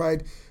honest, I had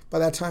tried by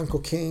that time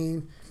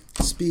cocaine,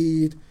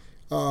 speed,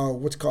 a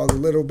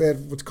little bit,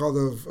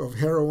 of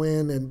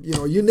heroin, and,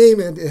 you name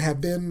it, it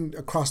had been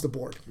across the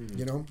board,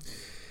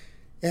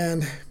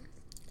 And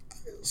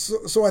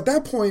so at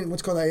that point,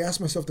 I asked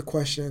myself the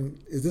question,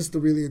 is this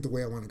really the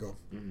way I want to go?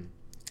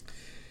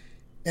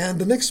 And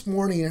the next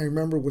morning, I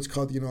remember my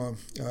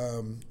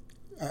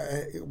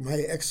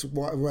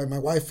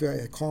wife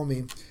called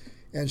me,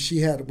 and she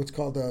had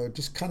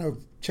just kind of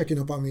checking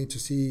up on me to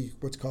see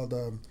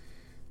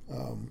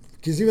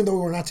because even though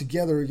we were not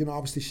together,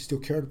 obviously she still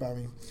cared about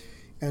me.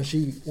 And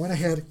she went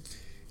ahead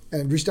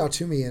and reached out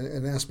to me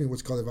and asked me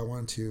if I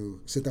wanted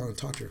to sit down and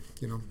talk to her,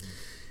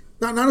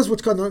 Not as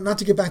not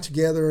to get back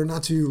together,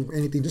 not to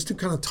anything, just to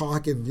kind of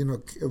talk and,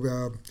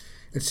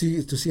 and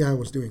see how I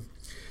was doing.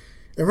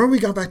 And when we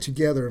got back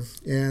together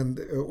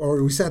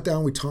or we sat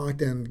down, we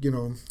talked, and,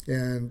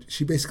 and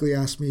she basically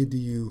asked me, do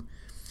you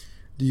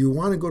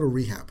want to go to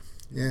rehab?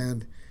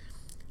 And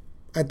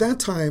at that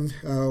time,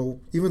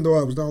 even though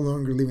I was no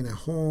longer living at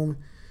home,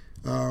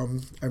 I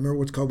remember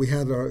we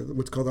had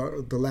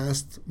the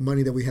last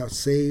money that we have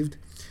saved,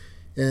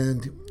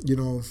 and,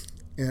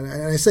 and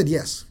I said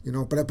yes,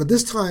 but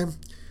this time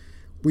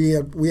we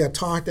had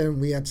talked, and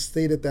we had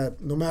stated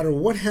that no matter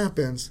what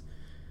happens,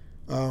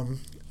 I'm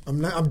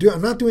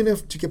not doing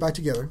it to get back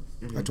together.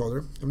 I told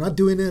her I'm not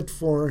doing it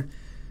for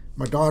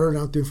my daughter,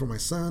 not doing it for my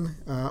son.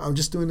 I'm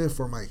just doing it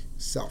for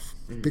myself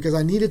because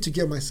I needed to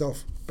get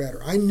myself better.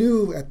 I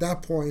knew at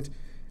that point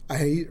I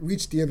had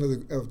reached the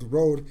end of the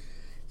road,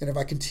 and if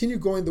I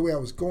continued going the way I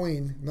was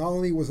going, not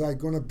only was I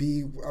going to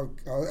be,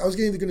 I was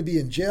either going to be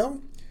in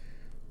jail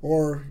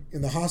or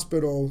in the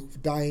hospital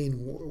dying,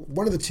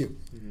 one of the two,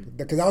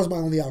 because that was my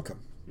only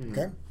outcome.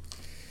 Okay,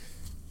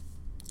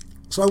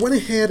 so I went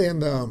ahead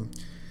and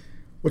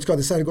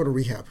decided to go to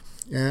rehab,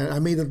 and I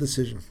made the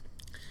decision.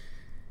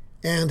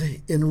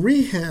 And in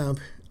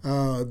rehab,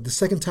 the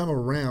second time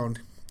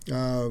around,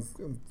 my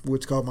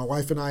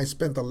wife and I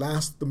spent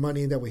the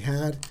money that we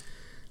had.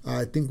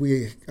 I think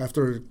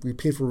after we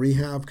paid for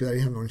rehab because I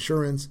didn't have no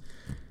insurance.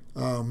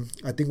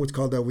 I think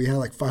we had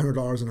like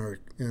 $500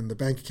 in the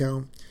bank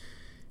account,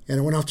 and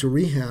I went off to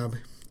rehab.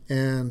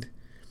 And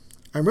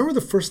I remember the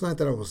first night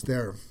that I was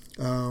there,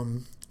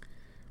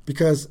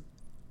 because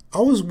I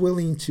was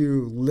willing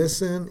to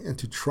listen and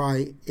to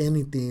try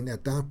anything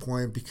at that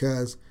point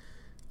because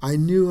I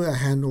knew I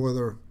had no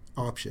other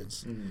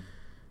options.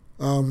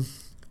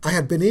 I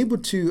had been able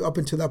to, up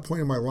until that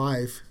point in my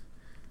life,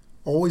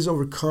 always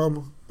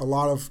overcome a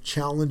lot of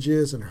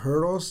challenges and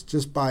hurdles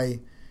just by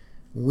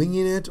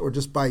winging it or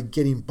just by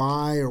getting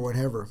by or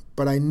whatever.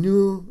 But I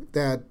knew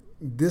that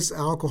this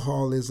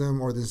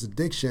alcoholism or this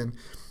addiction,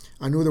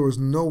 I knew there was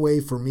no way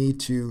for me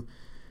to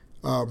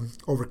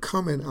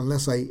overcome it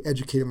unless I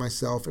educated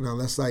myself and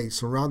unless I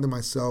surrounded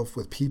myself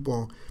with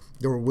people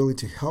that were willing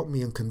to help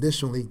me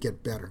unconditionally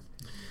get better.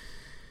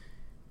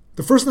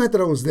 The first night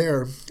that I was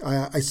there,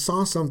 I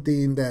saw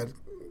something that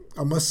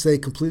I must say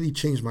completely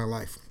changed my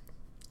life.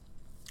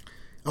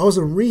 I was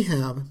in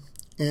rehab,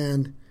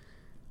 and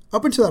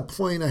up until that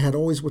point, I had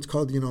always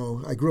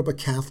I grew up a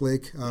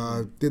Catholic,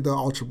 did the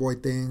altar boy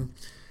thing,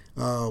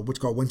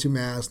 went to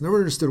Mass. Never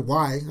understood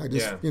why. I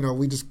just,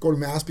 we just go to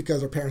Mass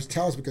because our parents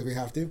tell us because we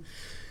have to.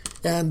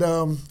 And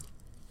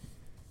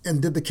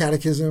did the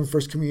catechism,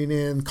 First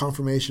Communion,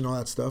 confirmation, all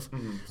that stuff.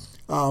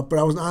 But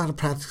I was not a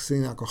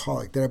practicing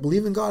alcoholic. Did I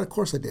believe in God? Of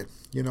course I did.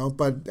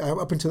 But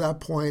up until that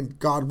point,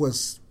 God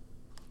was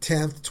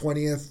 10th,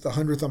 20th,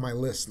 100th on my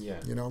list. Yeah.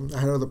 I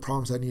had other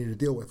problems I needed to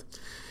deal with.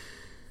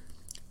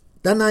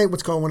 That night,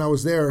 when I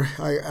was there,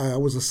 I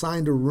was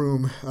assigned a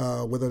room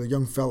with a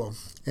young fellow.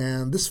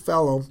 And this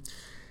fellow,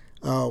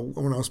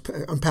 when I was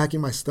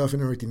unpacking my stuff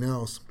and everything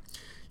else,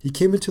 he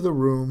came into the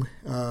room,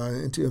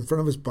 in front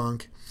of his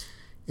bunk,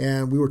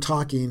 and we were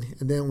talking.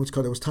 And then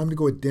it was time to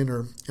go at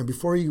dinner. And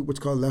before he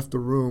left the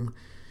room,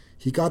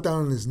 he got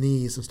down on his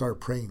knees and started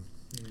praying.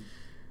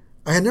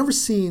 I had never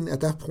seen at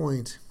that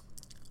point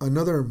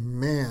another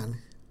man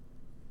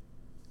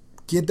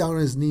get down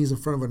on his knees in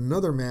front of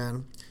another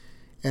man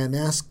and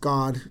ask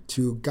God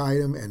to guide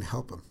him and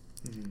help him.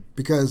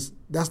 Because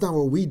that's not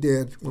what we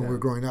did when we were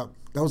growing up.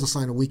 That was a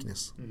sign of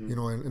weakness,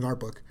 in our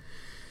book.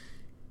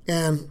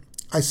 And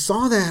I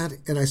saw that,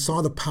 and I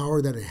saw the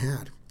power that it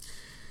had.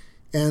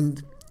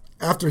 And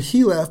after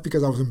he left,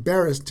 because I was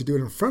embarrassed to do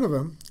it in front of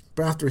him,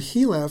 but after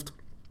he left,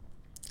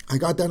 I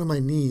got down on my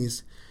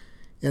knees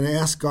and I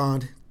asked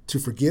God to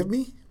forgive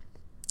me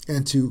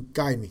and to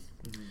guide me.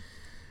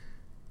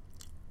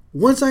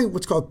 Once I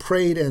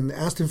prayed and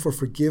asked him for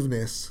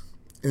forgiveness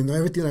and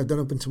everything I've done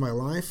up into my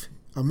life,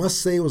 I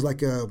must say it was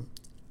like an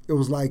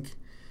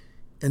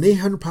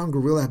 800-pound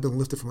gorilla had been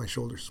lifted from my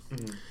shoulders.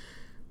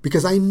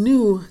 Because I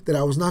knew that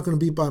I was not going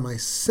to be by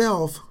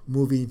myself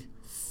moving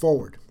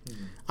forward.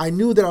 I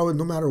knew that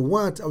no matter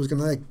what, I was going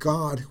to let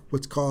God,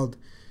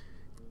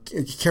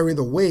 carry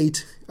the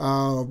weight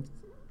and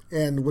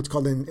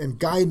and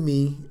guide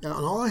me. And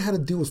all I had to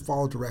do was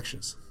follow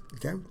directions.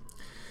 Okay.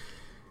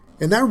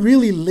 And that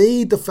really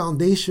laid the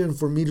foundation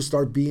for me to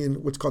start being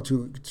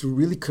to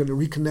really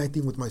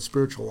reconnecting with my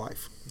spiritual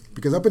life.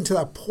 Because up until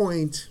that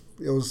point,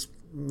 it was,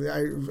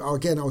 I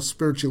was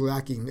spiritually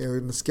lacking.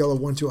 In the scale of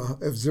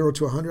 0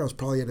 to 100, I was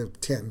probably at a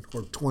 10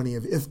 or 20,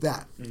 if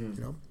that,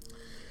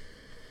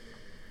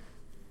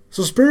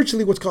 So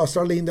spiritually, I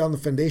started laying down the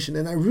foundation,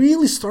 and I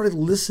really started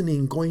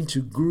listening, going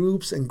to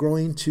groups and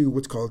going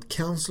to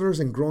counselors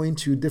and going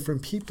to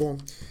different people.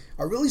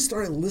 I really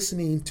started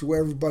listening to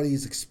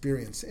everybody's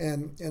experience,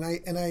 and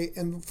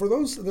for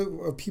those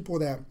people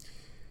that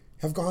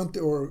have gone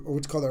through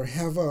or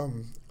have a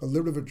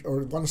little bit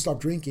or want to stop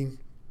drinking,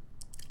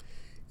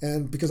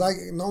 and because I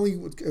not only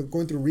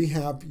going through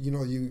rehab,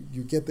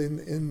 you get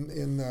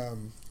in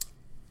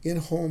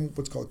home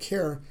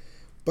care,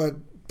 but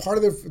part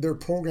of their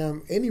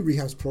program, any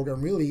rehab's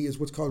program really, is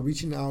what's called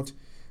reaching out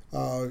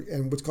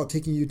and what's called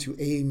taking you to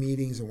AA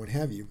meetings and what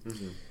have you.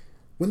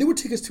 When they would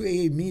take us to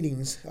AA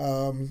meetings,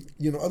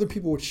 other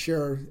people would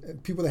share,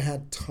 people that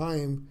had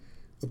time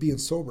of being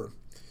sober.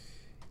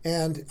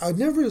 And I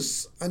never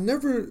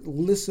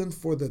listened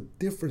for the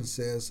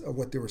differences of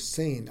what they were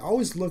saying. I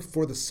always looked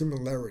for the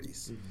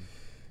similarities.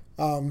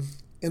 And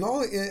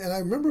I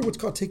remember what's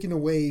called taking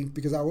away,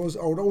 because I would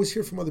always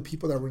hear from other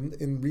people that were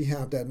in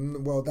rehab that,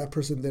 that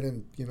person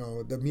didn't,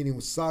 the meeting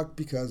was sucked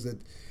because it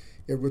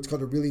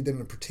really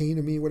didn't pertain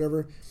to me,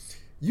 whatever.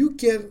 You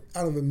get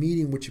out of a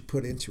meeting what you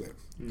put into it,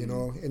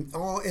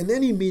 in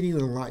any meeting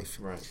in life.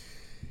 Right.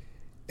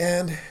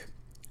 And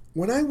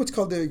when I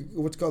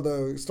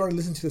started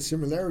listening to the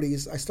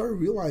similarities, I started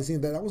realizing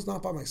that I was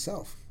not by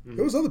myself.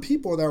 There was other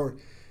people that were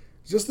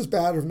just as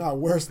bad, if not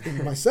worse,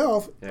 than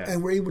myself,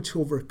 and were able to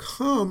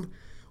overcome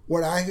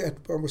what I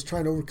was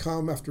trying to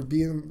overcome after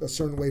being a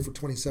certain way for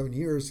 27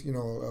 years,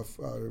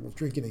 of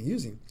drinking and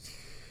using.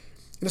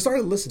 And I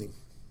started listening.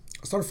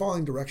 I started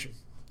following direction.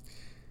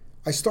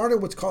 I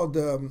started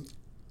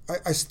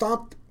I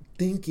stopped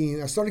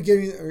thinking. I started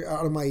getting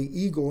out of my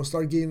ego.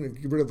 Started getting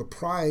rid of the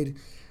pride.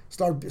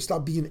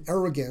 Stopped being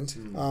arrogant,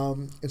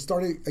 and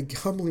started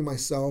humbling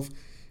myself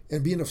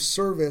and being of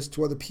service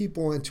to other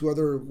people and to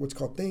other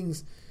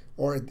things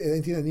or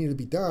anything that needed to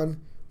be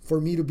done for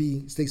me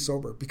to stay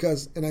sober.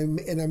 Because I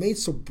made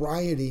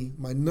sobriety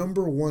my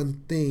number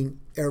one thing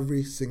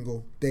every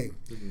single day.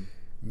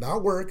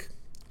 Not work,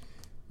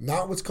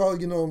 not what's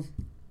called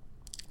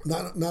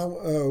not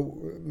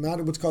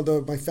what's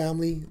called my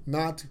family,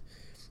 not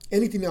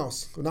anything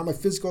else, not my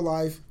physical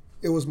life.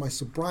 It was my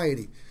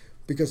sobriety.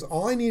 Because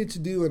all I needed to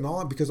do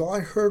because all I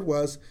heard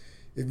was,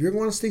 if you're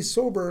going to stay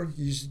sober,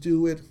 you should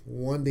do it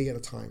one day at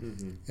a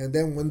time. And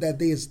then when that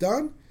day is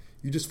done,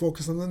 you just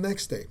focus on the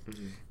next day.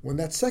 When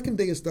that second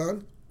day is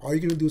done, all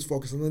you're going to do is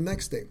focus on the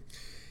next day.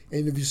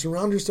 And if you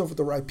surround yourself with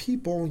the right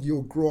people,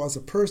 you'll grow as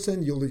a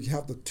person. You'll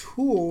have the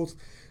tools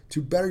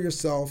to better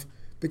yourself.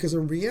 Because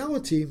in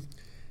reality,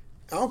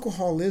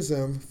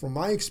 alcoholism, from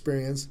my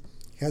experience,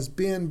 has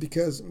been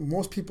because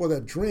most people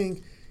that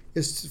drink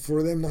is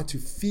for them not to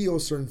feel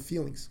certain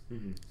feelings.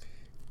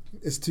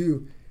 It's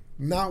to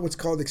not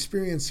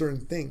experience certain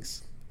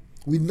things.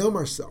 We numb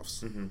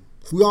ourselves.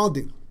 We all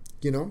do,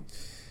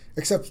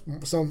 except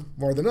some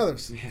more than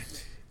others.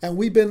 And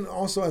we've been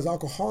also as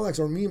alcoholics,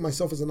 or me,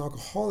 myself as an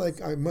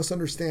alcoholic, I must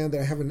understand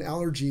that I have an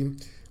allergy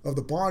of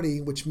the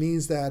body, which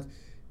means that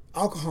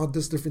alcohol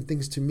does different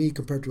things to me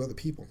compared to other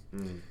people.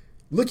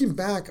 Looking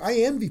back, I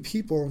envy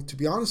people, to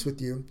be honest with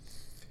you,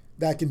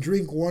 that can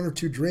drink 1 or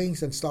 2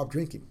 drinks and stop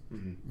drinking.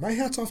 My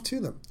hat's off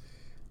to them.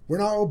 We're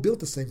not all built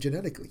the same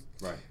genetically.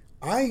 Right.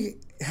 I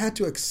had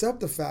to accept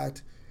the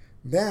fact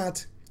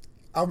that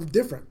I'm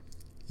different.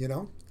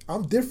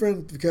 I'm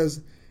different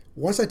because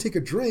once I take a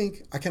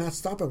drink, I cannot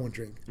stop at one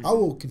drink. I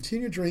will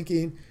continue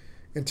drinking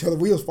until the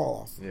wheels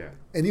fall off. Yeah.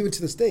 And even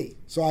to this day.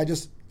 So I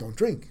just don't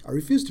drink. I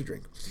refuse to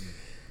drink.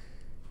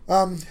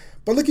 But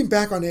looking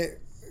back on it,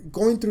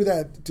 going through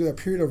that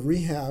period of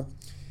rehab,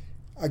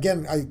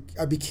 again,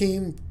 I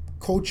became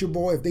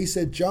coachable. If they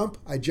said jump,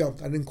 I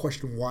jumped. I didn't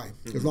question why.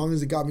 As long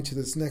as it got me to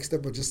this next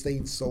step of just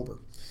staying sober.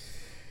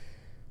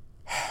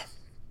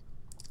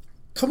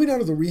 Coming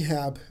out of the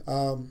rehab,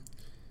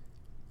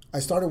 I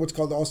started what's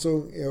called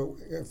also,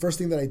 first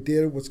thing that I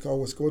did was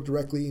go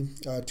directly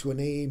to an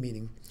AA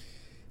meeting.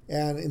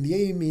 And in the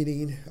AA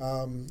meeting,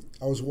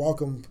 I was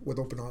welcomed with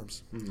open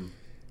arms. Mm-hmm.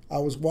 I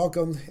was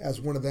welcomed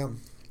as one of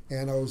them.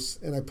 And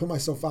I put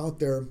myself out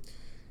there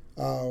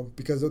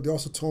because they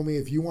also told me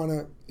if you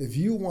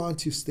want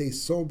to stay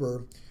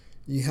sober,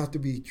 you have to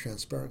be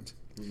transparent.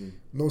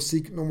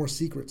 Mm-hmm. No more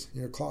secrets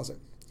in your closet.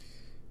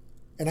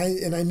 And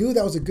I knew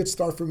that was a good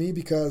start for me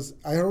because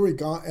I had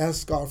already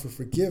asked God for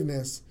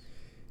forgiveness,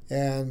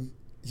 and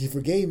He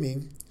forgave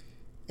me.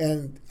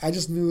 And I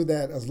just knew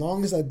that as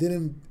long as I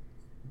didn't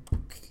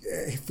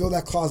fill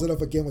that closet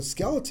up again with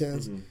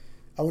skeletons, mm-hmm.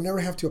 I would never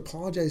have to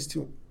apologize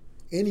to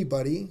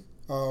anybody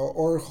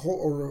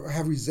or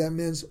have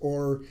resentments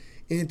or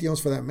anything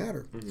else for that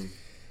matter.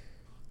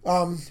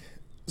 Mm-hmm.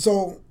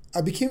 So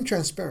I became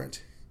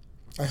transparent.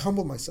 I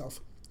humbled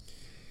myself,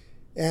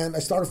 and I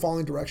started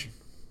following direction.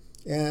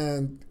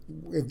 And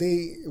if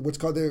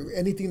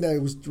anything that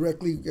was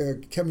directly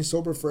kept me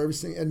sober for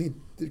any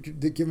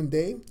given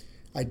day,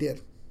 I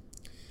did.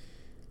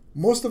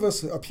 Most of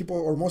us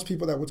most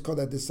people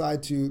that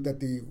decide that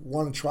they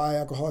want to try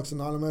Alcoholics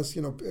Anonymous,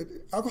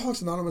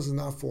 Alcoholics Anonymous is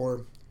not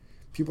for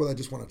people that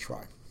just want to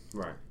try.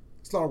 Right.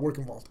 It's a lot of work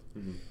involved.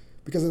 Mm-hmm.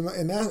 Because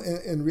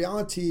in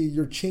reality,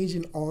 you're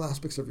changing all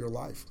aspects of your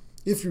life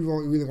if you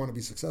really want to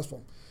be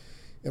successful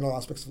in all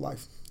aspects of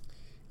life.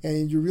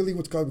 And you really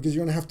because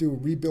you're going to have to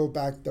rebuild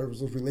back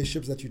those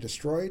relationships that you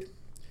destroyed.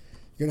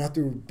 You're going to have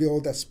to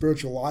build that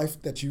spiritual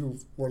life that you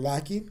were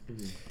lacking.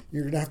 Mm-hmm.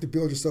 You're going to have to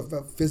build yourself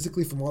up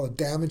physically from all the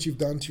damage you've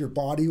done to your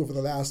body over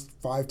the last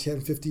 5,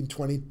 10, 15,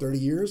 20, 30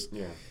 years.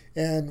 Yeah.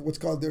 And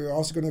they're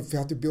also going to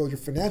have to build your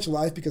financial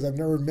life because I've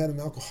never met an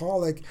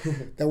alcoholic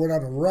that went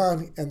on a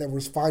run and that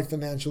was fine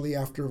financially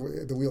after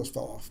the wheels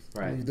fell off.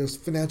 Right. There's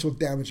financial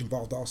damage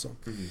involved also.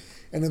 Mm-hmm.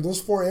 And then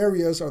those 4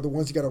 areas are the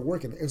ones you got to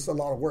work in. It's a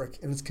lot of work,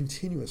 and it's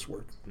continuous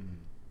work. Mm-hmm.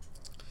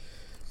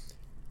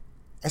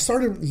 I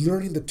started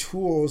learning the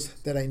tools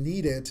that I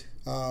needed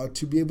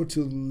to be able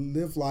to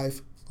live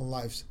life on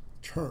life's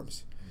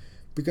terms.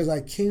 Because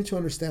I came to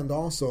understand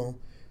also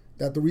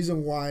that the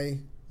reason why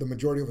the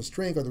majority of us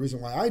drink, or the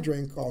reason why I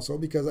drink also,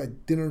 because I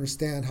didn't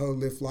understand how to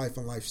live life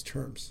on life's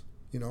terms.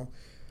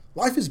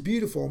 Life is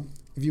beautiful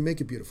if you make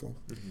it beautiful.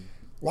 Mm-hmm.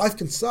 Life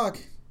can suck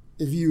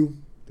if you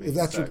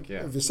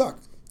suck.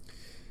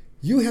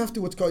 You have to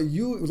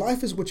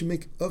life is what you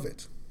make of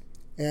it.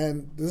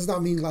 And this does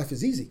not mean life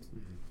is easy,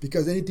 mm-hmm.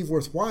 because anything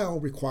worthwhile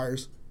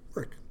requires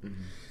work.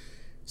 Mm-hmm.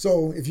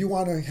 So if you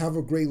want to have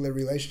a great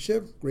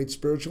relationship, great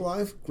spiritual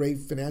life, great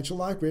financial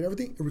life, great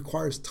everything, it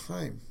requires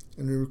time,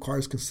 and it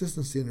requires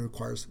consistency, and it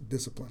requires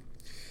discipline.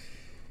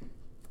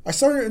 I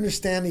started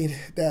understanding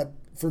that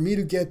for me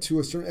to get to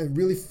a certain and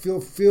really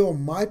feel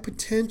my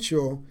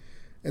potential,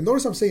 and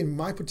notice I'm saying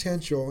my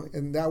potential,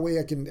 and that way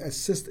I can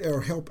assist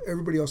or help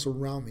everybody else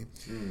around me.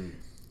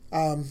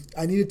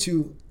 I needed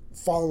to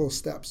follow those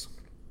steps.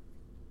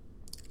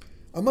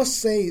 I must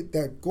say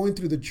that going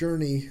through the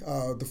journey,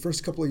 the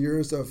first couple of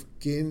years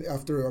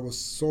after I was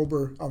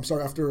sober,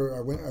 after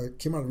I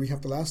came out of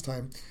rehab the last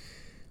time,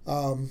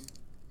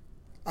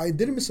 I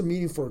didn't miss a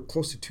meeting for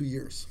close to 2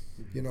 years.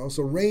 Mm-hmm.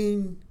 So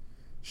rain,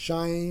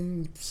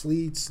 shine,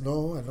 sleet,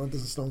 snow. I know it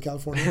doesn't snow in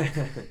California.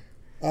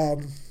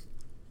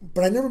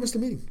 But I never missed a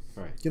meeting.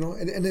 Right.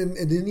 And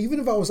then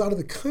even if I was out of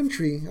the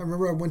country, I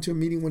remember I went to a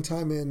meeting one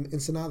time in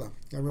Ensenada.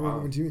 I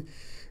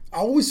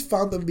always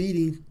found a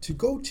meeting to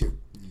go to.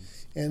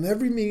 Mm-hmm. And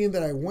every meeting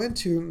that I went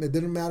to, it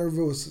didn't matter if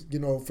it was,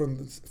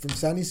 from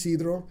San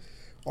Isidro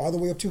all the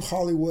way up to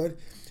Hollywood,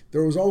 I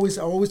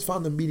always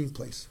found a meeting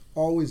place.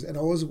 Always, and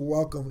always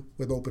welcome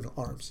with open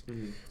arms.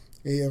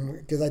 Mm-hmm.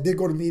 Because I did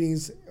go to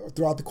meetings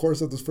throughout the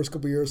course of those first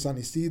couple of years, San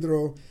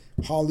Isidro,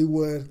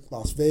 Hollywood,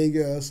 Las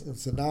Vegas,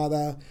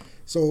 Ensenada.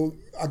 So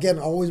again,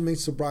 I always made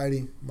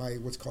sobriety my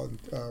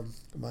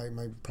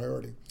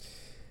priority.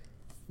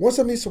 Once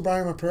I made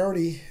sobriety my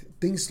priority,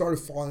 things started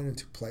falling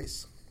into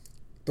place.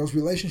 Those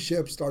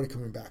relationships started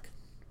coming back.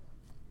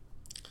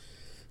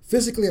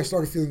 Physically, I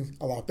started feeling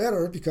a lot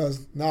better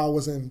because now I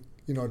wasn't,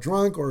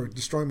 drunk or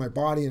destroying my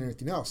body and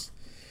everything else.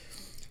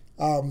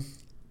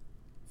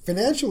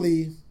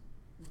 Financially,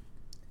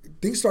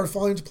 things started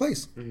falling into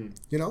place,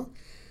 mm-hmm.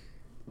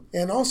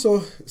 And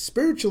also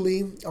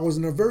spiritually, I was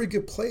in a very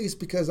good place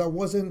because I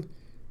wasn't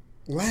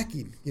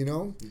lacking,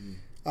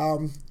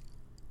 Mm-hmm.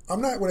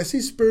 When I say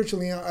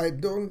spiritually, I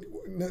don't,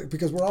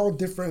 because we're all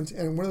different.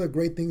 And one of the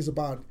great things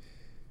about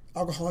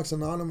Alcoholics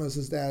Anonymous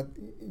is that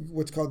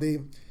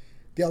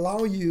they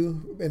allow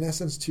you, in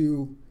essence,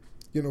 to,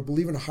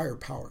 believe in a higher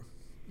power.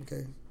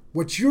 Okay.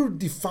 What you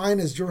define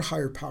as your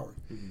higher power.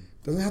 Mm-hmm.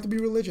 Doesn't have to be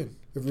religion.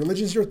 If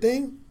religion is your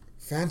thing,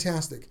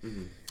 fantastic.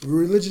 Mm-hmm. If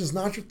religion is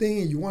not your thing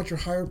and you want your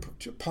higher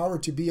power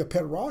to be a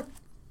pet rock,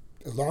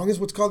 as long as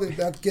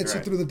that gets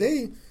you through the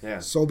day,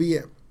 so be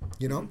it.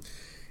 Mm-hmm.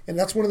 And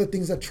that's one of the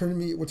things that turned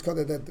me,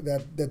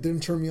 that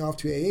didn't turn me off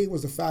to AA,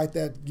 was the fact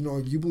that,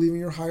 you believe in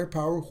your higher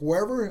power,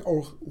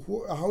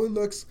 how it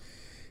looks,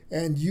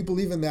 and you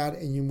believe in that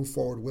and you move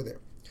forward with it.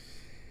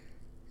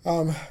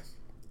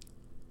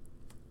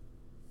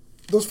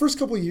 those first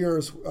couple of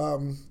years,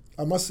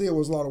 I must say it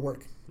was a lot of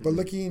work. But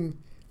looking,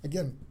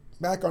 again,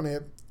 back on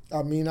it,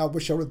 I mean, I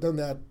wish I would have done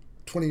that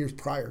 20 years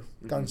prior,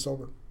 gotten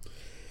sober.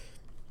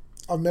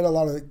 I've met a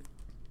lot of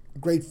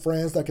great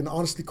friends that I can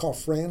honestly call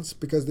friends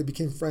because they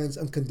became friends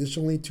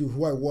unconditionally to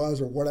who I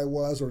was or what I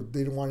was, or they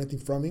didn't want anything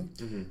from me.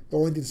 The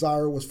only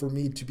desire was for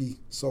me to be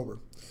sober.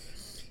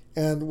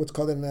 And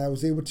and I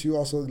was able to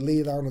also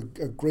lay down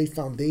a great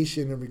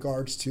foundation in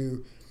regards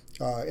to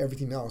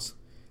everything else.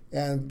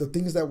 And the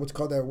things that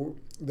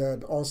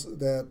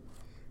that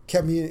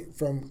kept me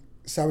from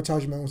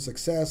sabotaging my own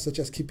success, such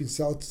as keeping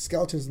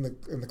skeletons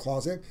in the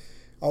closet.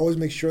 I always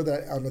make sure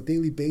that on a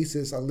daily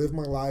basis I live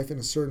my life in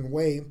a certain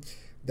way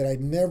that I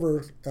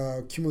never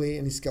accumulate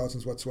any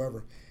skeletons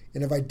whatsoever.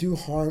 And if I do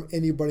harm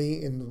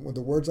anybody in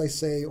the words I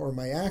say or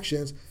my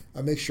actions,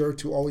 I make sure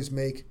to always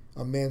make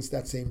amends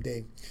that same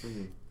day.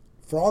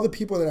 For all the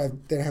people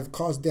that have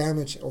caused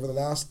damage over the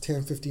last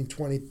 10, 15,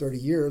 20, 30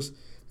 years,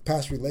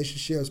 past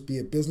relationships, be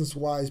it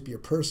business-wise, be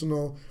it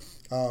personal,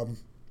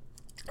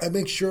 I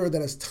make sure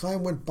that as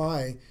time went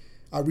by,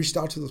 I reached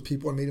out to those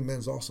people and made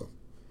amends also,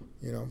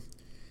 you know.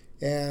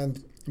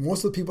 And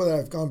most of the people that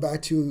I've gone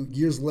back to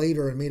years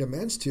later and made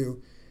amends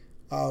to,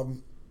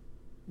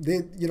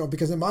 they, you know,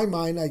 because in my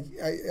mind, I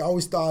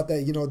always thought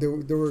that, you know, they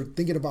were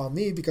thinking about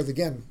me because,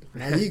 again,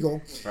 my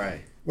ego.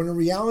 Right. When in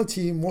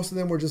reality, most of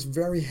them were just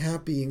very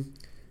happy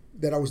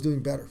that I was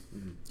doing better,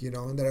 you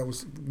know, and that I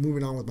was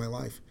moving on with my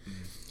life,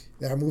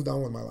 that I moved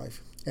on with my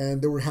life.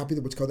 And they were happy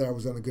that I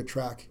was on a good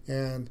track.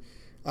 And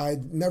I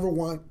never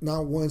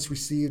not once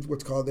received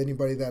what's called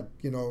anybody that,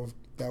 you know,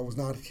 that was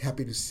not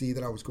happy to see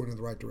that I was going in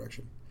the right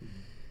direction.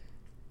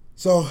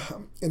 So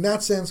in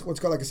that sense,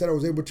 like I said, I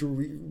was able to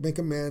make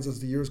amends as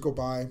the years go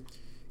by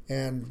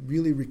and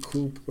really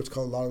recoup what's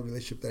called a lot of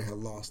relationship that I had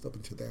lost up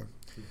until then.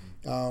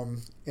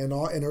 And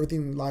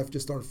everything in life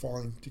just started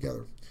falling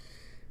together.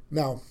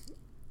 Now,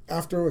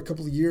 after a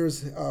couple of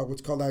years, I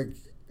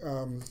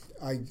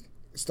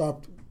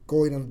stopped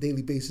going on a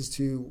daily basis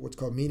to what's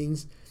called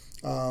meetings.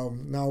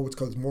 Now what's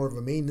called more of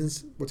a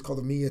maintenance, what's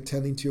called me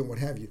attending to and what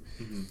have you.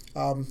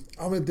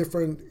 I'm a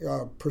different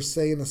per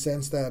se in the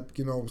sense that,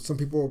 you know, some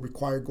people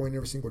require going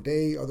every single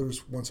day,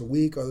 others once a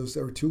week, others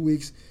every 2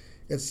 weeks.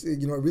 It's,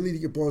 you know, it really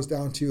boils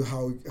down to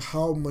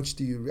how much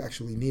do you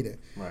actually need it.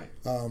 Right.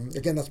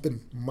 Again, that's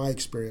been my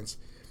experience.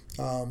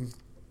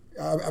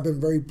 I've been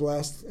very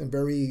blessed and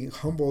very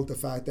humbled the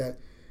fact that,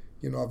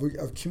 you know, I've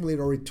accumulated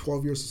already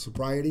 12 years of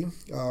sobriety.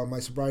 My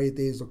sobriety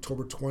day is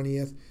October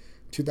 20th.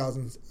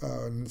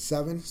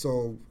 2007,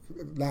 so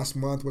last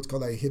month,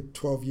 I hit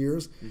 12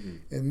 years,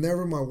 and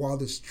never in my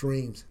wildest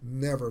dreams,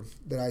 never,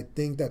 that I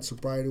think that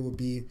sobriety will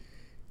be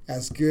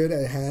as good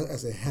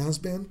as it has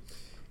been.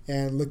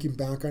 And looking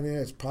back on it,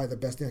 it's probably the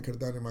best thing I could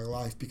have done in my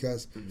life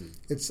because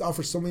it's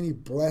offered so many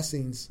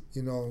blessings,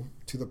 you know,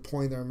 to the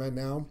point that I'm at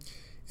now.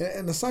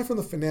 And aside from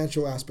the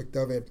financial aspect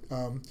of it,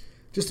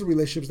 just the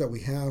relationships that I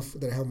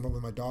have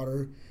with my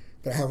daughter,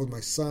 that I have with my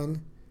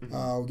son.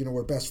 You know,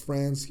 we're best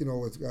friends, you know,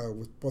 with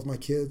both my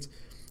kids.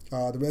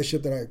 The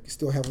relationship that I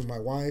still have with my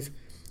wife,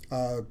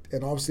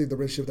 and obviously the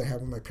relationship that I have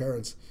with my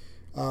parents.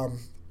 One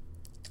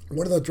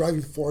of the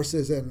driving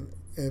forces in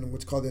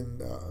what's called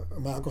in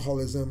my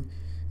alcoholism,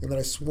 and that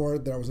I swore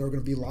that I was never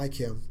going to be like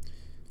him,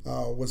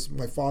 was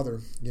my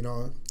father, you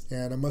know.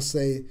 And I must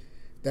say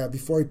that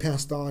before he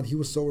passed on, he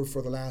was sober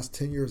for the last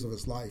 10 years of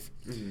his life.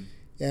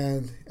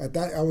 And at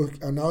that,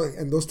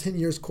 and those 10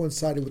 years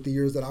coincided with the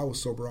years that I was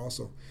sober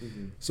also.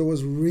 So it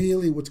was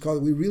really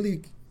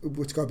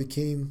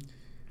became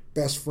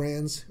best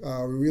friends. We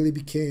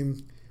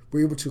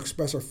were able to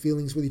express our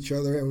feelings with each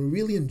other, and we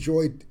really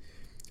enjoyed,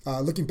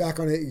 looking back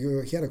on it,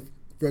 he had a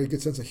very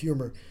good sense of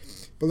humor.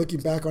 But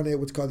looking back on it,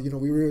 we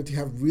were able to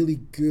have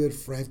really good,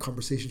 frank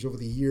conversations over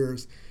the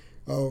years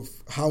of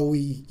how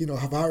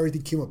how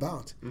everything came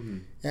about.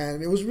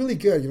 And it was really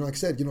good. You know, like I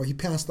said, you know, he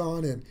passed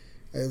on, and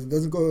it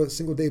doesn't go a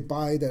single day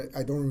by that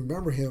I don't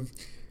remember him.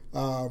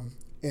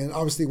 And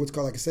obviously,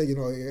 like I said, you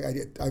know,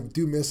 I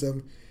do miss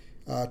him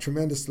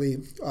tremendously.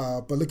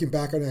 But looking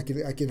back on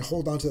it, I can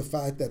hold on to the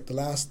fact that the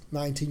last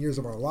 19 years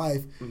of our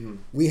life,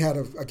 we had,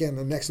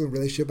 an excellent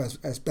relationship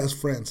as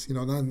best friends, you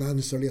know, not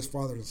necessarily as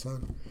father and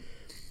son.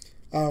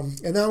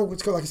 And now,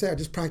 like I said, I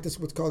just practice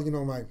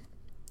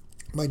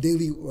my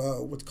daily,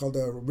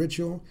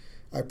 ritual.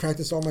 I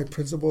practice all my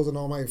principles and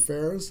all my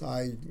affairs.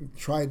 I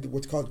tried to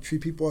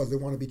treat people as they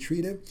want to be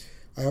treated.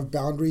 I have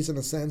boundaries in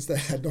a sense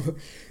that I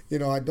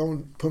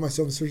don't put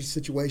myself in certain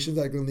situations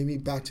that are going to lead me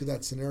back to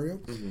that scenario.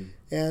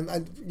 And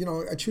I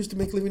choose to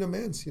make living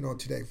amends,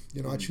 today.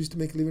 I choose to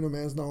make living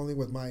amends not only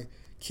with my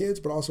kids,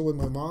 but also with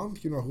my mom,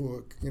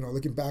 who,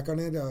 looking back on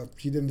it,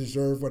 she didn't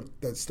deserve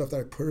the stuff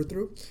that I put her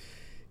through.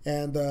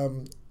 And, I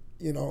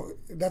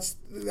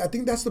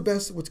think that's the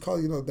best,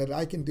 that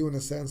I can do in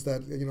a sense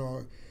that,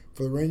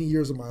 for the remaining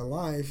years of my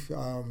life,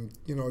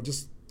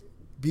 just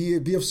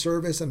be of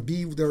service and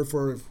be there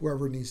for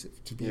whoever needs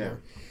to be there.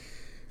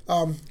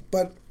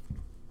 But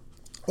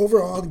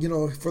overall,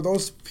 for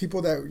those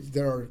people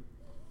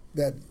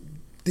that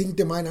think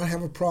they might not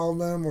have a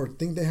problem or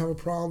think they have a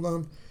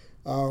problem,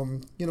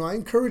 I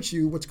encourage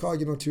you, what's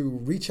called, to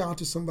reach out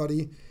to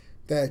somebody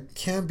that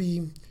can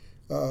be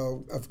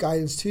of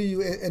guidance to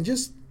you, and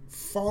just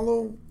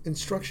follow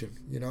instruction.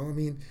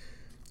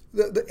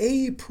 The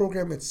AA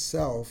program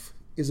itself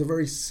is a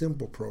very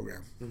simple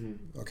program.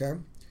 Okay,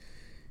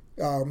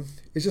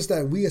 it's just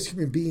that we as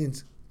human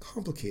beings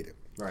complicate it.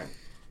 Right.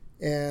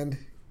 And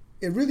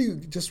it really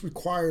just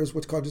requires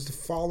what's called just to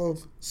follow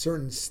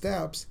certain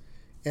steps,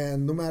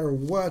 and no matter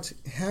what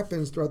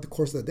happens throughout the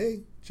course of the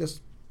day,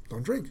 just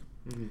don't drink.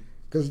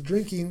 Because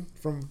drinking,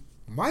 from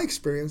my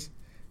experience,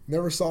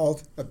 never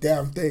solved a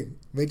damn thing.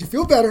 Made you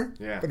feel better,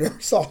 but never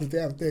solved a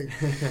damn thing.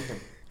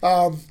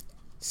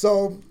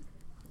 So,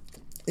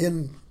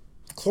 in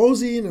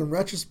closing and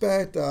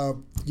retrospect, I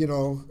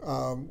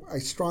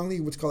strongly,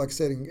 like I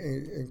said,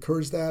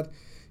 encourage that.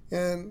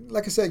 And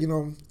like I said,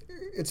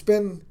 it's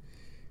been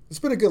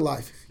a good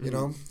life,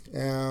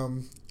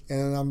 and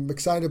I'm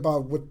excited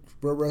about what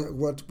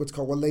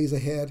lays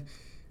ahead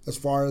as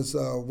far as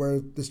where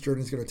this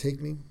journey is going to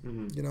take me,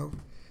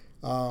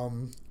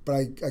 But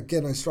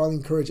I strongly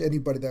encourage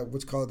anybody that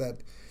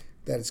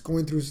is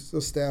going through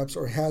those steps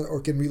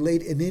or can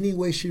relate in any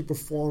way, shape, or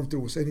form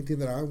through anything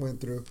that I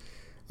went through.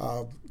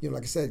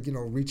 Like I said,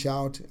 reach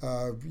out,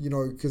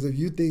 because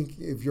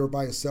if you're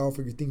by yourself,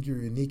 or you think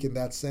you're unique in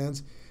that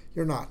sense,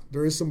 you're not.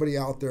 There is somebody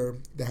out there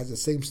that has the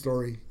same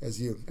story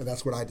as you, and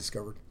that's what I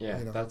discovered. Yeah,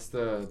 that's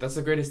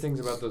the greatest things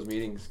about those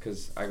meetings,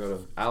 because I go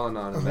to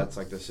Al-Anon, and that's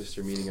like the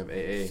sister meeting of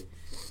AA.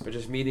 But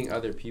just meeting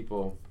other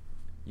people,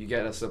 you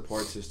get a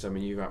support system,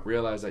 and you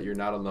realize that you're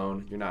not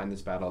alone. You're not in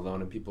this battle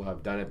alone, and people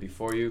have done it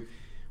before you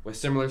with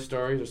similar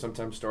stories, or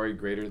sometimes story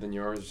greater than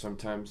yours, or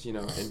sometimes,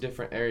 in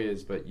different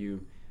areas, but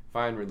you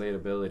find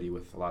relatability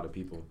with a lot of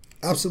people.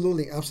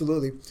 Absolutely.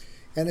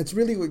 And it's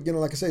really,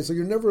 like I say, so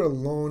you're never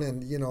alone,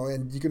 and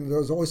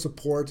there's always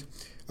support.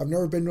 I've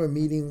never been to a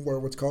meeting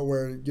where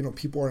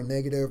people are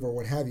negative or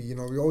what have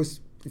you.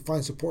 We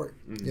find support,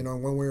 in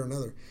one way or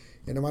another.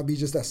 And it might be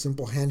just that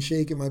simple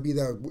handshake. It might be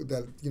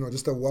that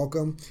just a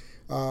welcome.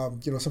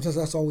 Sometimes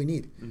that's all we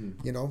need,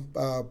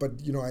 But,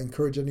 I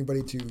encourage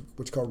anybody to,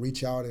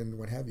 reach out and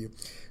what have you.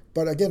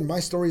 But again, my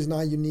story is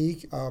not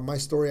unique. My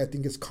story, I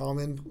think, is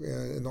common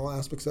in all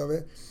aspects of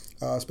it.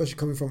 Especially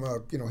coming from a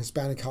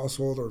Hispanic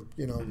household, or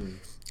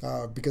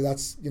because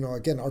that's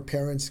again, our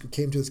parents who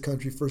came to this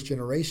country first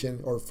generation,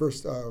 or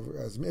first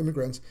as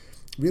immigrants,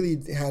 really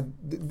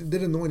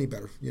didn't know any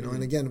better,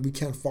 And again, we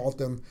can't fault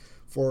them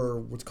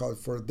for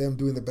for them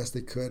doing the best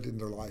they could in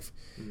their life.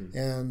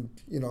 And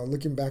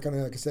looking back on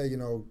it, like I said,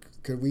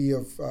 could we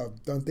have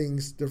done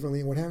things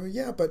differently and what have you?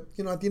 Yeah, but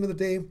at the end of the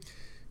day,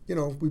 we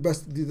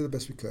did the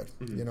best we could,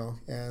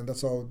 and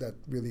that's all that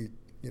really.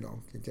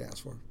 You can ask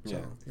for.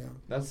 So, yeah.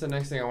 That's the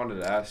next thing I wanted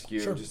to ask you,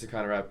 Sure. just to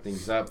kind of wrap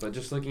things up, but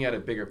just looking at a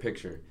bigger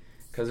picture,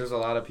 because there's a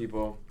lot of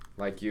people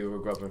like you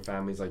who grew up in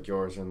families like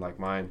yours and like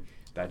mine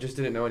that just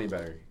didn't know any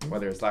better,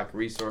 whether it's lack of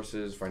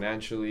resources,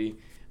 financially,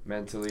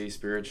 mentally,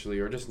 spiritually,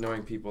 or just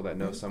knowing people that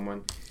know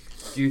someone.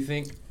 Do you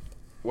think,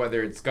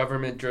 whether it's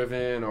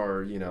government-driven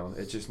or,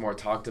 it's just more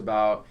talked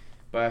about,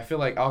 but I feel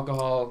like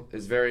alcohol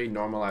is very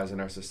normalized in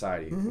our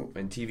society,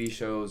 in TV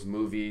shows,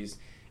 movies.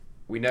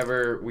 We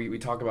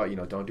talk about,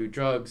 don't do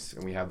drugs,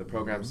 and we have the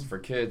programs for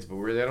kids, but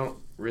they don't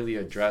really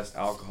address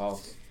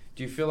alcohol.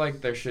 Do you feel like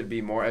there should be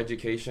more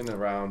education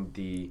around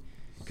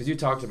because you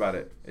talked about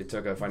it. It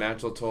took a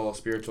financial toll,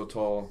 spiritual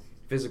toll,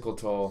 physical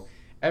toll,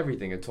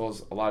 everything. It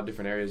tolls a lot of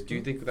different areas. Do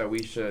you think that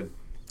we should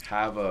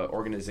have an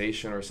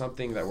organization or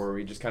something where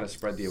we just kind of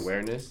spread the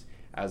awareness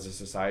as a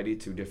society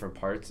to different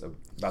parts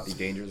about the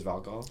dangers of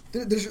alcohol?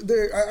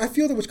 I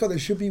feel that there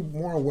should be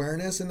more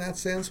awareness in that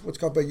sense. But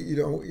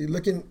you're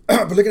looking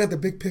at the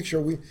big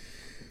picture.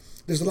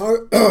 There's a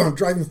lot of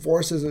driving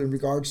forces in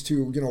regards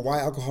to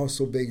why alcohol is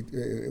so big.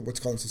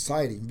 In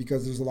society,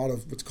 because there's a lot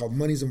of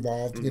money's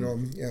involved.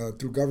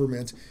 Through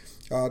government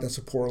that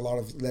support a lot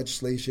of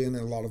legislation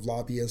and a lot of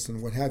lobbyists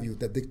and what have you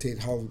that dictate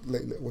how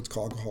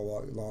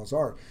alcohol laws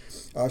are.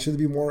 Should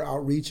there be more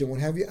outreach and what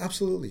have you?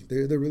 Absolutely,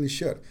 there really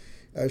should.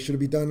 Should it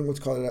be done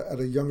at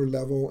a younger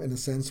level, in a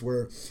sense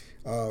where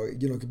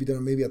it could be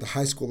done maybe at the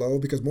high school level,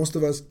 because most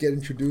of us get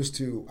introduced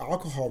to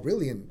alcohol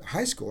really in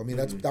high school. I mean,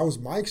 that was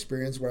my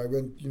experience where I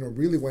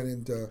really went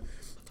into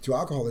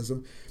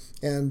alcoholism,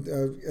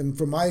 and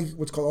from my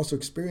also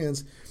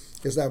experience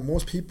is that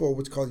most people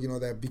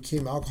that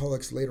became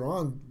alcoholics later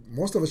on,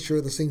 most of us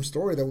share the same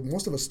story, that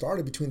most of us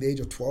started between the age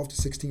of 12 to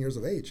 16 years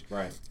of age.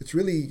 Right. It's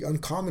really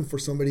uncommon for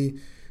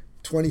somebody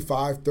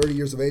 25, 30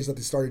 years of age that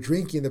they started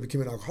drinking that became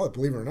an alcoholic,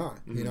 believe it or not,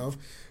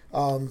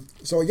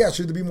 So yeah,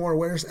 should there be more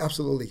awareness?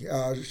 Absolutely.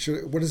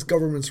 What is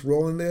government's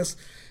role in this?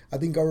 I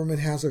think government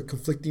has a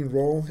conflicting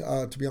role,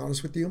 to be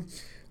honest with you.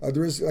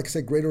 There is, like I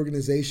said, great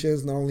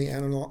organizations, not only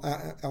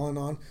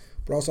Al-Anon,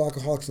 but also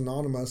Alcoholics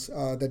Anonymous,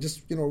 that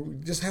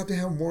just have to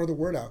have more of the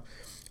word out.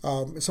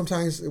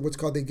 Sometimes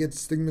they get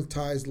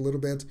stigmatized a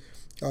little bit,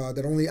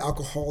 that only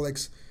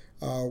alcoholics,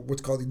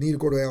 they need to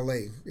go to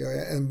LA,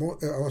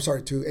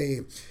 to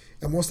AA.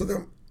 And most of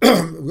them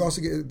we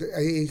also get the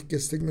AA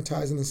gets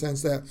stigmatized in the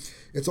sense that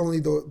it's only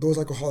those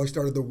alcoholics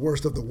that are the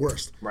worst of the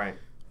worst. Right.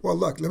 Well,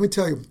 look, let me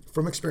tell you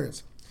from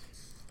experience.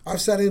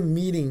 I've sat in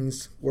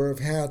meetings where I've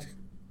had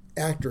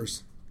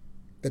actors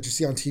that you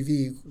see on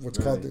TV, what's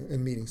called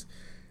in meetings.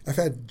 I've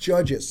had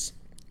judges,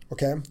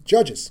 okay?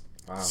 Judges,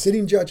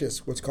 sitting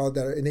judges, what's called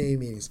that in AA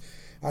meetings.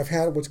 I've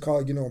had what's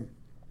called,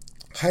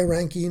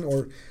 high-ranking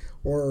or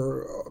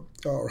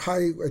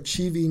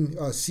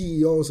high-achieving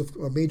CEOs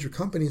of major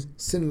companies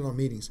sitting on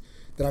meetings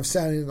that I've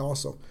sat in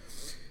also.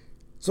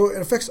 So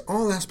it affects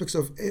all aspects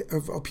of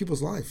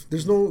people's life.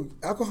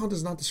 Alcohol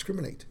does not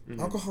discriminate. Mm-hmm.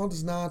 Alcohol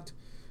does not,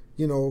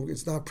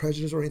 it's not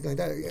prejudice or anything like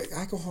that.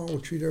 Alcohol will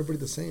treat everybody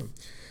the same.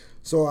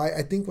 So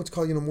I think what's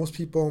called, most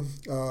people,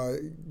 they have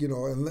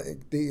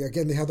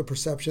the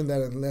perception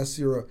that unless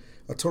you're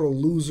a total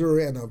loser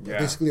and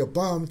basically a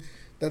bum,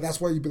 that's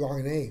why you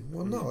belong in A.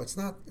 Well, no, it's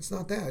not. It's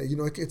not that.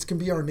 It can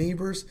be our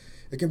neighbors.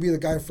 It can be the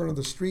guy in front of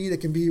the street. It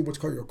can be what's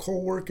called your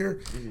coworker.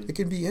 Mm-hmm. It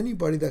can be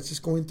anybody that's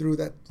just going through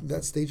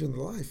that stage in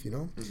their life.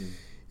 Mm-hmm.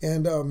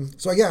 And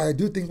so I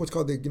do think what's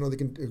called they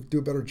can do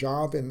a better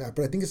job. But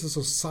I think as a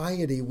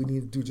society we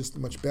need to do just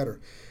much better.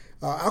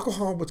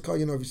 Alcohol, what's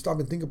called, if you stop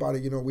and think about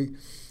it,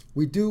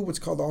 we do what's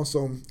called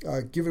also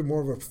give it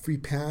more of a free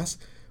pass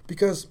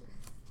because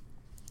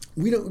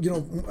we don't,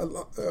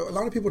 a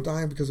lot of people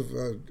die because of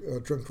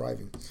drunk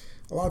driving.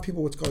 A lot of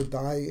people what's called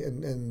die,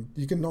 and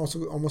you can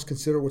also almost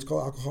consider what's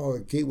called alcohol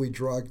a gateway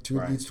drug to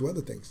leads to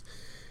other things.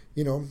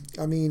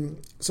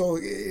 So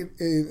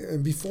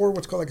and before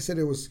what's called, like I said,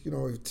 it was,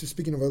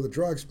 speaking of other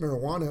drugs,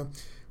 marijuana,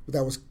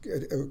 that was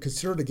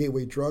considered a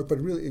gateway drug, but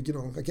really,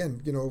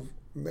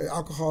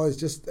 alcohol is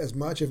just as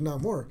much, if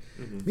not more.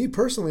 Mm-hmm. Me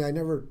personally, I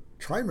never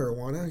tried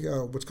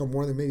marijuana, what's called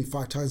more than maybe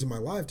 5 times in my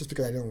life, just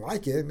because I didn't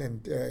like it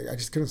and I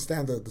just couldn't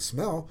stand the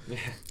smell. Yeah.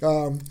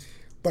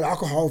 But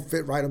alcohol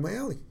fit right in my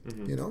alley,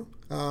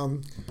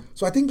 mm-hmm.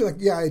 So I think,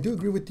 I do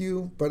agree with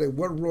you, but at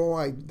what role,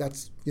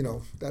 that's a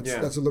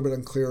little bit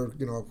unclear,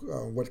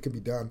 what can be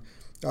done.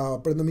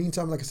 But in the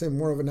meantime, like I said,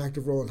 more of an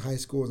active role in high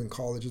schools and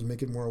colleges,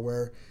 make it more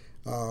aware.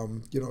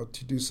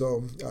 To do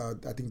so,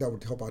 I think that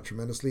would help out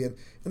tremendously. And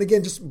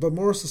again, but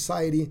more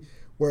society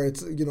where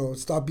it's,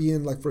 stop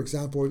being like, for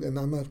example, and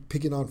I'm not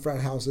picking on frat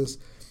houses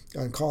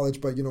in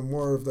college, but,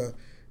 more of the,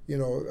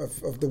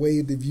 of the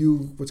way they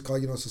view what's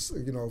called,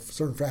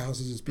 certain frat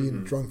houses as being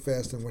mm-hmm. drunk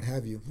fest and what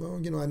have you. Well,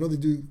 I know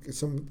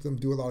some of them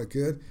do a lot of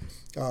good,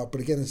 but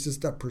again, it's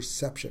just that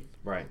perception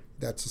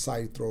that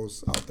society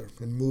throws out there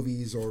in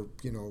movies or,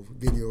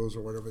 videos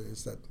or whatever it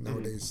is that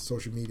nowadays mm-hmm.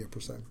 social media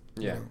per se.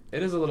 Yeah,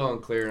 it is a little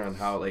unclear on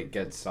how it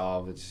gets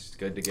solved. It's just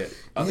good to get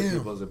other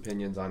people's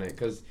opinions on it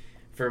because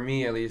for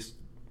me, at least,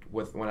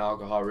 when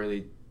alcohol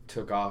really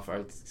took off,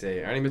 I'd say,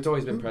 it's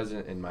always been mm-hmm.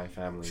 present in my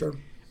family. Sure.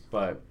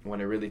 But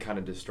when it really kind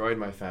of destroyed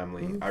my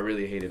family, mm-hmm. I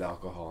really hated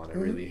alcohol and I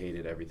really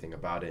hated everything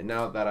about it.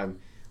 Now that I'm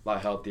a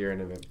lot healthier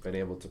and have been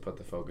able to put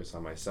the focus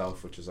on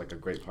myself, which is like a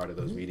great part of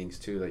those mm-hmm. meetings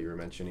too that you were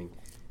mentioning.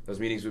 Those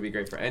meetings would be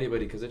great for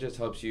anybody because it just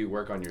helps you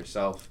work on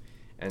yourself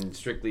and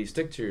strictly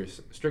stick to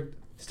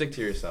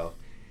yourself.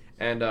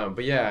 And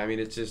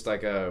it's just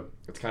like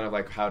it's kind of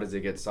like how does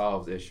it get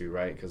solved issue,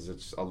 right? Because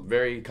it's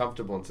very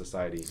comfortable in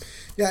society.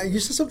 Yeah, you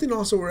said something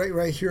also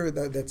right here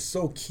that's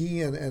so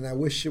key, and I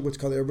wish what's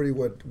called everybody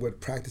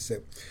would practice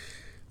it.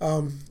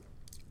 AA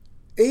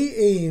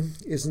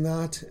is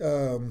not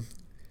a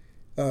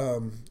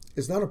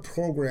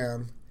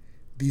program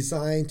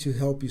designed to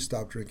help you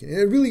stop drinking. And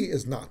it really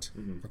is not.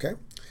 Mm-hmm. Okay,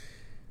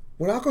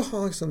 what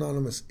Alcoholics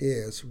Anonymous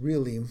is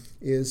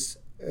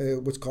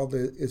what's called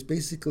is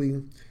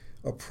basically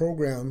a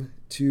program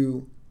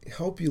to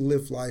help you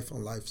live life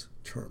on life's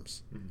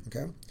terms, mm-hmm.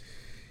 okay?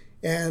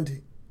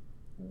 And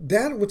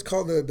that what's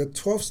called the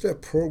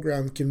 12-step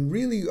program can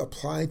really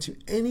apply to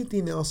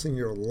anything else in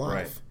your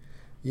life,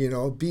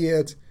 be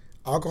it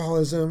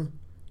alcoholism,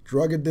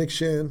 drug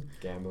addiction,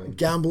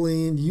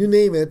 gambling, you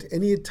name it,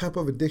 any type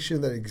of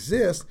addiction that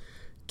exists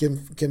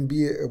can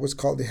be what's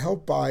called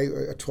helped by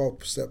a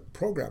 12-step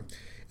program.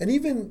 And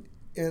even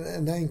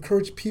And I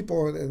encourage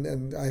people,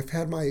 and I've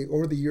had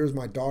over the years,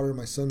 my daughter and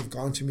my son have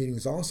gone to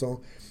meetings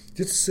also,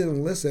 just to sit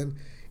and listen,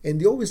 and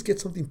they always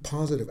get something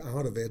positive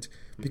out of it.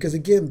 Because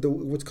again,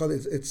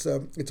 it's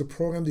a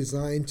program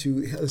designed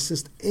to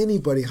assist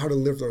anybody how to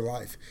live their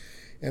life.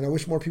 And I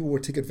wish more people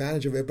would take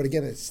advantage of it. But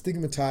again, it's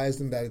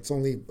stigmatized in that it's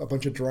only a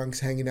bunch of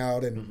drunks hanging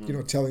out and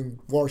mm-hmm. Telling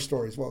war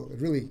stories. Well,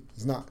 it really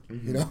is not,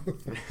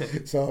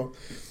 mm-hmm. So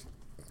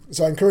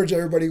I encourage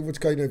everybody,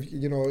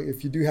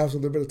 if you do have a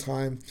little bit of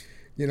time,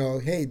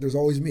 hey, there's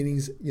always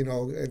meetings. We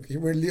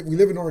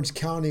live in Orange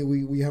County.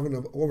 We have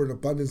an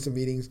abundance of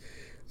meetings,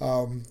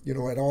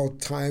 at all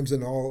times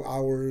and all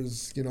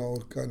hours, and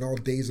all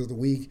days of the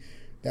week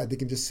that they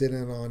can just sit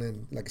in on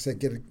and, like I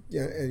said,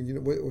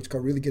 what's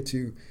called really get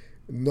to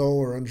know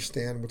or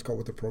understand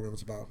what the program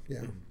is about. Yeah.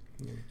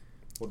 Mm-hmm. Yeah.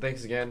 Well,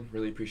 thanks again.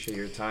 Really appreciate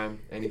your time.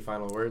 Any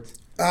final words?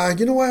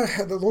 You know what?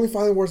 The only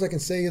final words I can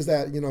say is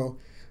that,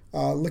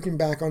 looking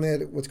back on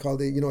it, what's called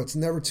it's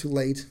never too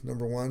late.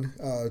 Number one,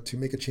 to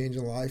make a change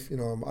in life.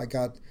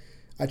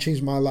 I I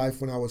changed my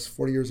life when I was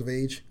 40 years of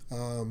age.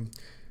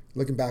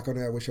 Looking back on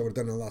it, I wish I would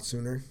have done it a lot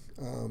sooner.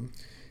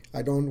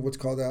 I've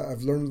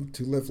learned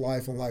to live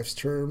life on life's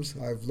terms.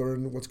 I've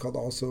learned what's called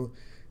also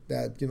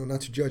that,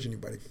 not to judge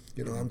anybody.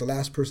 I'm the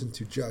last person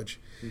to judge.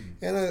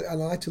 Mm-hmm. And I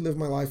like to live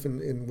my life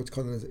in what's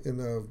called in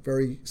a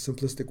very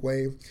simplistic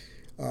way,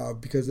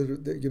 because,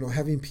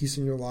 having peace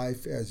in your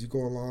life as you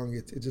go along,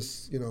 it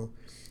just, there's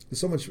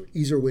so much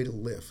easier way to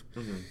live.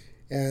 Mm-hmm.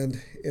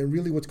 And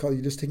really what's called,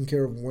 you're just taking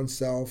care of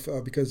oneself,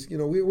 because, if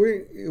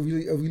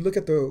we look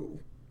at the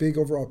big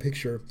overall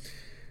picture,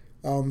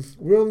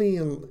 we're only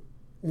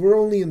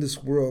in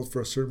this world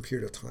for a certain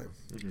period of time.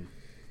 Mm-hmm.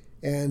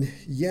 And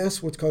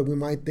yes, what's called, we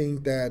might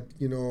think that,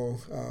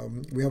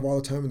 we have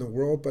all the time in the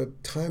world,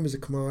 but time is a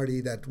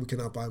commodity that we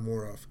cannot buy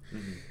more of.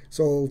 Mm-hmm.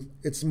 So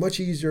it's much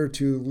easier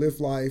to live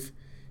life,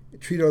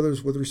 treat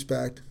others with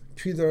respect,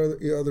 treat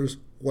others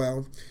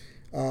well.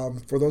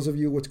 For those of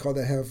you what's called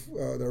that have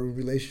their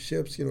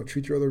relationships,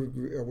 treat your other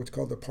what's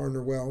called the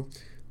partner well.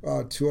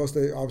 To us,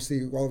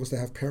 obviously, all of us that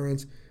have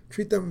parents,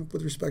 treat them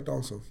with respect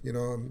also.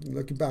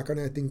 Looking back on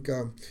it, I think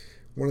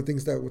one of the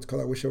things that what's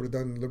called I wish I would have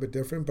done a little bit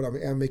different, but I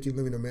am making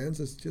living amends,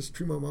 is just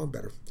treat my mom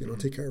better. Mm-hmm.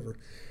 Take care of her,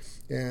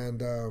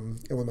 and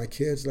with my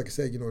kids, like I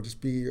said,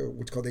 just be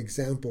what's called the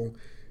example.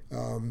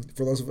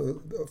 For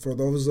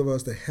those of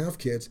us that have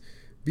kids,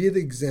 be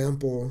the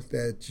example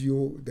that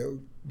you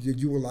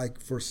would like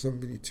for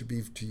somebody to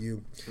be to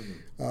you.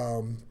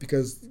 Mm-hmm.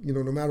 Because,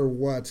 no matter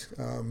what,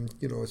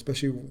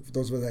 especially for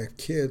those of us that have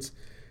kids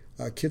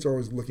are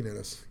always looking at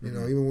us.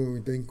 Mm-hmm. Even when we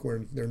think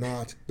they're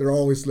not, they're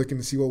always looking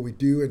to see what we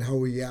do and how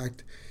we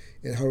act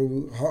and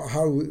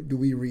how do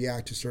we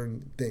react to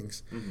certain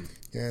things. Mm-hmm.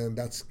 And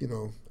that's,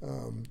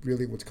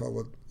 really what's called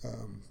what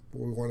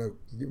we want to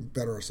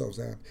better ourselves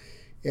at.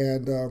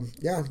 And,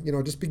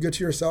 just be good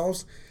to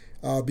yourselves.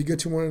 Be good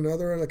to one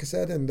another, like I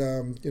said, and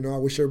I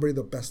wish everybody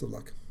the best of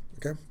luck.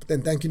 Okay,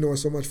 then thank you, Noah,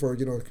 so much for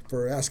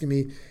for asking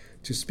me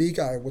to speak.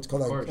 I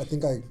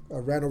think I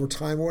ran over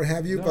time or what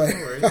have you, but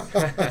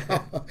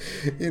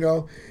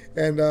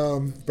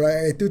but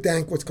I do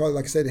thank what's called,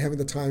 like I said, having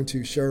the time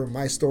to share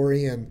my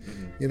story, and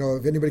mm-hmm.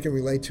 If anybody can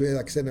relate to it,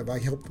 like I said, if I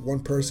helped one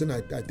person,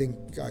 I think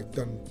I've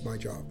done my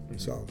job.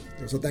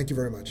 Mm-hmm. So thank you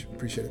very much.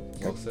 Appreciate it.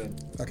 Okay? Well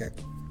said. Okay.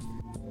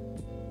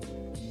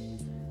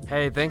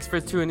 Hey, thanks for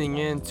tuning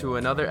in to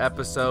another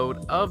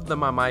episode of the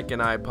My Mike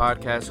and I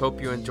podcast. Hope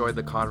you enjoyed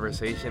the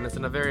conversation. It's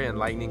been a very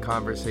enlightening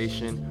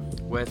conversation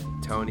with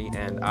Tony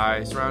and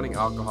I surrounding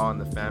alcohol in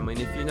the family.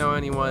 And if you know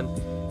anyone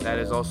that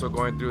is also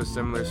going through a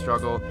similar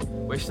struggle,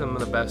 wish them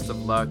the best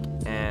of luck.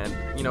 And,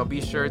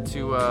 be sure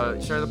to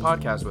share the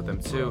podcast with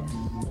them too.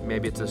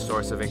 Maybe it's a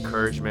source of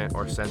encouragement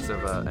or sense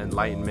of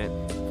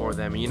enlightenment for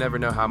them. And you never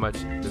know how much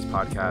this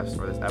podcast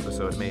or this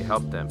episode may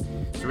help them.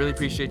 So really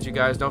appreciate you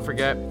guys. Don't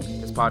forget,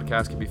 this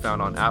podcast can be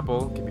found on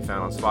Apple, can be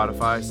found on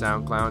Spotify,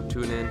 SoundCloud,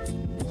 TuneIn,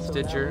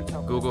 Stitcher,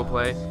 Google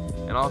Play,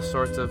 and all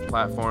sorts of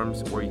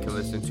platforms where you can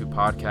listen to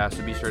podcasts.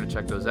 So be sure to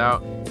check those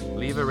out.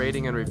 Leave a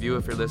rating and review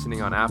if you're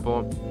listening on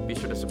Apple. Be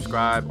sure to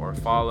subscribe or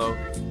follow.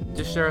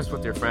 Just share us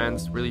with your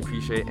friends. Really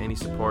appreciate any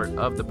support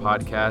of the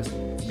podcast.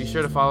 Be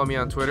sure to follow me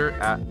on Twitter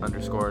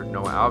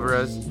 @_Noah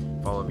Alvarez.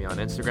 Follow me on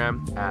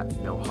Instagram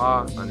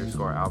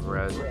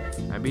 @Noha_Alvarez.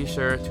 And be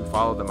sure to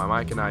follow the My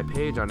Mike and I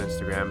page on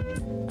Instagram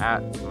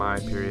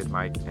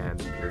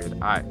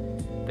 @my_Mike_I.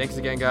 Thanks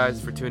again,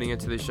 guys, for tuning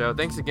into the show.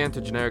 Thanks again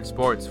to Generic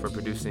Sports for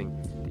producing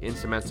the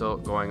instrumental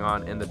going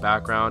on in the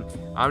background.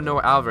 I'm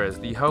Noah Alvarez,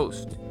 the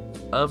host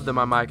of the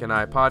My Mike and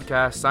I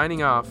podcast,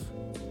 signing off.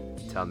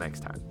 Till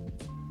next time.